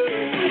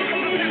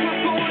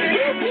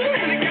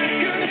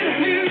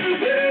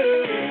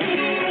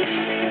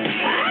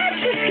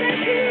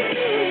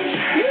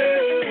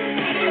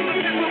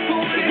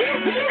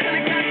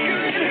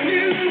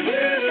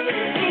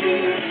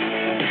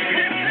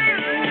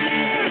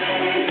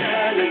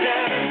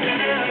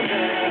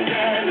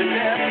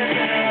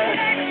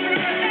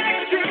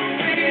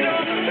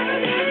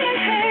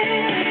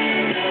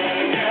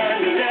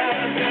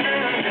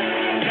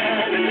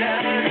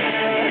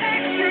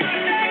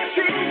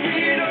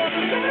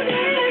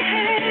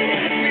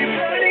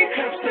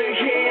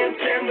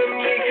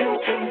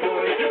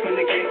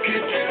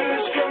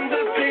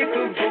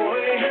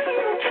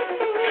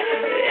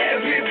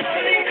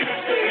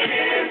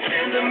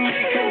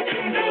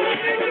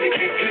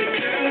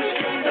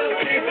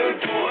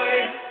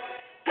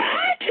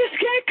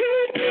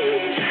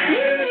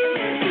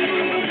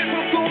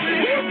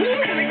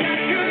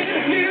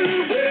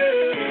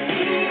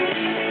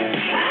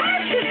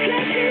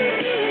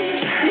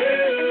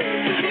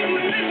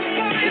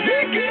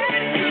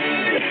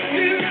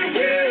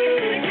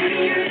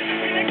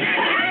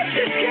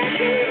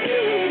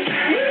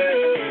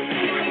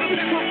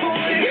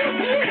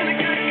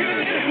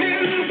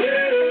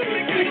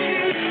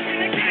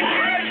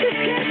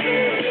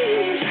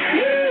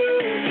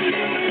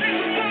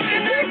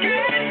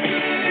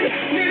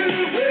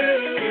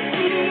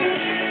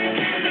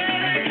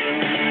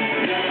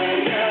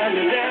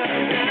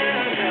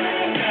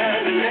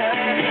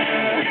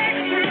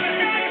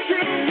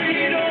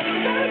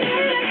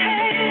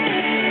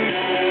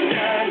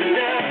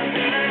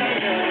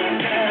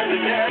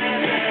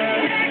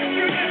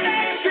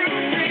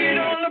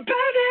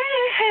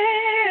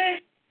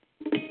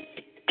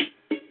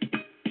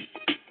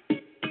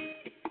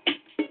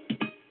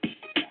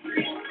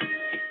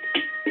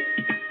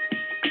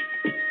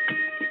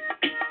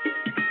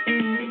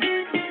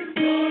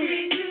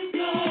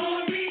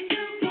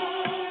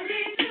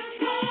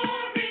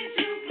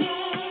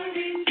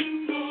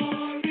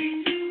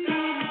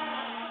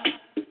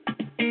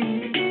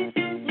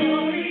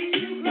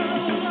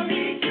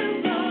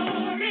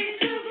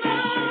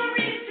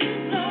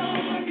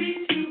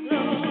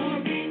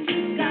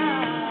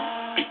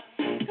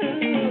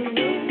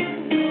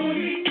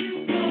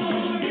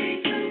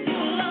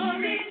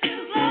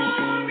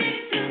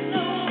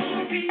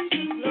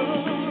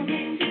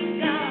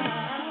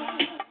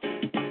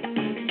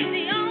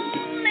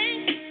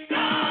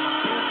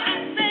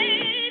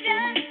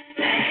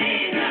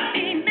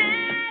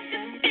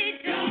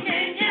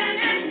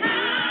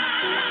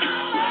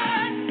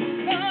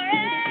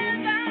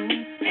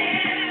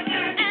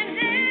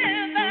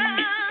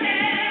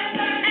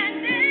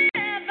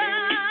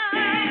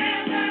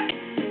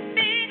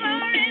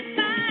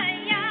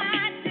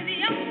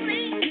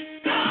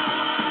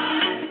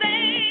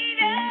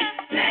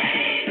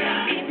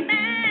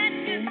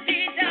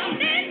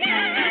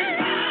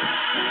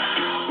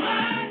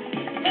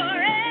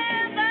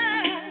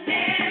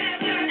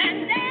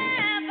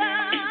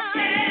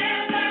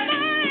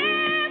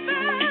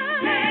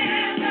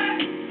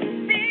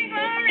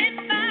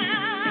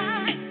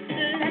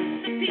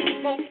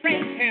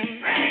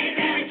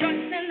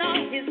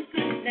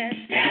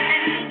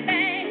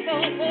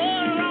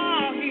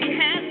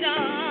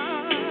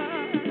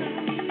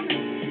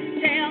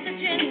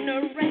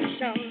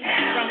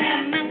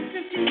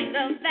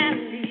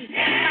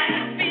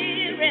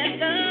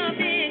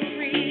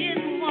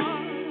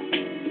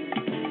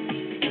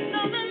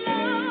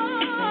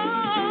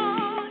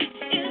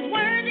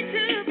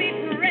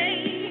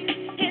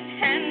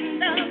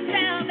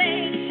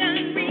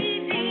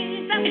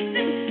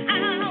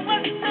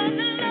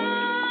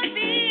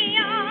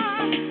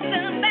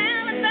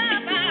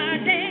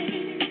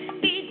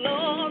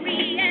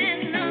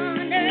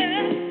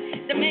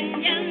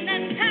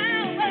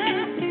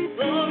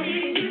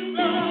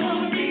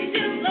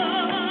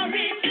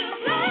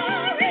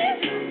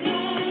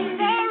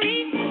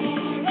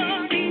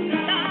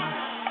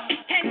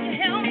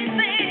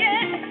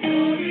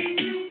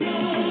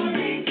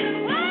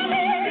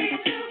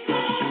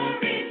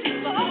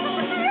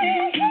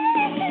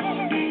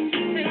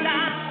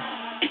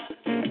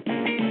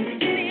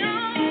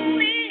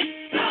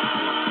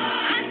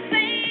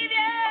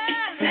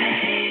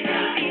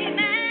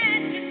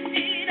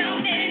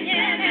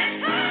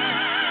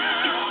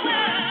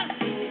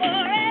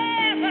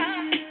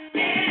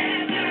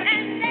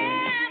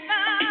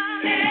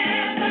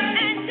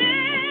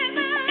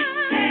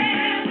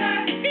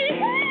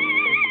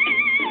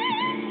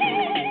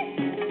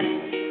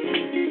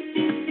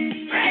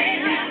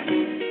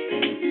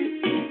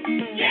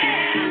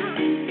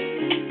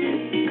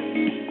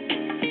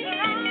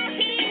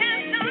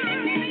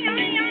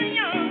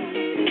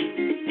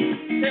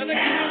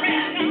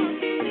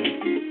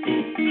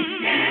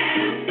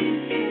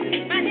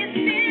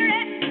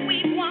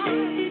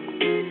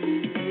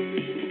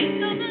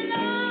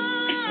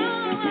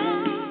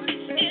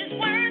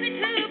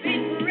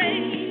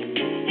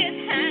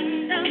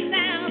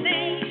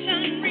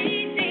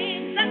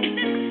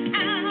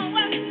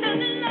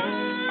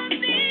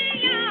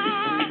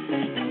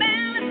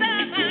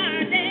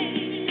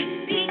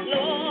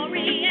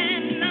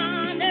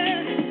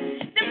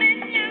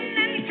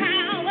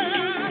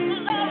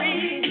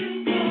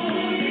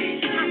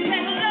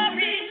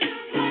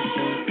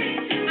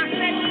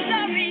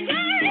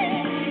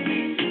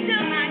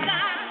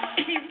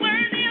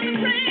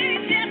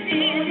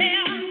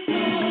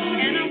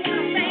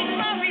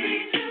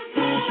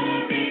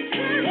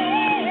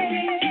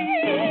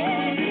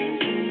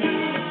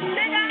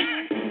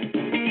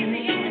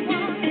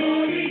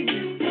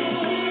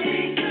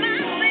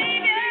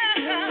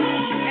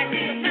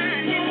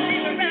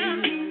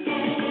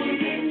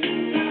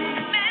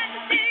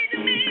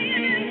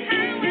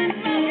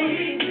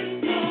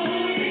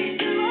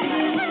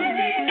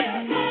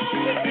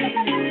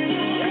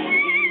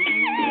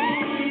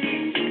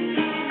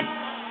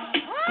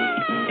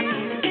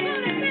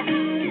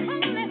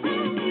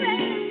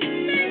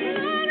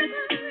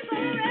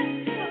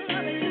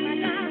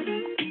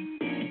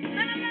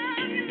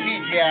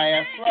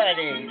 TGIF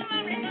Fridays.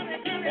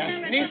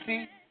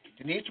 That's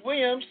Denise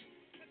Williams,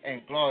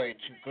 and Glory to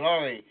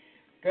Glory.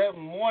 Good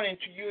morning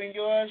to you and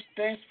yours.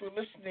 Thanks for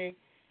listening,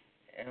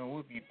 and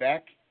we'll be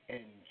back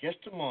in just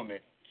a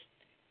moment.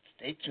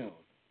 Stay tuned.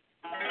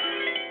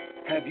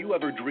 Have you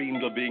ever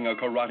dreamed of being a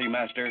karate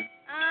master?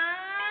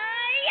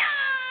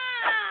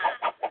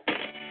 Yeah!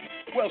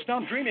 Well,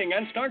 stop dreaming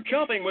and start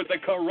chopping with the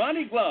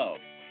Karate Glove.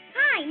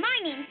 Hi, my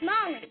name's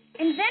Molly,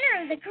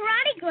 inventor of the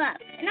Karate Glove,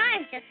 and I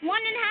have just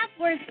 1.5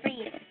 words for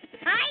you.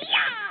 Hi-ya!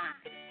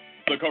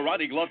 The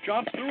Karate Glove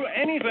chops through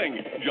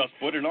anything. Just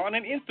put it on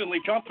and instantly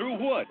chop through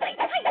wood,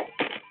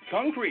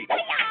 concrete,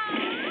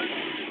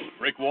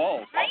 brick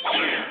walls,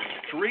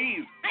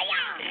 trees,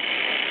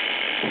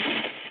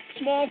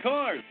 small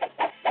cars.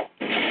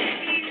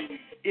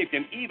 It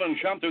can even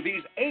chop through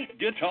these 8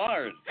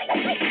 guitars.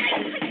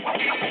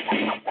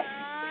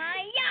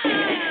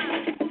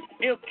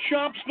 It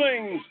chops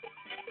things.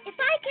 If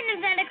I can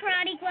invent a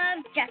karate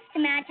glove, just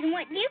imagine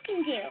what you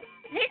can do.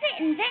 Visit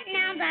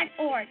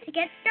inventnow.org to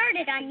get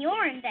started on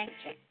your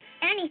invention.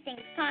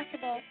 Anything's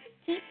possible.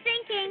 Keep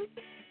thinking.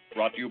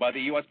 Brought to you by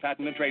the U.S.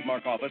 Patent and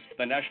Trademark Office,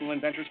 the National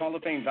Inventors Hall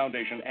of Fame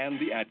Foundation, and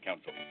the Ad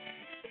Council.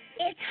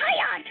 It's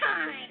hi-ya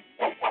time!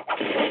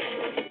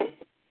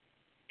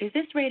 Is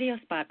this radio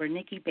spot where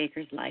Nikki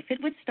Baker's life?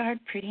 It would start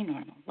pretty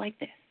normal, like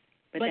this.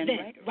 But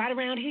then right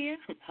around here,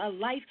 her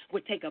life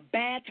would take a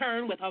bad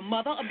turn with her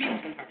mother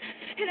abusing her.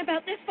 And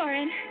about this far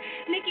in,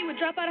 Nikki would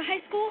drop out of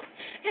high school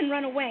and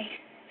run away.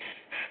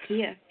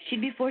 Here,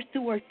 she'd be forced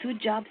to work 2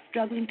 jobs,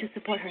 struggling to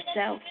support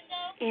herself.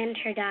 And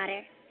her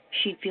daughter.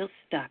 She'd feel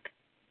stuck.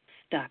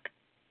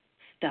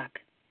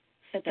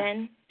 But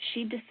then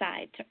she'd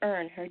decide to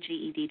earn her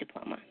GED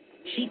diploma.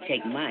 She'd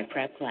take my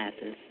prep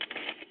classes.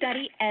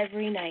 Study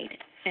every night.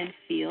 And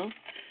feel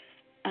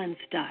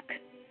unstuck.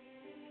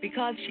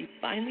 Because she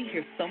finally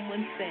hears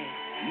someone say,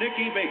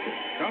 Nikki Baker,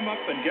 come up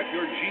and get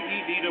your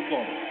GED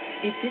diploma.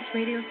 If this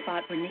radio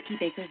spot were Nikki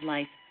Baker's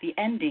life, the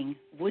ending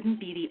wouldn't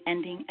be the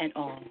ending at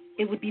all.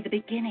 It would be the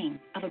beginning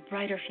of a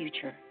brighter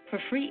future. For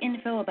free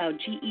info about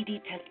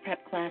GED test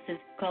prep classes,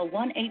 call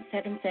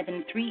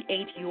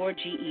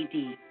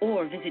 1-877-38-YOUR-GED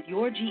or visit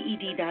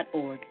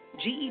yourged.org.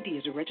 GED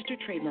is a registered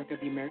trademark of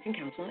the American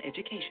Council on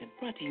Education,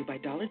 brought to you by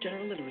Dollar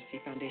General Literacy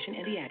Foundation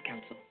and the Ad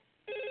Council.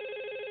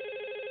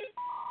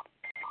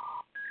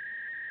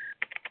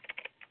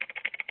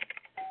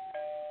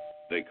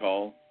 They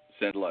call,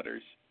 send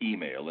letters,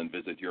 email, and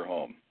visit your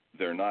home.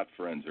 They're not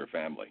friends or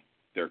family.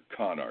 They're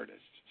con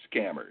artists,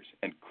 scammers,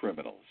 and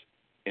criminals.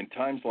 In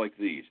times like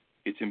these,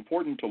 it's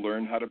important to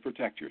learn how to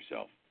protect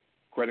yourself.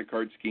 Credit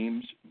card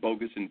schemes,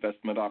 bogus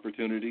investment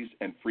opportunities,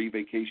 and free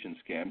vacation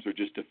scams are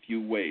just a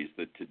few ways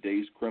that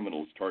today's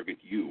criminals target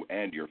you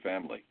and your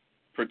family.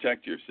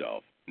 Protect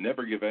yourself.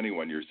 Never give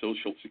anyone your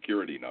Social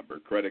Security number,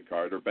 credit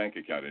card, or bank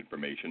account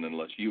information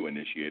unless you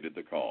initiated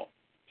the call.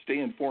 Stay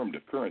informed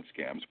of current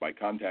scams by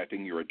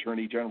contacting your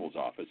Attorney General's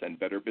office and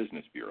Better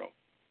Business Bureau.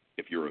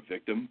 If you're a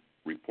victim,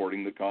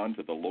 reporting the con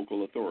to the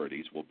local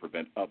authorities will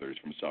prevent others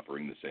from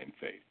suffering the same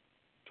fate.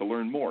 To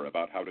learn more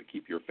about how to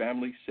keep your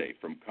family safe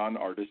from con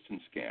artists and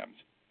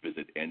scams,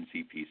 visit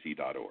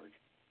ncpc.org.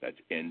 That's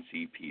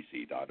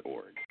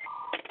ncpc.org.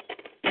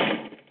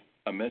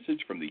 A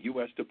message from the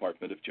U.S.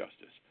 Department of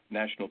Justice,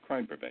 National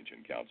Crime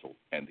Prevention Council,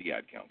 and the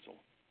Ad Council.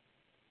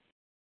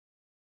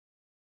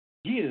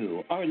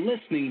 You are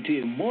listening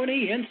to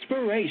Morning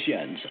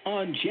Inspirations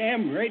on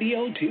Jam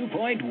Radio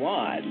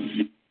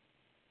 2.1.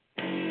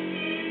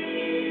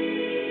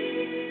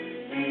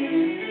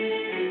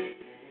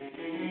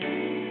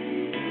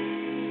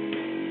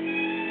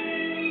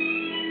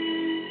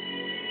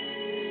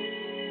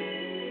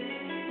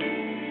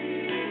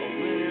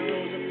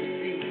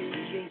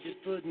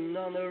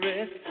 On the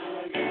wrist.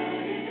 Our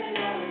God is an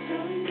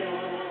awesome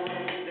God.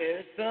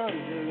 There's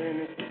thunder in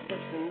his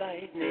footsteps and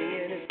lightning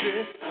in his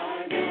fist.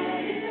 Our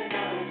God is an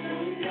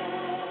awesome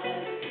God.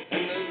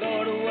 And the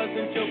Lord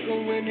wasn't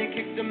joking when he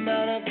kicked him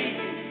out of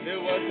Egypt.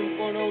 It wasn't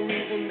for no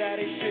reason that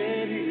he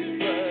shed his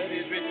blood.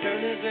 His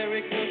return is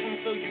very close, and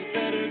so you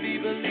better be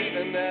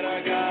believing that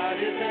our God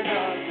is an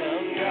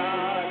awesome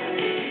God.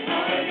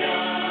 Our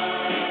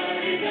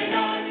God is an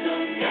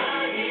awesome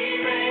God.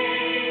 He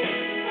reigns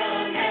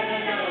from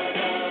heaven above.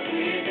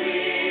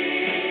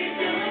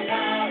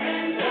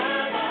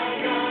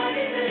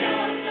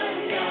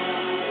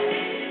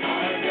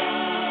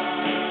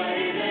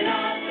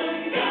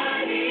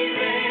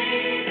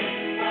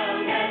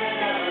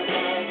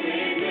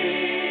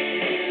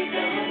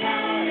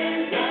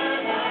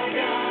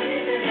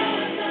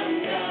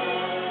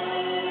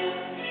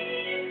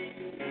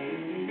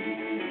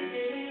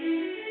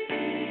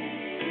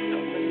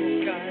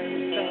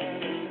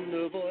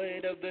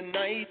 The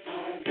night.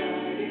 Our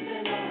God is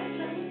an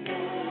awesome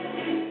God.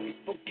 He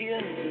spoke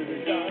into the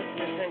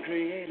darkness and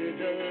created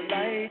the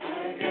light.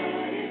 Our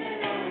God is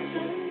an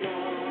awesome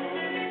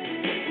God.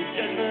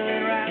 Judgment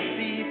and wrath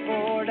he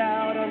poured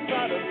out on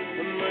Sodom.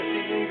 The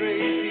mercy and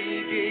grace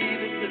he gave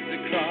us at the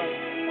cross.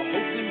 I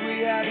hope that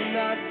we have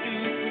not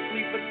too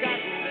quickly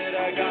forgotten that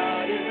our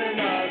God is an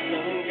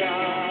awesome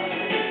God.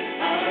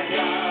 Our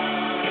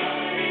God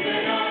is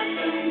an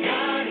awesome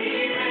God.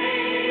 He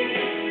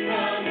reigns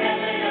from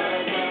heaven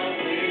above.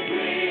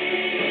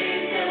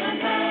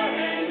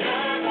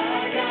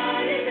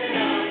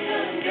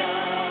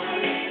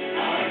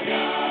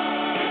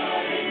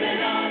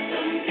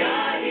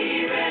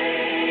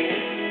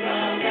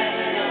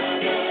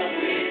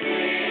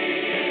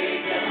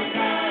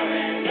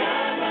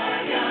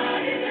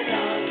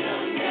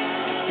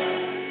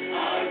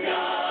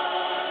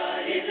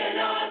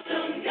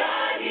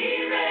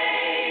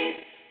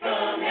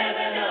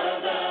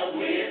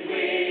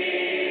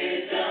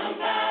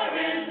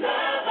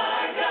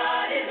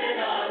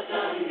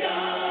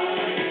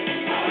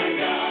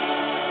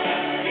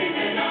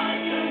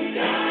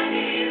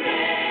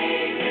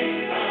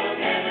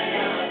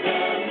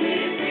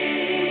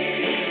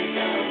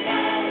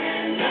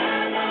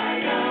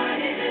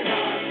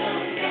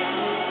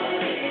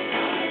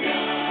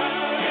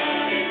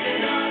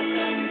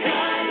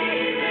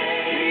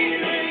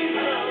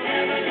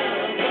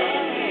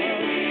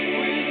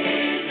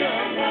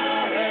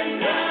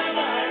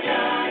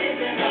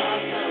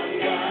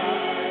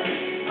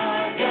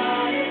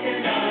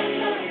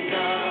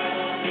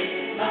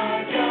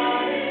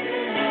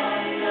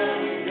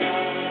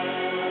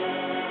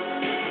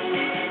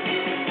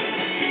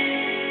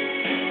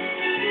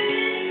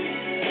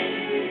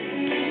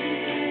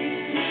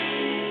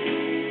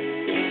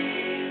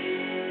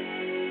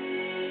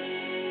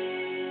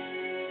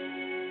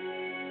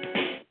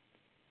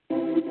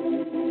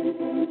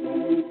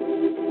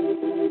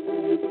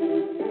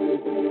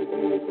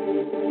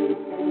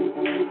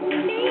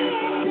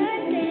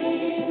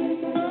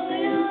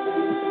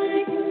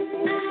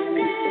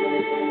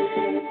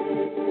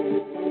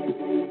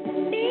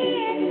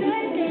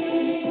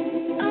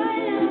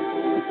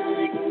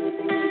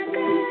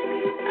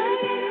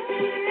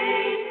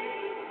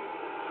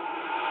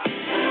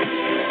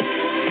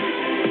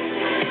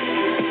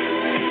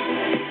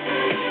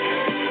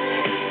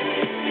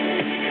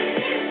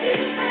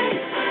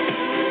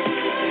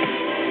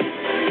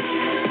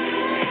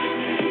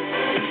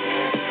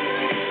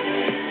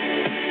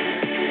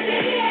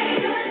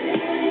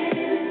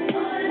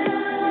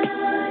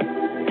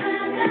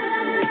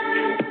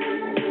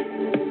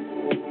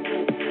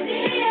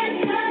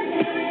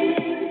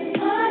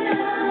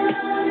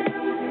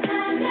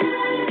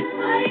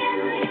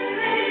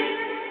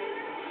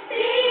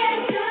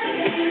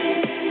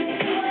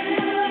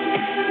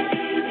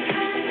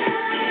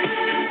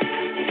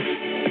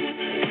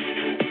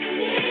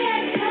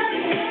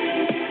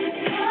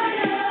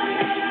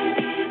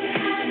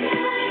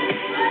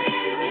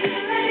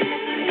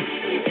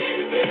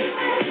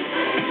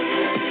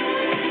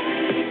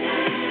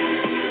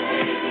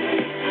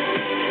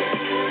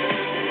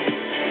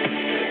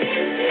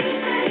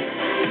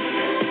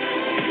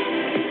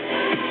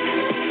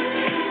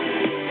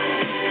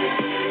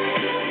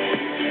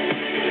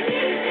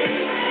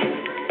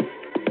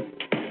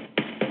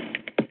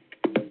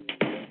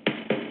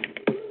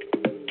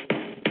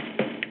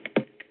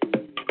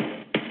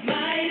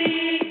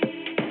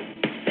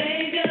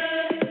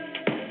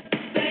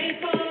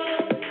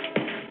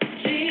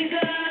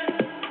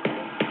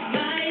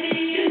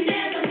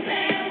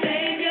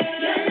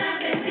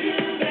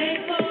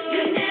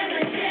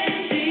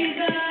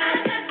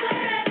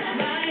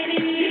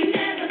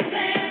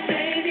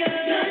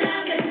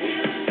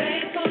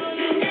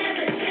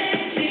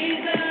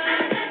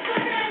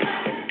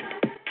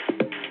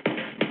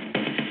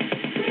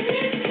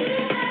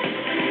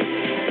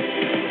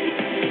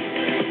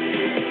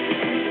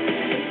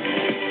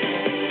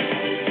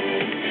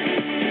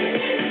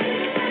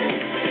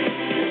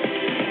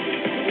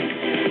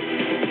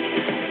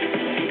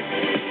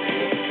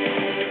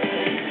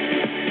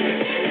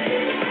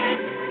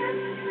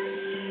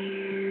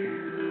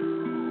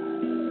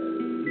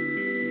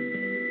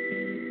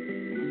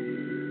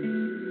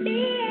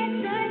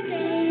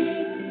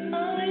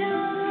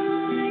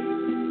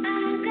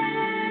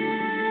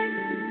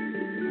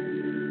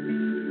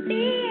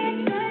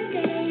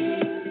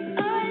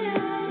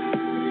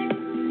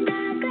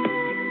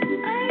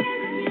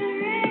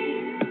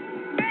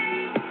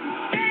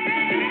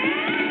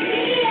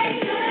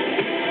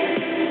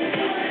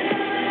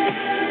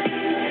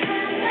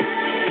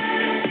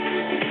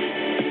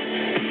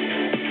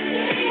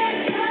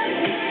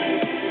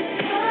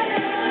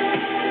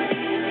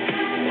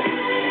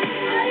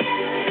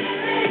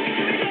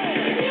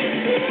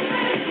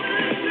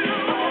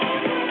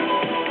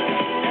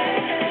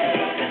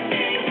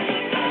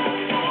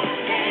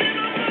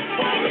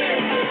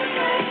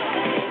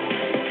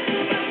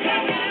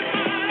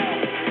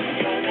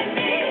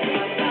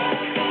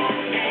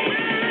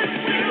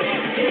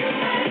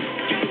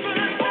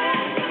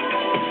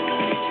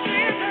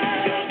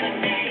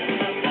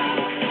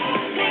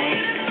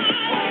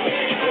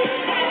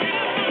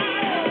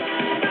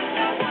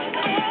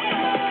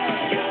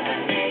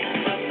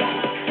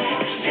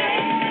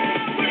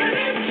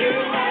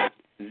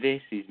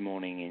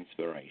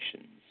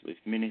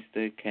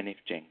 Minister Kenneth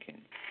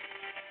Jenkins.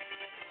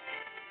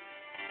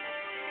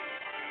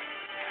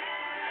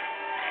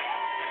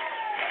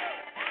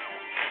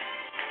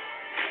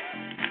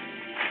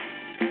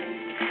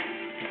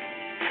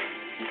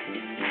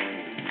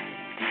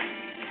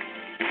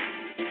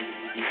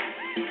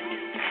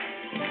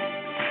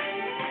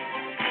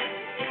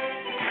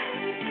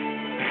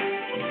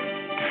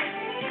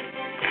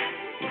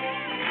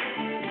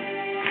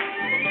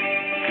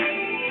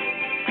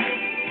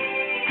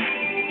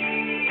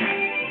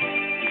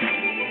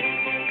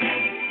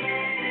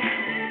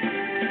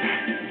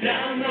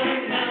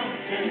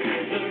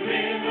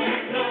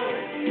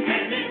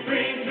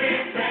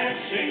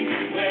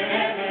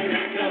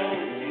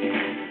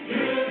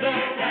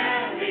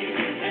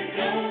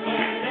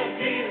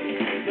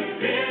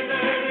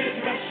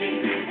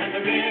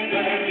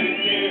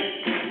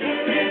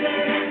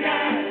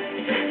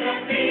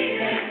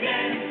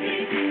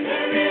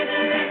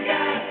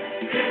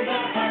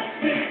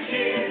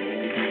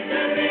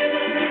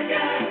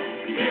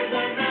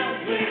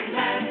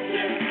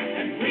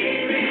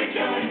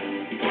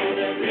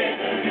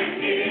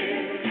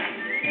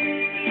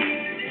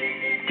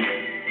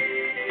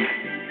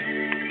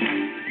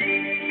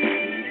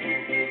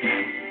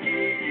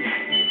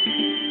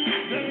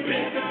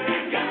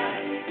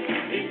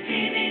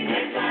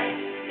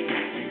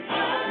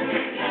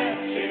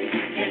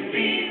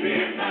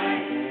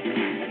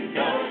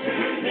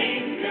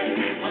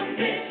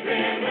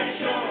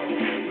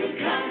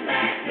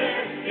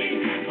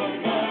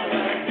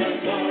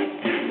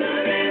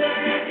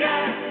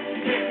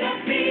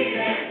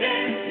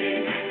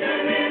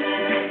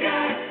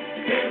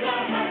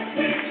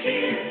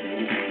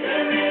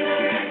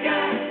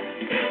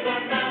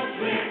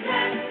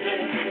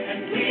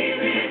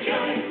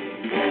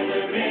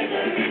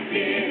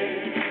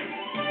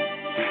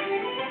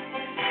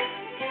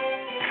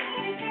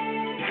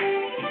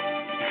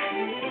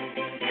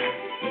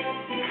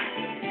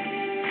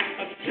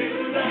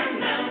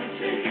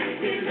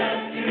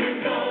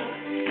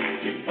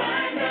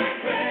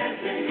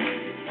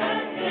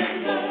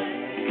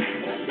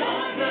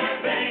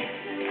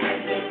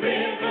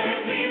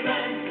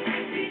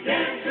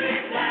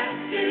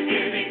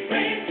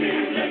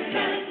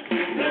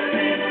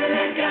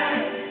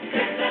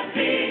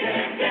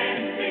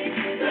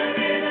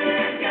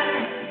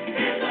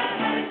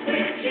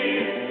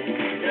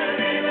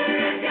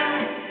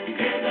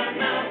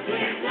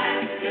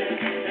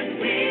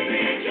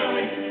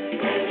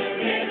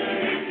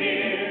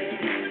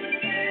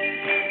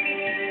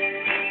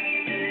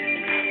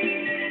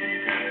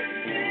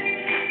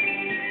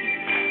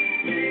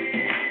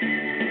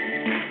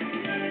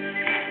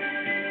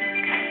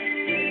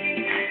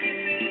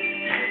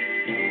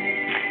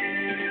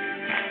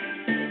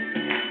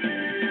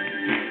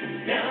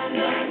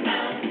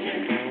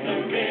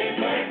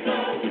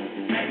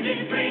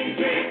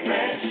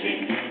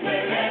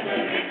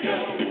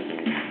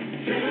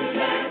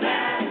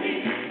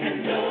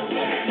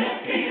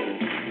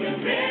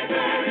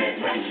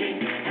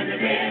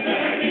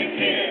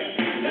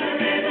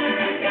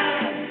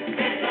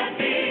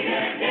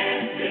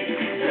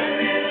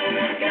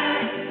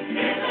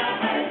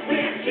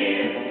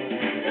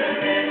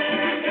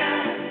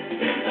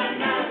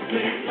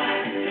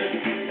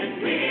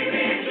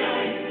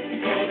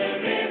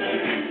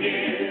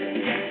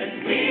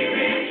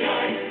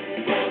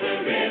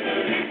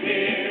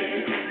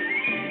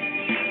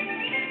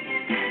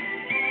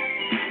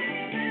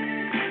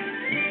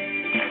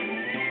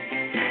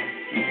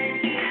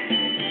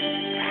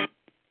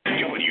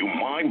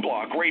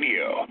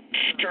 Radio.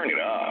 Turn it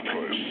up.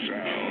 For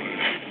sound.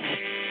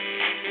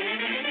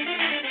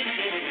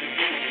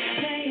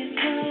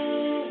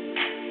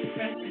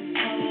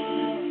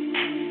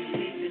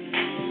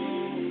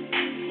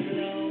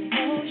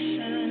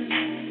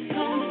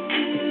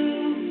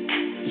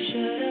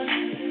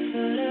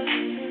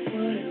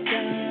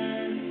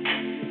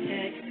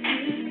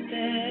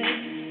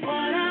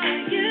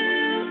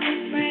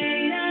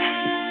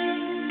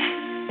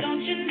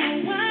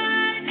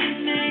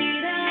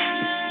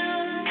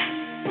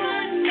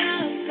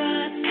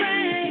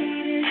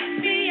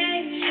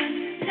 Creation.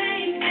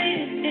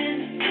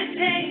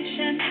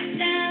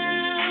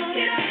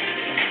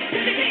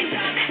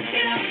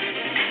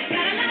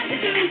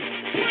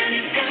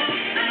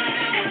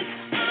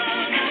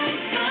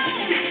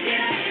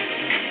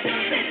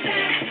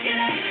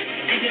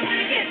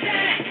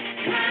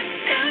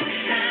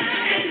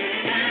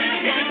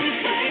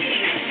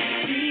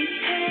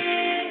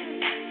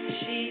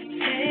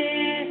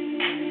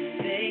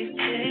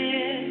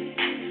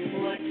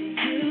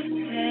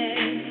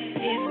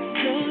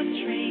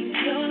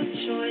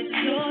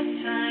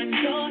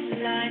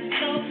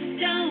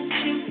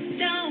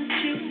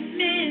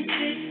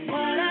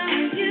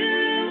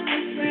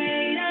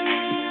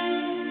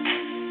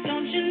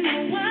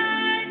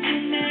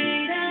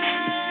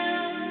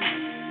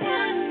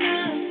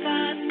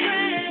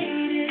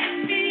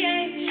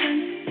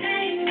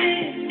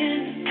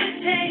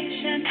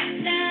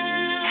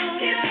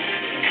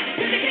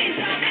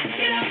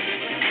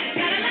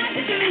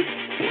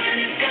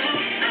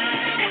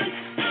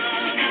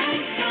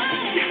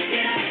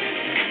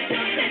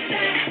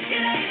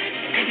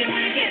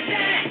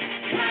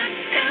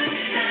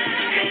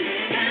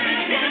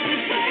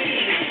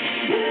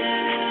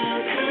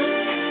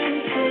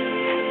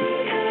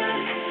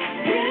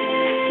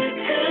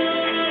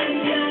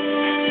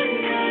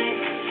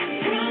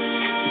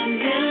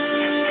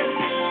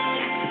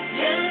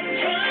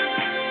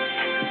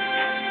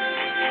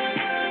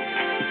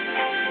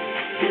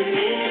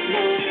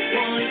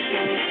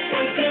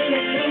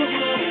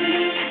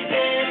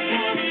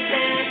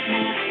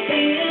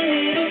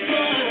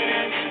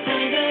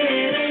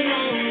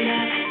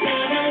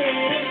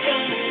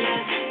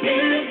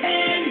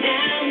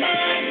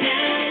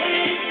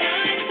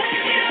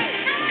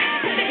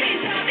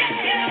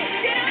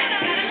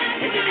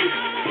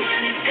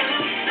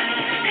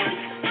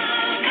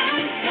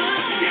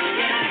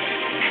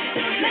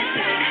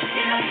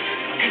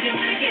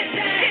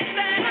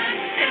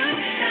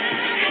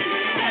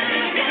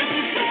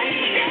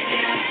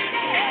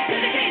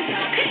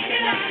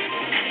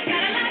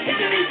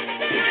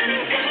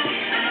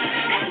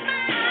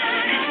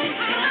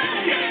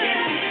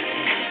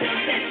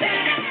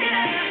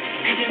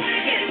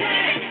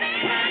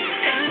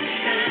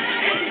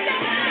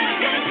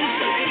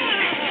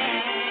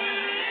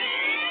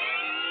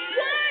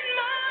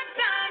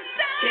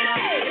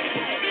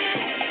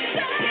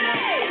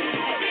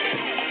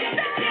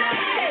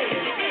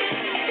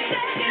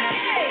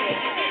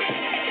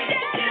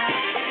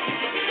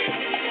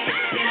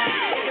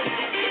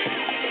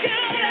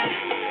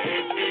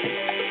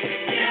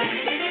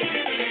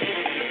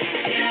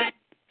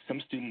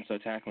 Some students are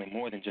tackling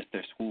more than just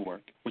their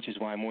schoolwork, which is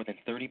why more than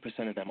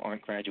 30% of them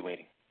aren't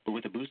graduating. But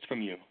with a boost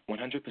from you,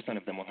 100%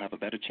 of them will have a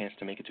better chance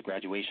to make it to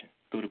graduation.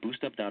 Go to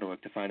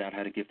boostup.org to find out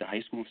how to give the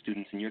high school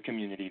students in your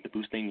community the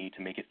boost they need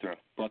to make it through.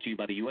 Brought to you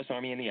by the U.S.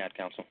 Army and the Ad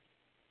Council.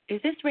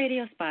 If this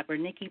radio spot were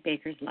Nikki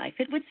Baker's life,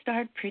 it would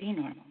start pretty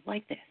normal,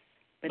 like this.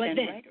 But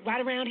then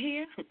right around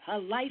here, her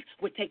life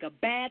would take a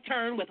bad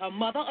turn with her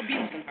mother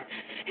abusing her.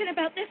 And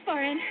about this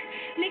far in,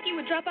 Nikki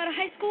would drop out of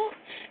high school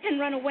and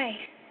run away.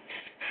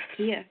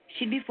 Here,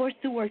 she'd be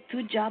forced to work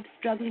 2 jobs,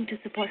 struggling to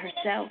support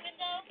herself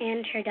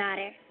and her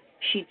daughter.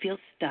 She'd feel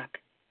stuck.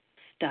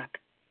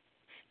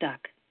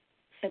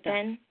 But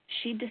then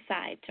she'd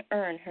decide to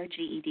earn her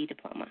GED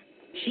diploma.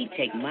 She'd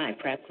take my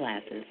prep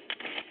classes,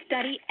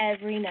 study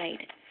every night,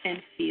 and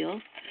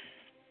feel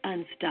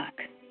unstuck.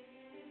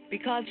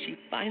 Because she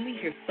finally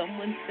hears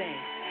someone say,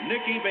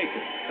 Nikki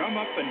Baker, come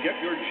up and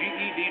get your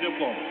GED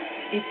diploma.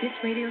 If this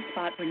radio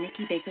spot were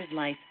Nikki Baker's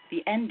life,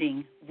 the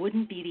ending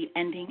wouldn't be the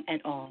ending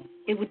at all.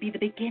 It would be the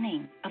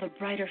beginning of a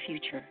brighter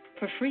future.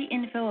 For free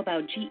info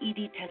about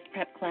GED test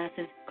prep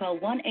classes, call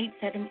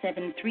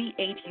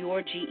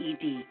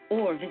 1-877-38-YOUR-GED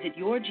or visit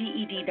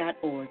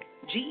yourged.org.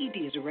 GED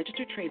is a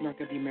registered trademark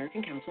of the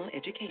American Council on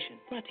Education.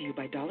 Brought to you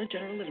by Dollar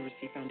General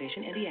Literacy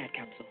Foundation and the Ad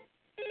Council.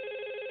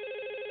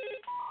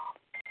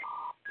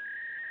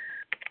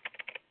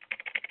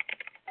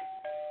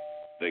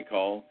 They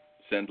call,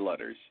 send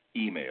letters,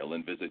 email,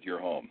 and visit your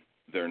home.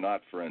 They're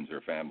not friends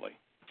or family.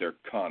 They're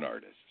con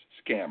artists,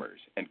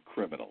 scammers, and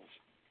criminals.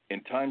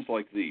 In times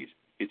like these,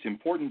 it's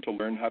important to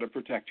learn how to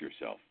protect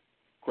yourself.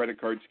 Credit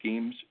card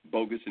schemes,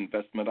 bogus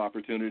investment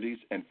opportunities,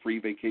 and free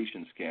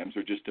vacation scams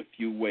are just a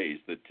few ways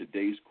that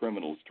today's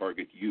criminals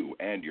target you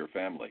and your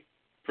family.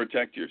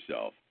 Protect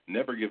yourself.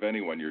 Never give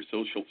anyone your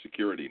Social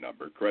Security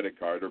number, credit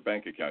card, or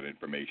bank account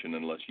information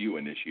unless you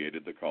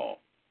initiated the call.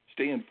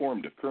 Stay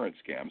informed of current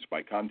scams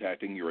by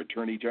contacting your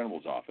Attorney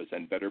General's office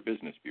and Better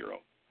Business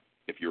Bureau.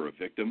 If you're a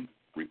victim,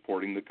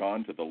 reporting the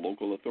con to the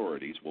local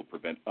authorities will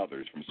prevent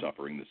others from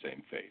suffering the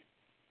same fate.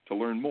 To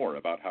learn more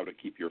about how to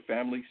keep your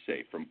family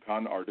safe from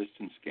con artists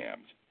and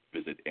scams,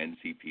 visit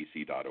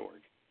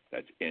ncpc.org.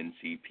 That's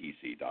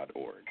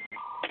ncpc.org.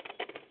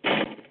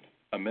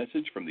 A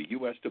message from the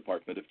U.S.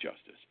 Department of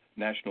Justice,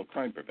 National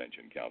Crime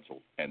Prevention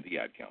Council, and the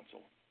Ad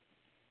Council.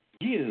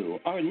 You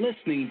are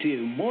listening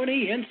to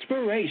Morning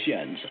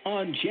Inspirations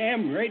on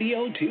Jam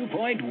Radio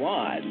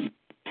 2.1.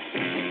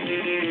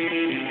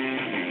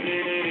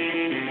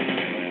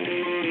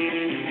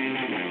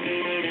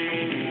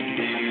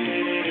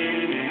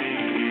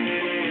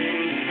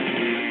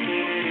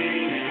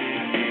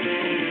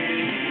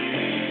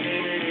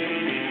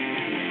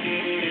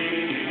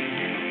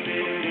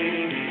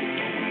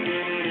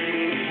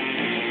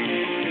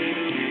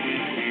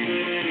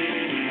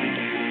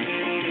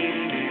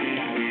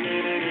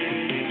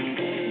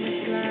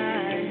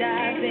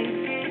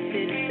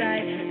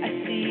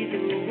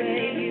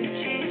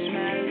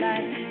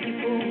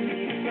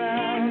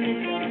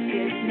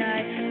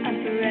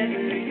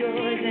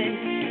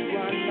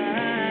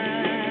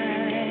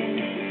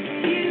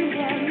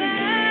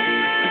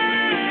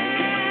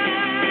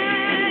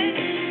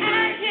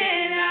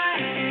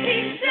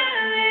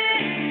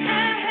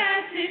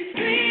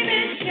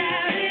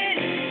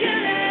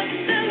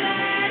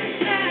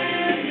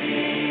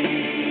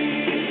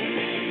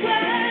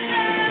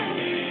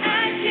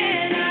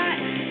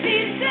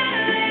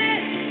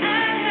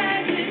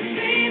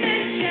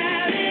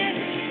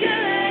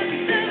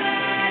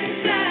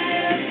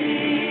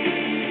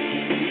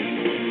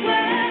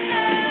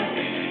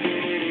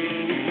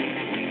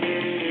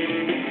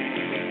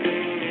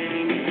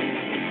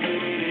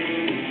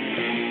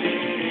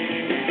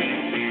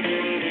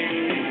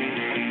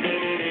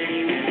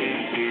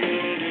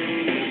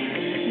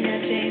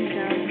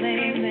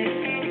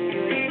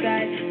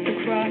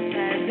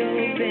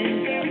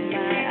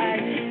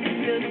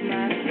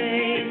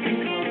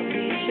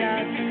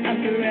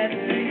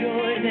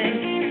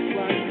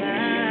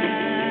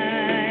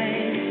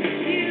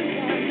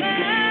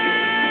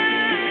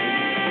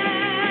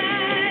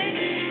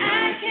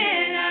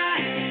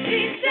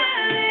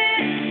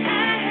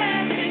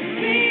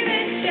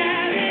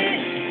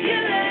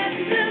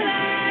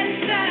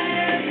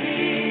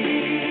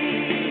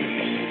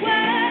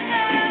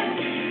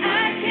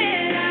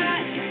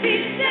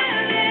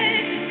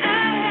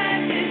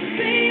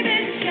 Baby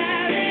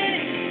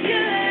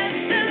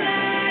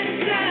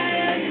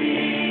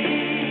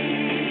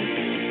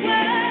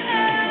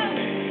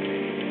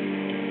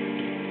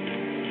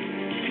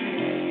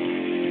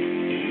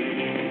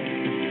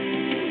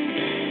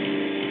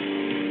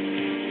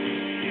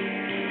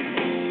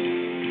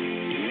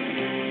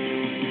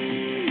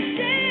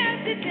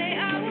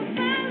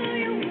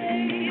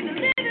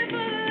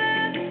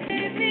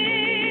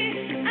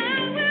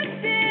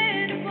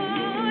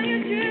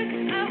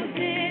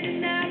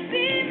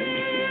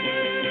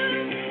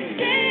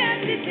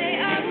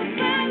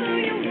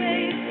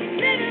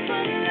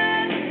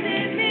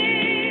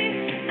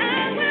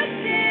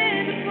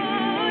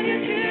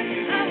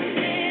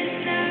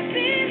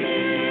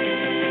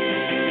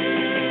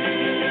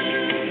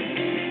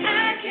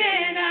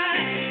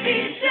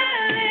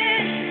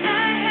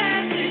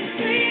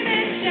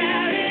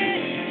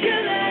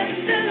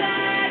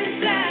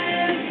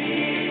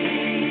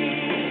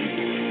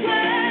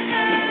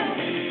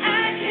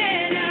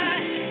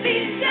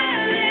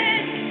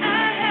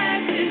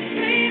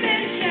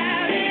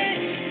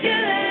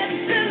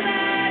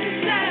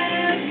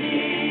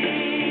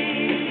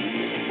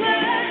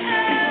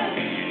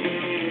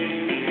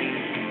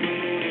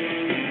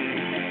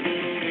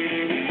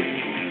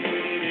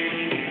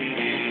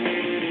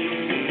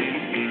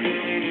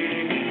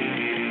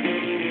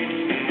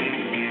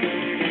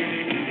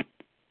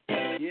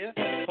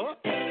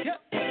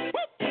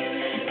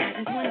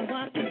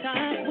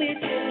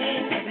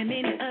every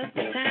minute of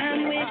the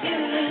time with you.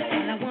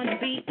 All I wanna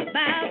be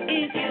about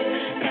is you,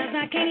 'cause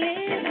I can't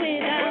live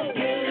without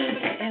you.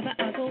 Wherever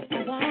I go,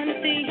 I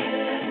wanna see you,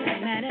 no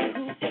matter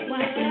who's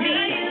watching me.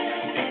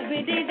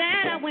 Every day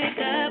that I wake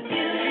up,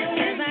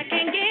 'cause I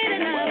can't get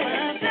enough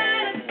of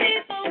lot of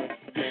people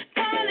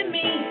calling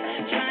me,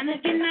 trying to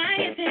get my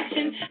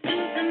attention, do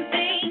some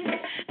things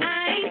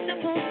I ain't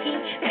supposed to,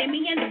 take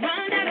me in the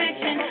wrong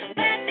direction,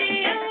 but the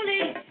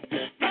only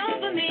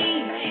road for me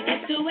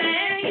is to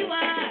where you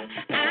are.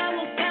 I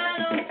will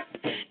follow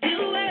you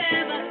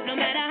wherever, no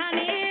matter how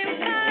near or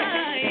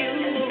far you.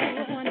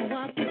 I wanna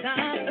walk the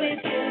talk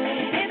with you,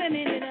 every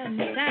minute of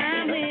the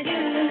time with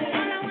you.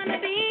 All I wanna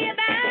be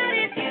about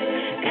is you,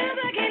 'cause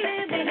I can't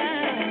live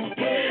without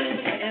you.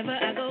 Wherever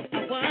I go, I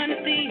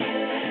wanna see you,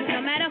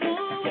 no matter who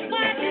is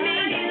watching me.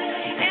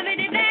 Every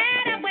day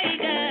that I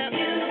wake up,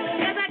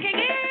 'cause I can't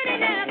get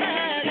enough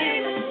of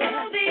you.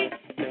 Movie,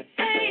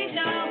 same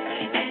show,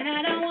 and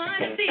I don't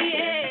wanna see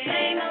it.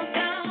 Same old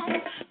song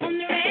on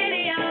the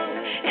radio,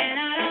 and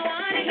I don't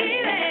wanna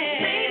hear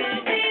it. Same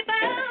old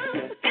people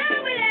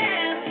going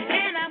left,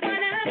 and I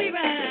wanna be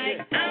right.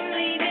 I'm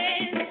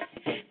leaving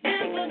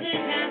them for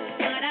good now.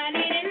 What I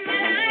need in my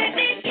life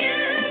is you.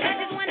 I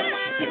just wanna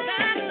walk the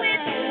talk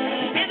with you,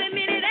 every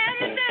minute of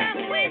the time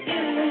with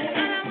you.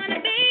 All I wanna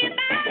be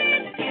about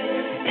is you,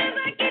 'cause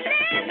I can't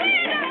live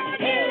without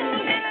you.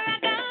 Wherever I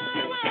go,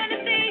 I wanna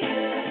see you,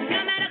 no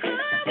matter who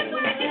is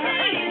watching me.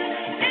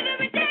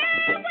 Every day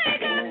I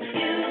wake up,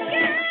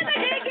 'cause I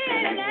can't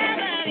get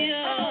enough of you.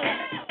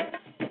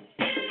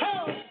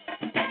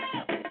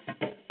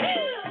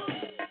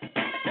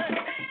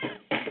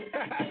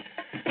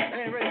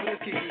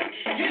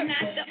 You're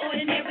not the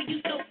ordinary, you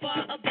so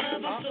far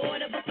above. I'm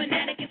sort of a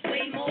fanatic, it's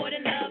way more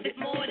than love. It's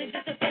more than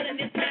just a feeling,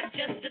 it's not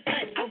just a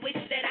touch. I wish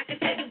that I could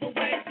tell you, but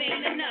words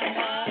ain't enough.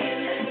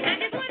 I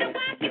just wanna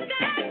walk the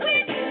talk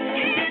with you,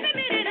 every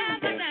minute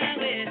of my time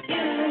with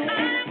you.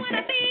 All I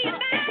wanna be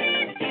about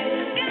is you,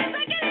 'cause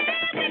I can't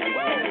live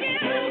without you.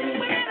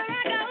 Wherever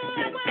I go,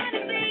 I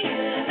wanna see you,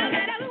 no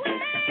matter who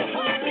is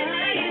watching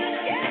me.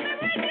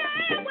 Every day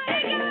I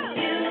wake up,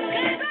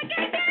 'cause I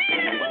can't get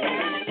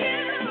enough of you.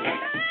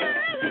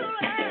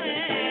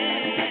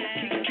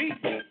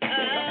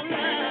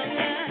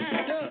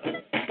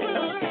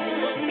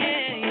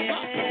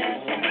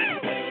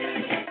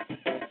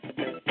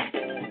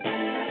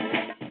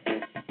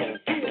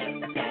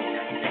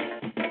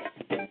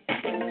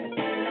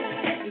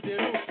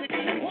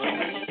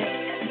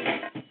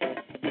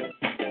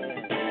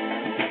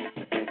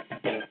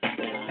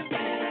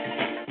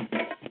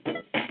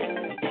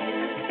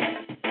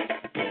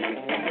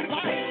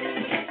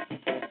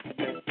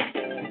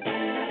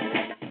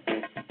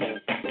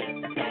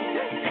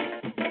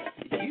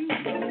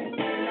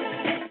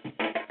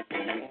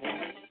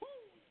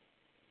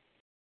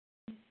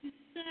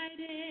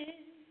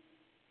 Decided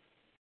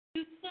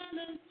to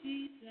follow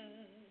Jesus.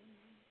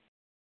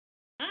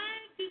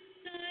 I've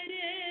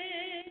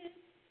decided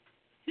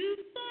to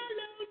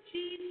follow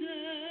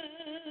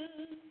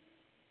Jesus.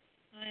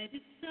 I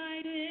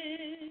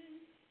decided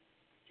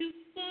to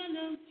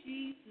follow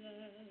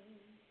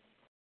Jesus.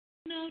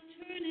 No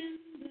turning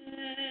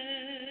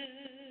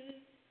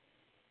back.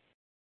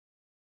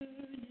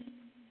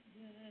 Turning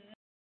back.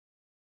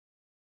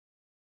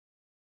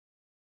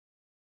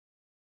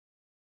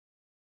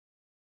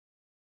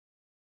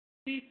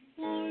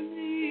 Before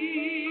me,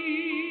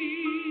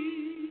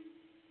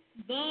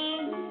 the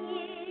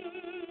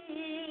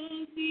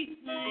world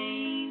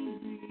behind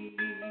me,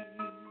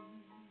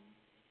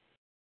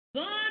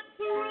 the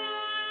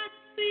cross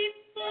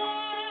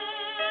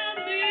before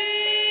me,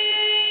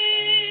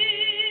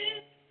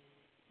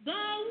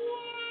 the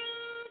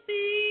world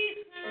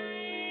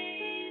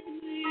behind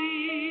me,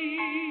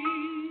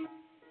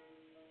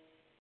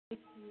 the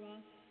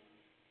cross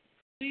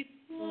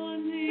before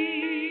me.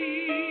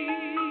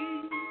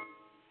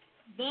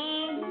 The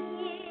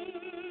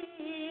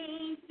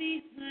world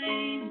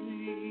behind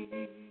me.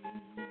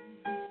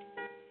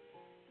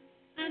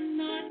 I'm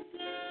not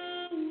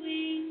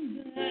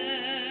going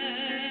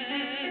back.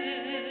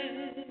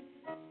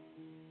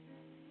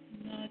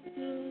 Not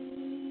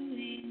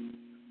going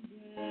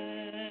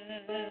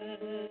back.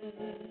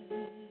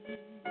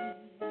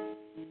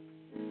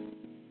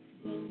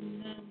 Go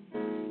now.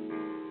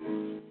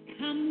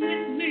 Come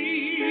with me.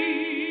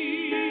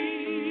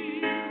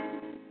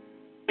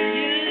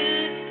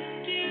 Yes,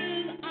 still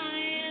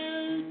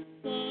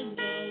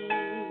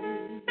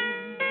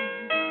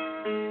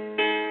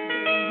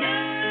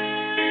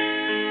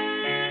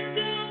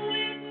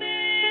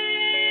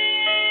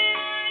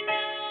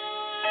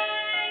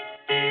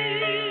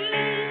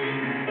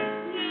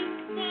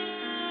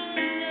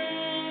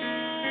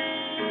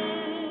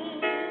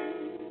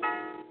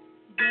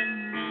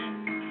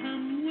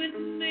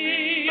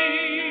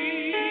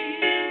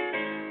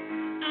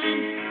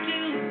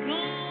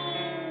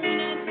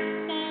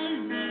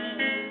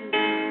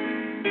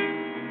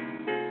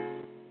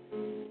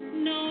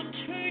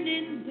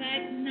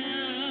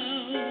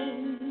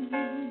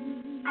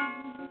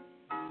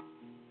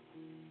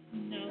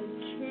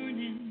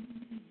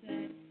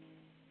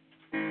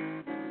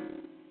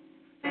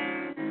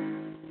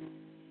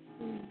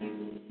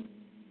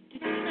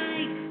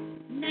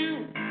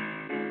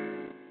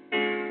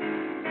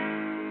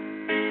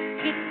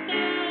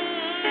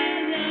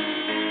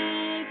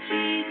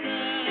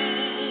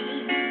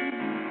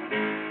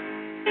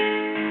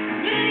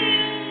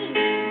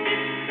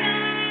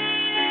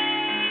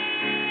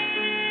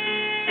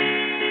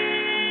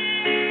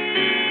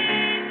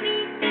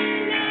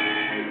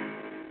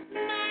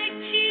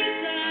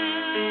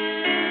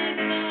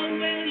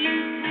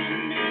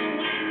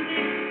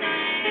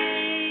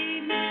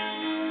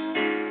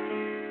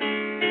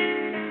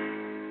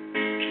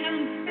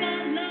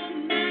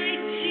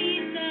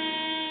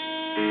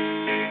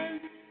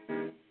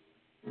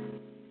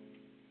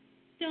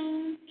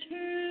don't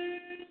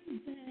turn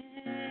back.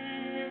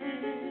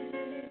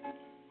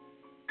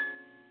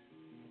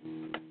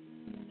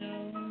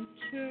 No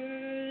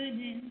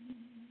turning.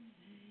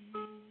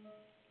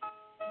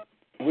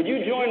 Would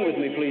you join with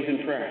me, please,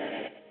 in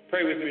prayer?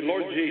 Pray with me.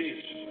 Lord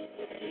Jesus,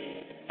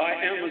 I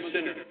am a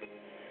sinner.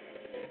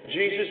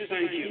 Jesus,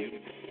 thank you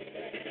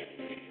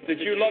that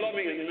you loved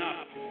me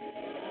enough,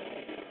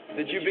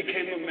 that you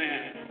became a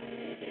man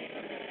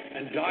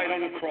and died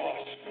on a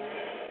cross,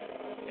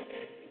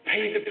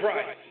 paid the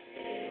price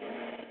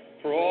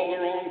for all the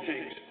wrong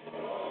things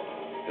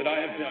that I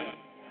have done.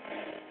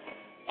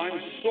 I'm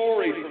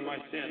sorry for my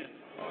sin.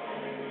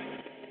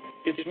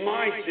 It's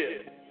my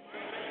sin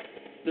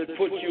that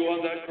put you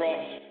on that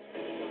cross.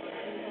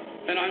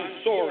 And I'm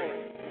sorry.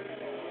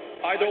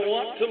 I don't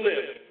want to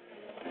live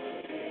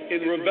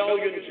in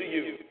rebellion to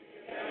you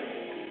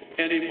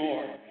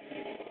anymore.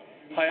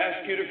 I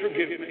ask you to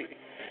forgive me.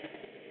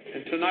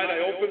 And tonight I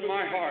open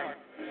my heart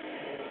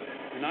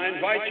and I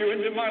invite you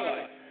into my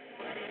life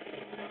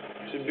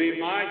to be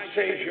my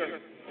Savior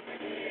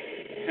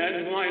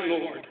and my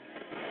Lord.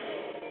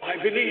 I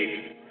believe,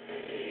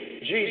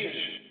 Jesus,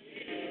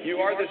 you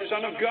are the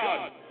Son of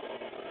God.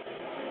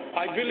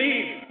 I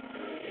believe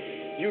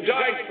you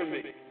died for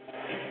me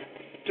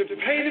to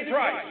pay the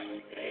price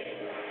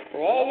for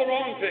all the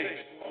wrong things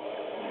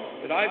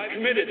that I've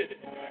committed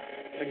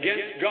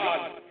against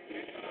God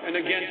and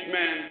against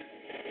man.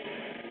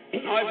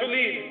 I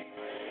believe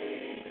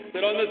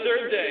that on the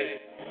third day,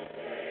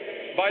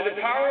 by the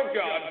power of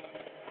God,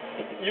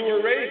 you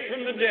were raised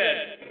from the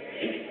dead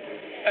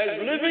as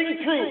living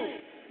proof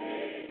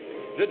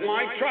that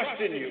my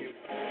trust in you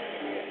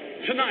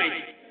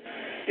tonight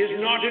is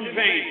not in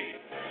vain.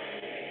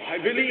 I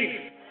believe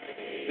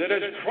that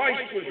as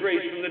Christ was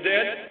raised from the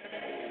dead,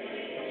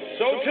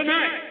 so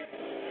tonight,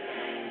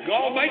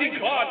 Almighty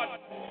God,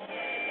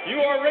 you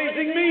are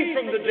raising me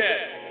from the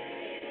dead,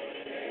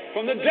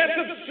 from the death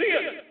of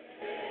sin.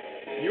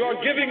 You are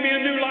giving me a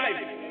new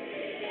life,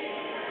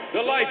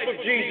 the life of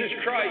Jesus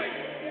Christ.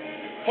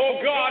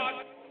 Oh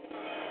God,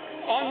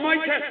 on my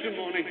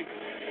testimony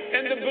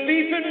and the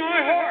belief in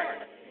my heart,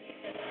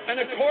 and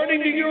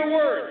according to your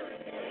word,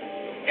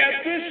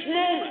 at this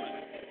moment,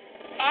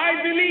 I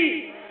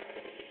believe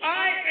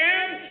I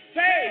am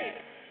saved.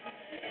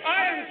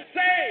 I am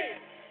saved.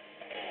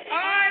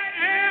 I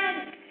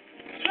am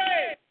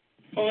saved.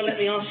 Oh, let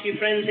me ask you,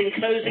 friends, in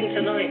closing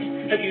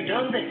tonight, have you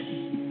done this?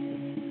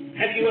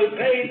 Have you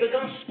obeyed the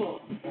gospel?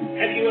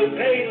 Have you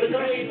obeyed the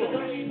gospel?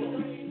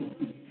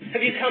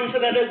 Have you come to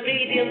that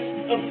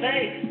obedience of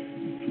faith?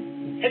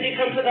 Have you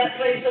come to that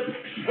place of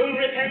true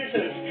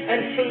repentance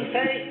and true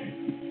faith?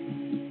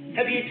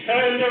 Have you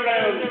turned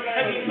around?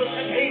 Have you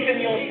forsaken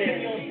your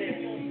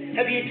sin?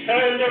 Have you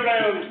turned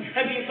around?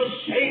 Have you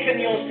forsaken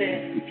your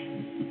sin?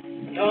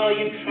 And are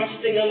you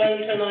trusting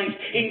alone tonight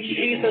in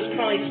Jesus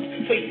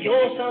Christ for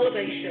your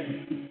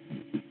salvation?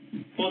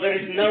 For there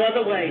is no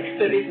other way,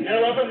 there is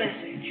no other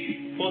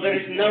message. For there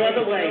is no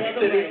other way,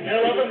 there is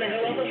no other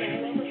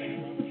message.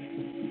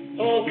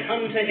 Oh,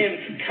 come to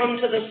him. Come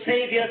to the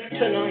Savior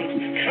tonight.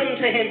 Come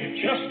to him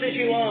just as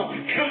you are.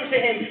 Come to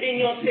him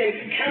in your sin.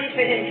 Come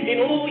to him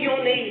in all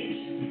your needs.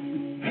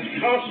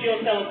 And cast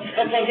yourself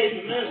upon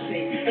his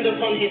mercy and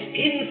upon his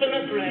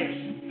infinite grace.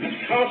 And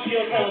cast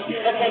yourself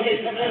upon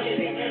his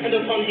mercy and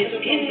upon his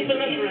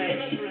infinite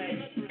grace.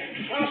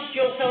 Trust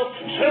yourself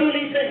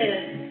wholly to him.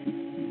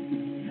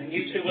 And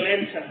you too will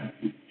enter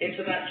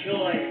into that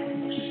joy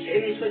of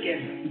sins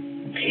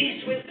forgiven,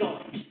 peace with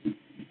God,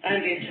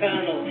 and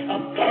eternal,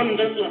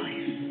 abundant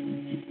life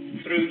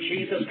through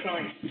Jesus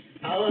Christ,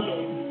 our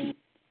Lord.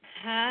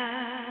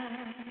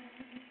 How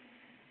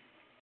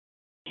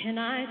can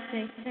I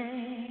say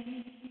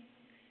thanks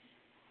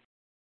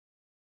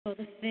for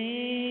the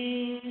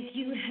things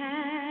you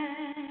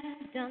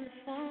have done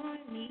for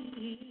me?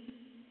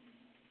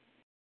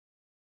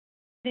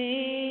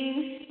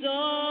 Things so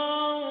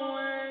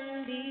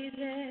undeserved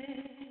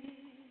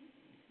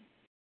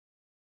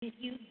that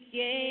you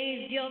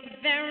gave your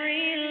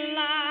very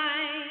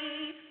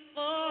life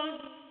for me.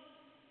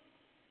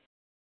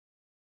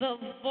 The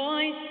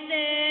voices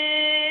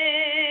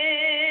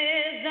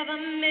of a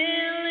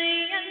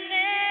million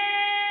angels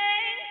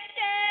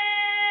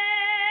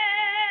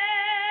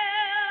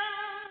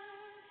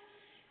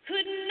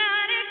could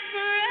not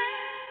express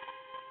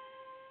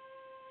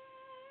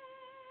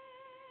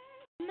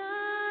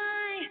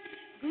my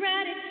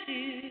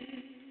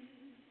gratitude.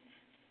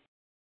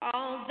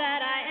 All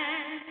that I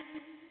am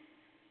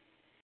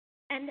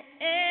and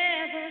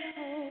ever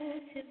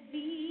hope to be,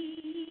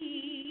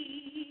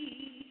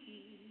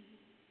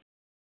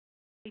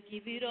 to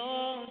give it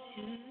all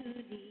to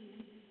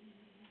thee.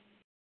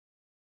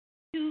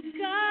 To God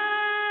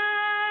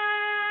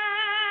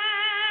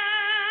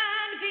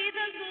be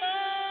the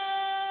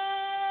glory.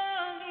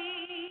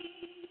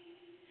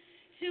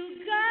 To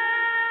God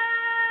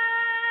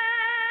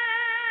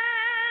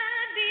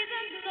be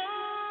the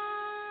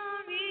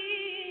glory.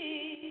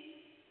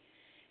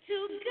 To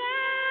God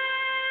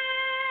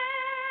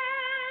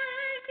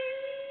be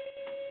the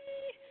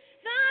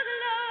glory.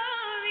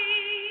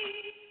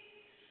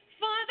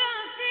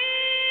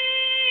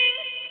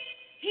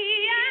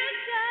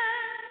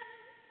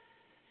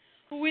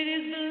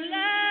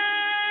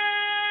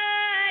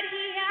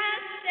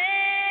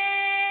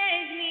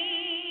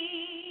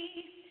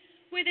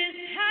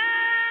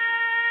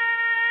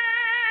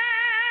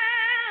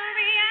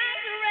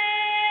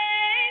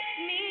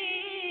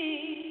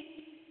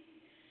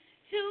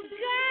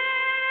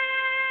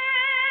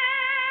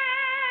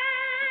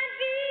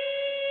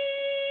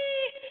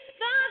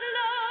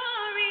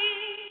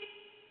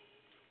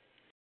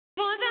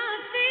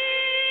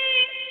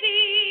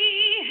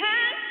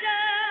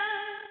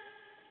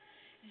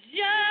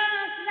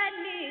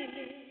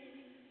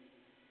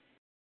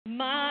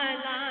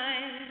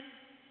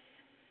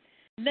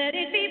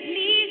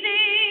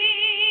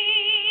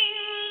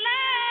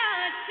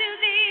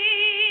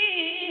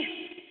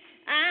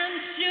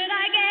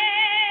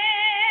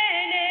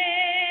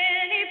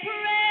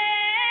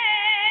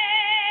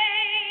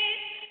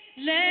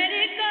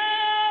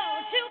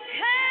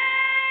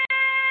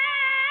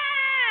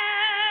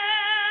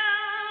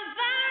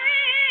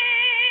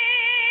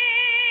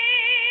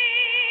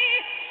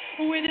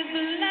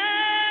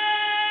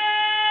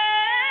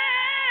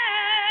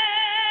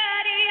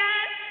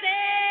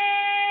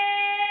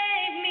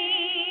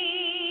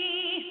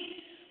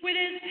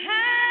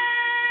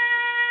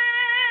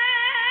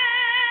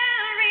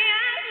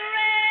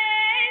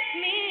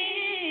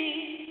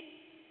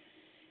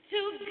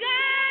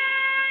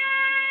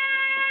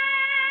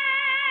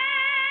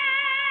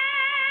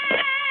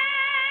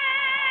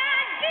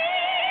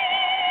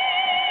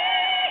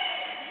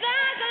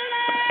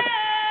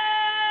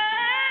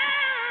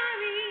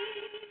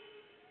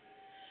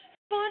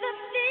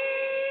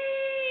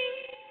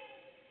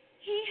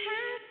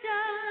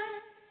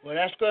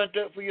 that's going to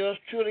do it for yours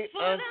truly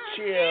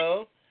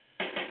until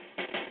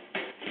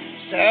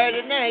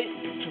Saturday night,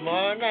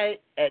 tomorrow night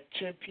at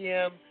 10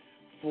 p.m.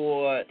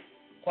 for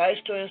Quiet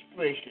Story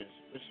Inspirations.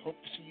 We hope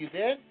to see you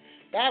then.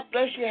 God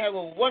bless you. Have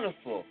a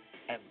wonderful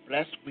and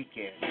blessed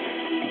weekend.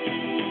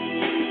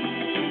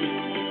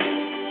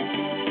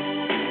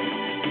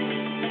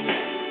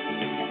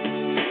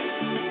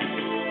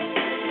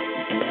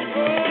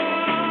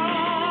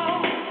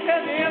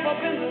 Have you ever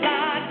been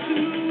lied to?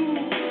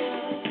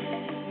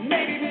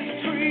 Maybe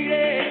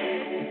mistreated,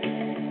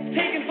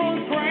 taken for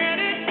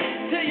granted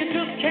till you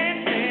just can't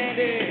stand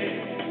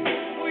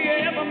it? Were you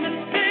ever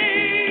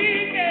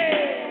mistaken?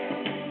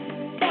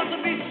 Thought to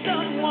be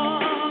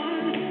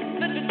someone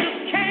that you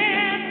just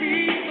can't be?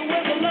 The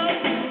way the love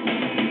you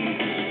need.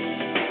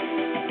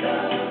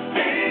 Love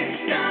takes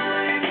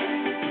time.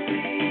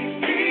 Please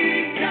be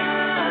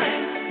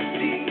kind.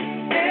 See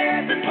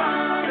every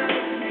part of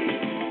me.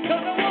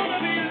 'Cause I wanna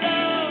be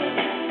loved.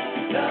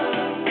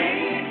 Love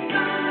takes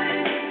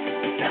time.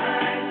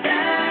 Time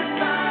that's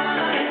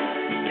fine.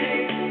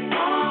 Takes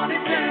on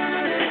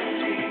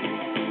eternity.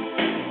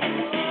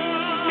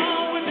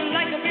 Oh, would you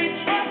like to be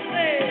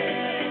trusted?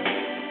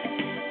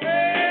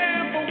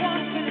 For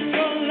once in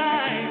your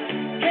life,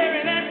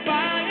 carry that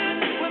fire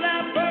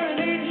without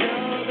burning each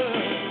other.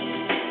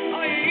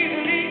 Are you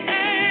easily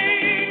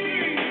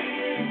angry?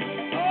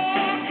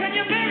 Oh, can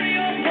you bury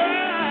your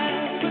pride?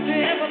 Could you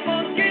ever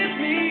forgive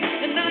me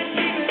and not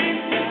keep it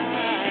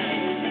inside?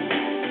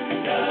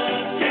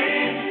 Love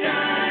takes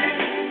time.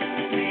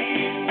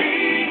 Please be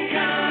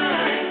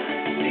kind.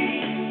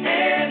 See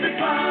every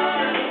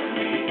part of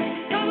me.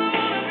 'Cause I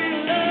wanna be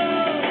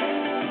loved.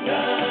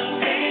 Love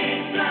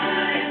takes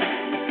time.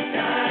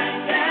 Time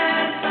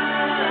that's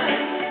fine.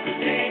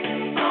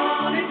 Takes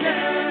on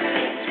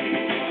eternity.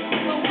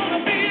 I wanna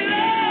be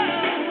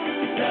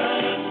loved.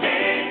 Love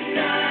takes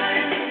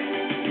time.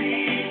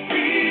 Please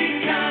be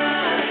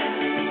kind.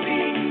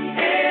 See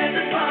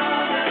every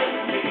part of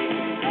me.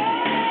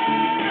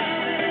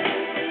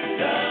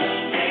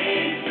 Love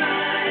takes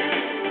time.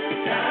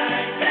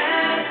 Time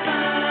that's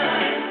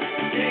fine.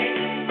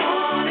 Takes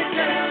on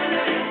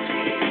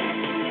eternity.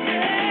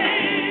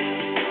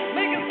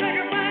 Make a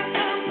sacrifice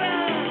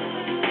sometimes.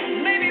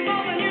 Maybe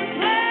more than you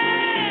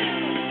planned.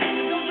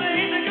 Don't you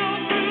hate to go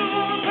through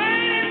all the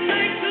pain it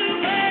takes to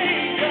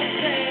make a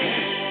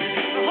stand?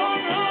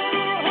 Hold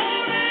on,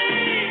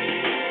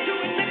 to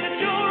admit that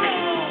you're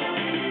wrong.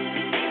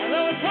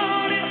 Though it's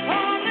hard, it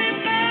hardly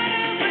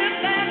matters if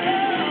that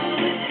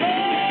love is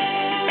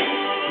gone.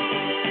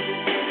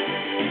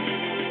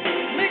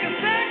 Make a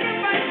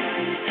sacrifice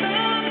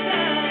sometimes,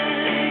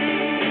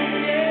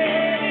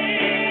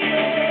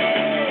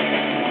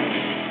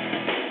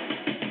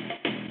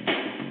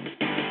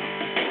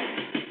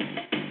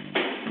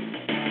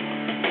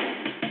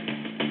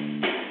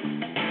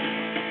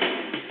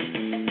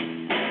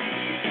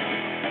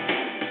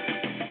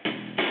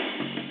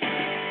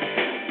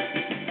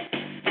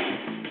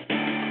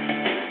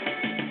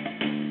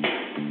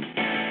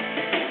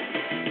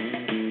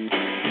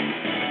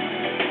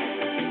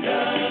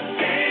 Love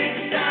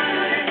takes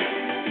time.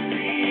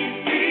 Please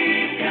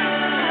be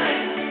kind.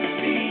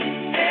 See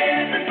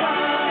every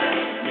part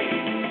of me.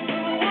 I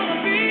wanna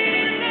be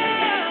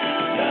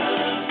loved.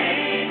 Love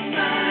takes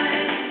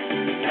time.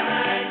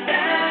 Time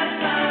that's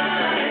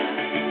fine.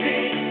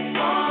 Takes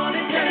on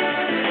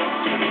eternity.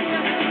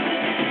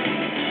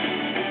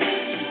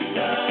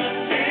 Love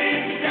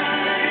takes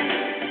time.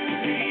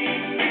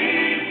 Please be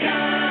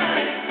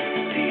kind.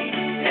 See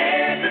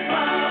every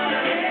part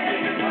of me.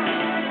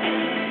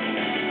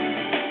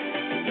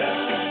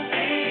 Love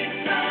takes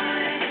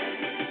time.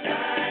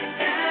 Time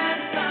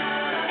that's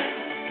fine.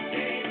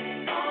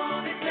 Takes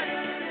on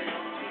eternity.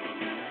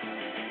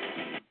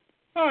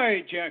 All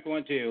right, Jack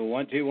 1 2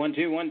 1 2 1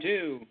 2 1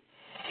 2.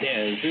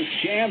 This is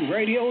Jam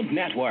Radio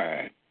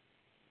Network.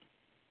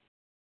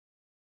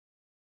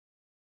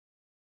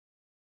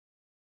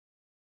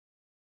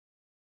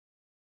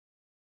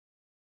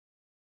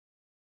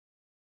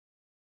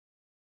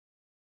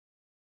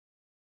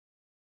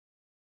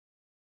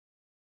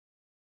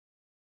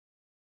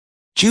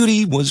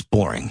 Judy was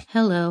boring.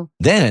 Hello.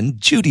 Then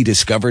Judy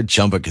discovered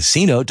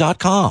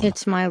ChumbaCasino.com.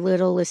 It's my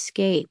little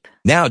escape.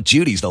 Now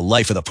Judy's the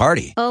life of the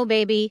party. Oh,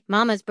 baby,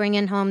 mama's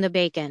bringing home the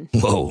bacon.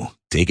 Whoa,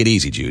 take it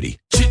easy, Judy.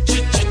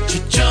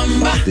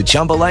 The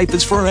Chumba life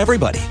is for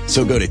everybody.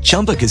 So go to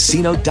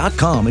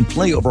ChumbaCasino.com and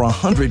play over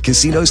 100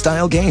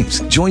 casino-style games.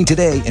 Join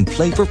today and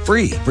play for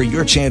free for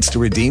your chance to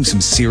redeem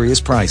some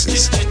serious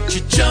prizes.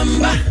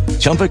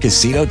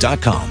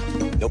 ChumbaCasino.com.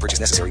 No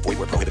purchase necessary. Void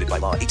where prohibited by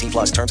law.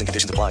 18+ terms and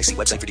conditions apply. See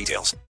website for details.